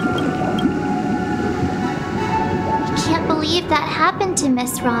 Can't believe that happened to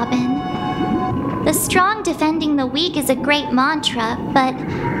Miss Robin. The strong defending the weak is a great mantra, but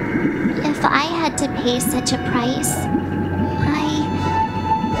if I had to pay such a price,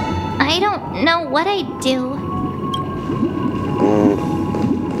 I don't know what I'd do.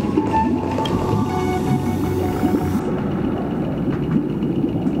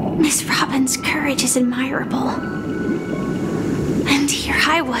 Miss Robin's courage is admirable. And here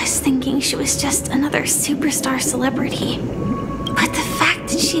I was thinking she was just another superstar celebrity. But the fact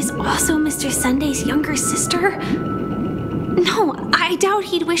that she's also Mr. Sunday's younger sister? No, I doubt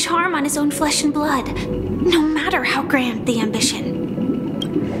he'd wish harm on his own flesh and blood, no matter how grand the ambition.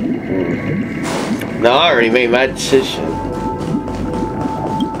 No, I already made my decision.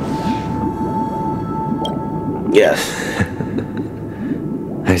 Yes.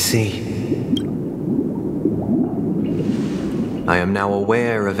 I see. I am now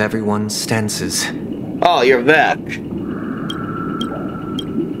aware of everyone's stances. Oh, you're back.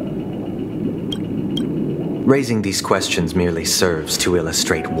 Raising these questions merely serves to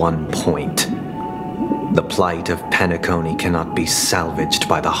illustrate one point. The plight of Penacony cannot be salvaged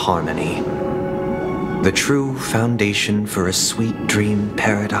by the harmony. The true foundation for a sweet dream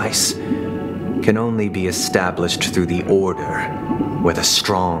paradise can only be established through the order where the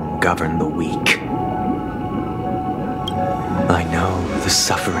strong govern the weak. I know the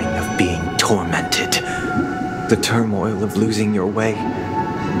suffering of being tormented, the turmoil of losing your way,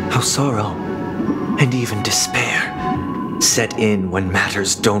 how sorrow and even despair set in when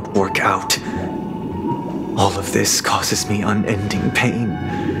matters don't work out. All of this causes me unending pain,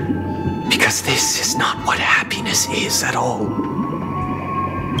 because this is not what happiness is at all.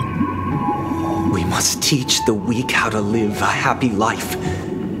 We must teach the weak how to live a happy life.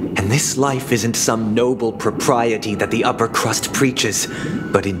 And this life isn't some noble propriety that the upper crust preaches,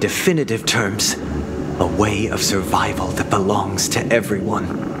 but in definitive terms, a way of survival that belongs to everyone.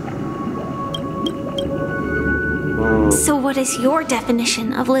 So what is your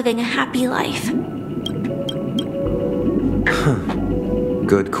definition of living a happy life?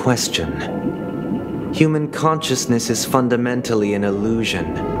 Good question. Human consciousness is fundamentally an illusion,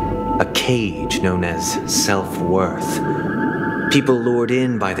 a cage known as self-worth. People lured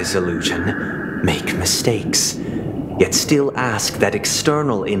in by this illusion make mistakes, yet still ask that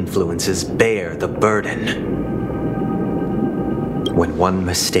external influences bear the burden. When one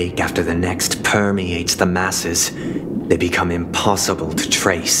mistake after the next permeates the masses, they become impossible to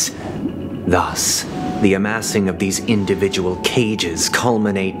trace. Thus, the amassing of these individual cages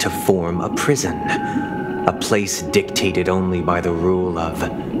culminate to form a prison, a place dictated only by the rule of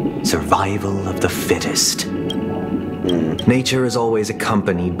survival of the fittest. Nature is always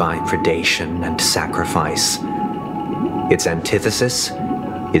accompanied by predation and sacrifice. Its antithesis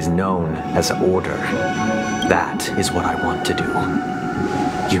is known as order. That is what I want to do.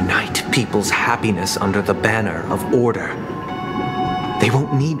 Unite people's happiness under the banner of order. They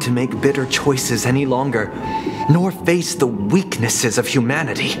won't need to make bitter choices any longer, nor face the weaknesses of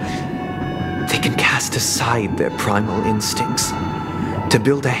humanity. They can cast aside their primal instincts to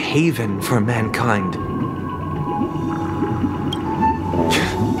build a haven for mankind.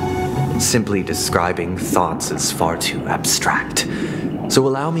 Simply describing thoughts is far too abstract, so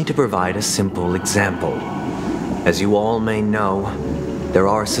allow me to provide a simple example. As you all may know, there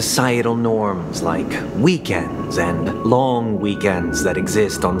are societal norms like weekends and long weekends that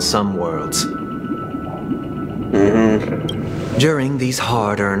exist on some worlds. During these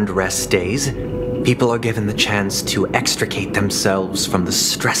hard-earned rest days, people are given the chance to extricate themselves from the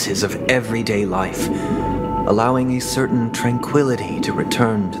stresses of everyday life, allowing a certain tranquility to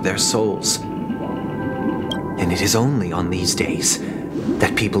return to their souls. And it is only on these days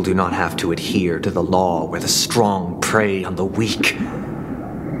that people do not have to adhere to the law where the strong prey on the weak.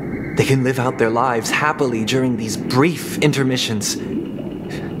 They can live out their lives happily during these brief intermissions.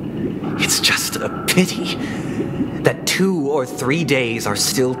 It's just a pity that 2 or 3 days are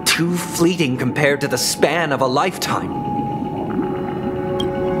still too fleeting compared to the span of a lifetime.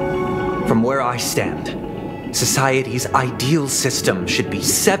 From where I stand, society's ideal system should be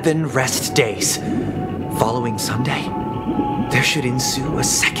 7 rest days. Following Sunday, there should ensue a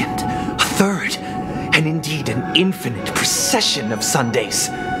second, a third, and indeed an infinite procession of Sundays.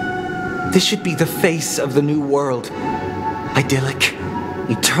 This should be the face of the new world. Idyllic,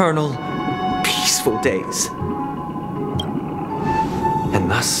 eternal, peaceful days. And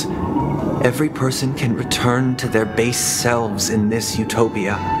thus, every person can return to their base selves in this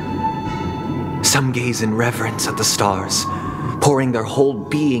utopia. Some gaze in reverence at the stars, pouring their whole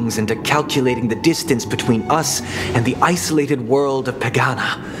beings into calculating the distance between us and the isolated world of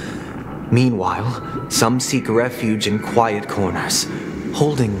Pagana. Meanwhile, some seek refuge in quiet corners,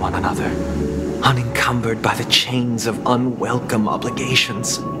 holding one another, unencumbered by the chains of unwelcome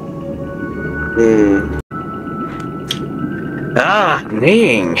obligations.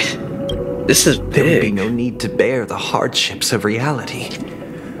 Dang. This is big. There would be no need to bear the hardships of reality.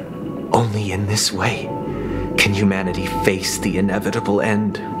 Only in this way can humanity face the inevitable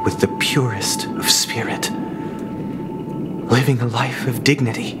end with the purest of spirit, living a life of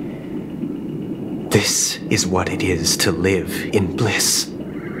dignity. This is what it is to live in bliss.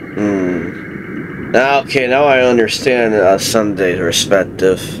 Okay, now I understand Sunday's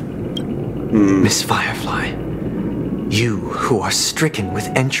perspective. Miss Firefly, you who are stricken with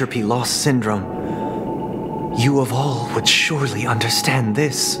entropy loss syndrome, you of all would surely understand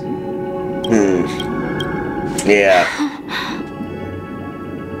this. Yeah.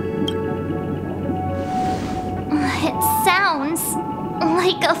 It sounds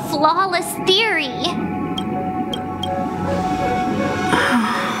like a flawless theory.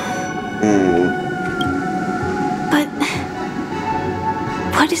 But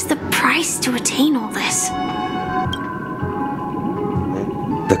what is the price to attain all this?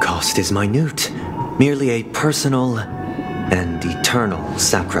 The cost is minute, merely a personal and eternal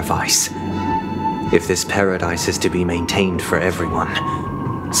sacrifice. If this paradise is to be maintained for everyone,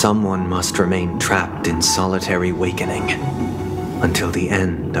 someone must remain trapped in solitary awakening until the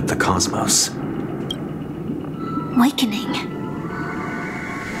end of the cosmos. Awakening?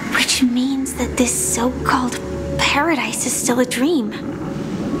 Which means that this so-called paradise is still a dream.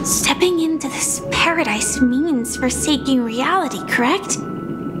 Stepping into this paradise means forsaking reality, correct?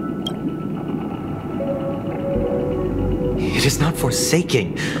 It is not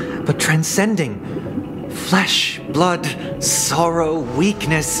forsaking, but transcending. Flesh, blood, sorrow,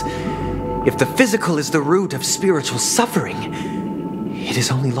 weakness. If the physical is the root of spiritual suffering, it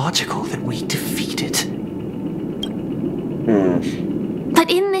is only logical that we defeat it. But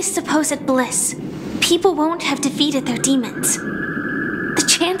in this supposed bliss, people won't have defeated their demons. The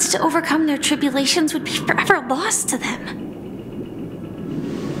chance to overcome their tribulations would be forever lost to them.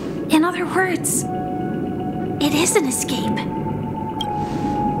 In other words, it is an escape.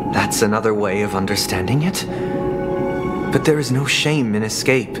 That's another way of understanding it. But there is no shame in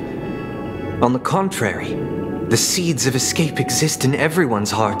escape. On the contrary, the seeds of escape exist in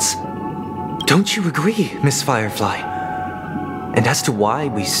everyone's hearts. Don't you agree, Miss Firefly? And as to why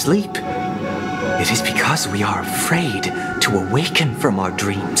we sleep, it is because we are afraid to awaken from our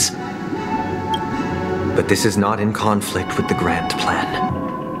dreams. But this is not in conflict with the grand plan.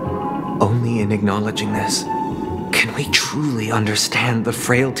 Only in acknowledging this can we truly understand the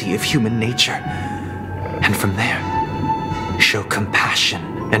frailty of human nature, and from there, show compassion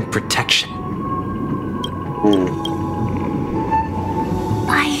and protection.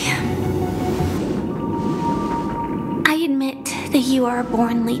 I admit that you are a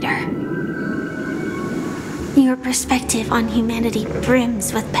born leader. Your perspective on humanity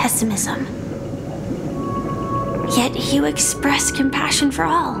brims with pessimism. Yet you express compassion for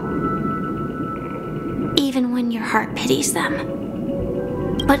all, even when your heart pities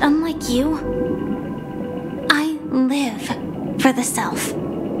them. But unlike you, I live for the self.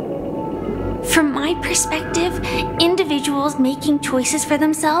 From my perspective, individuals making choices for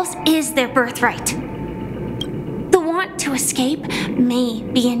themselves is their birthright. The want to escape may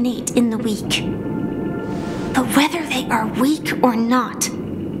be innate in the weak. But whether they are weak or not,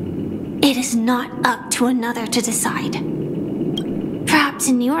 it is not up to another to decide. Perhaps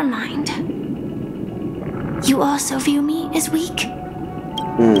in your mind, you also view me as weak?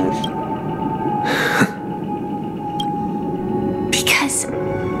 Because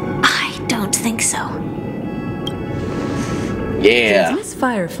I don't think so. Yeah. Since Miss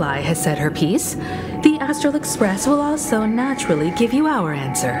Firefly has said her piece, the Astral Express will also naturally give you our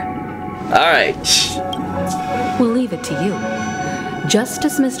answer. Alright. We'll leave it to you. Just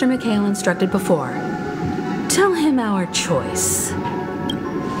as Mr. McHale instructed before. Tell him our choice.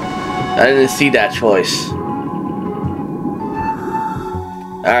 I didn't see that choice.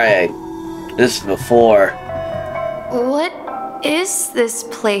 Alright. This is before. What is this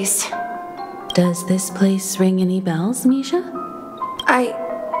place? Does this place ring any bells, Misha? I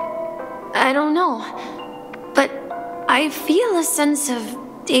don't know. But I feel a sense of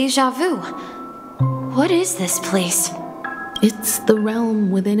deja vu. What is this place? It's the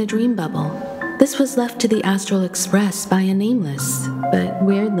realm within a dream bubble. This was left to the Astral Express by a nameless, but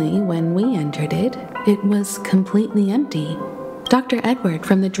weirdly, when we entered it, it was completely empty. Dr. Edward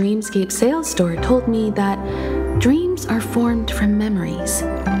from the Dreamscape sales store told me that dreams are formed from memories,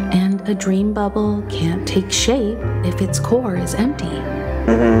 and a dream bubble can't take shape if its core is empty.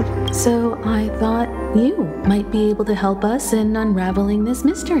 So I thought you might be able to help us in unraveling this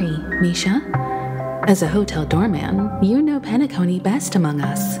mystery, Misha. As a hotel doorman, you know penacony best among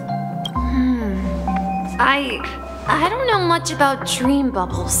us. I don't know much about dream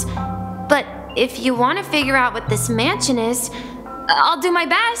bubbles, but if you want to figure out what this mansion is, I'll do my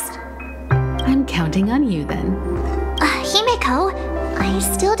best. I'm counting on you then. Himeko, I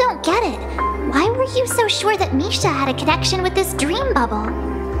still don't get it. Why were you so sure that Misha had a connection with this dream bubble?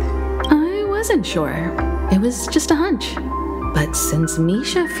 I wasn't sure. It was just a hunch. But since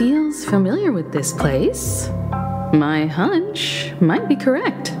Misha feels familiar with this place, my hunch might be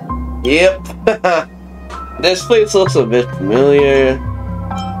correct. Yep. This place looks a bit familiar.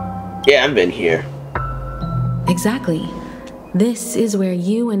 Yeah, I've been here. Exactly. This is where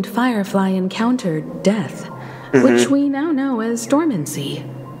you and Firefly encountered death, which we now know as dormancy.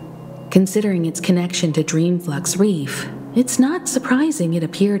 Considering its connection to Dreamflux Reef, it's not surprising it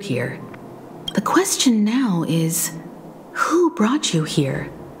appeared here. The question now is, who brought you here?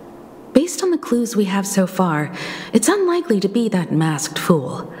 Based on the clues we have so far, it's unlikely to be that masked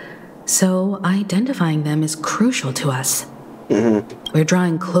fool. So identifying them is crucial to us. We're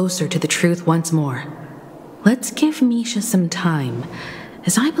drawing closer to the truth once more. Let's give Misha some time,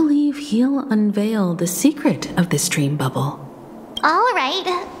 as I believe he'll unveil the secret of this dream bubble. All right,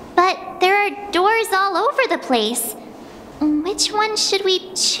 but there are doors all over the place. Which one should we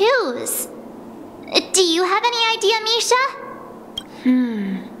choose? Do you have any idea, Misha?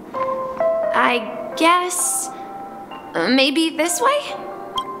 I guess maybe this way?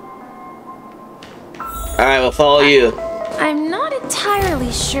 Alright, we'll follow you. I'm not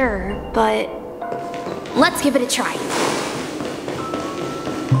entirely sure, but let's give it a try.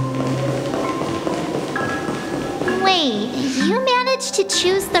 Wait, you managed to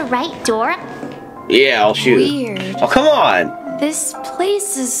choose the right door? Yeah, I'll shoot. Weird. Oh, come on. This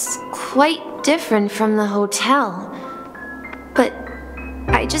place is quite different from the hotel. But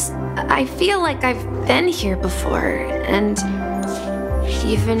I I feel like I've been here before, and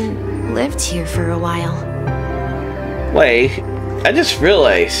even lived here for a while. Wait, I just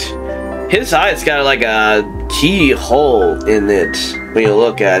realized his eye's got like a keyhole in it when you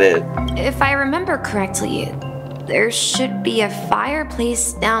look at it. If I remember correctly, there should be a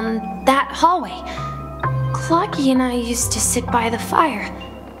fireplace down that hallway. Clocky and I used to sit by the fire,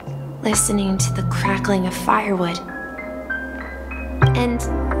 listening to the crackling of firewood.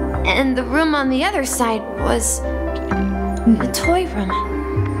 And the room on the other side was the toy room.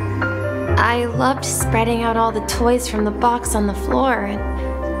 I loved spreading out all the toys from the box on the floor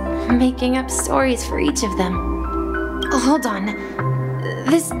and making up stories for each of them. Hold on.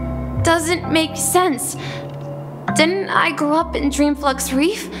 This doesn't make sense. Didn't I grow up in Dreamflux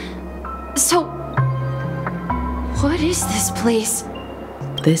Reef? So, what is this place?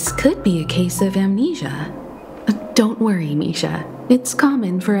 This could be a case of amnesia. Don't worry, Misha. It's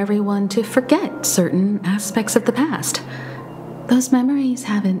common for everyone to forget certain aspects of the past. Those memories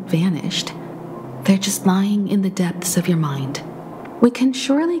haven't vanished. They're just lying in the depths of your mind. We can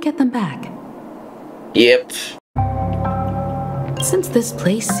surely get them back. Yep. Since this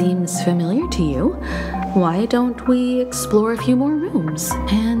place seems familiar to you, why don't we explore a few more rooms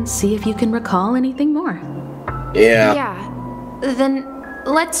and see if you can recall anything more? Yeah. Yeah. Then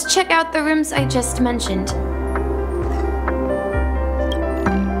let's check out the rooms I just mentioned.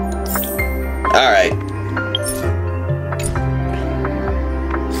 Alright.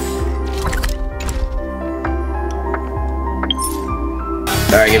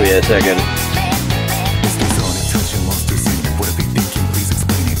 Alright, give me a second.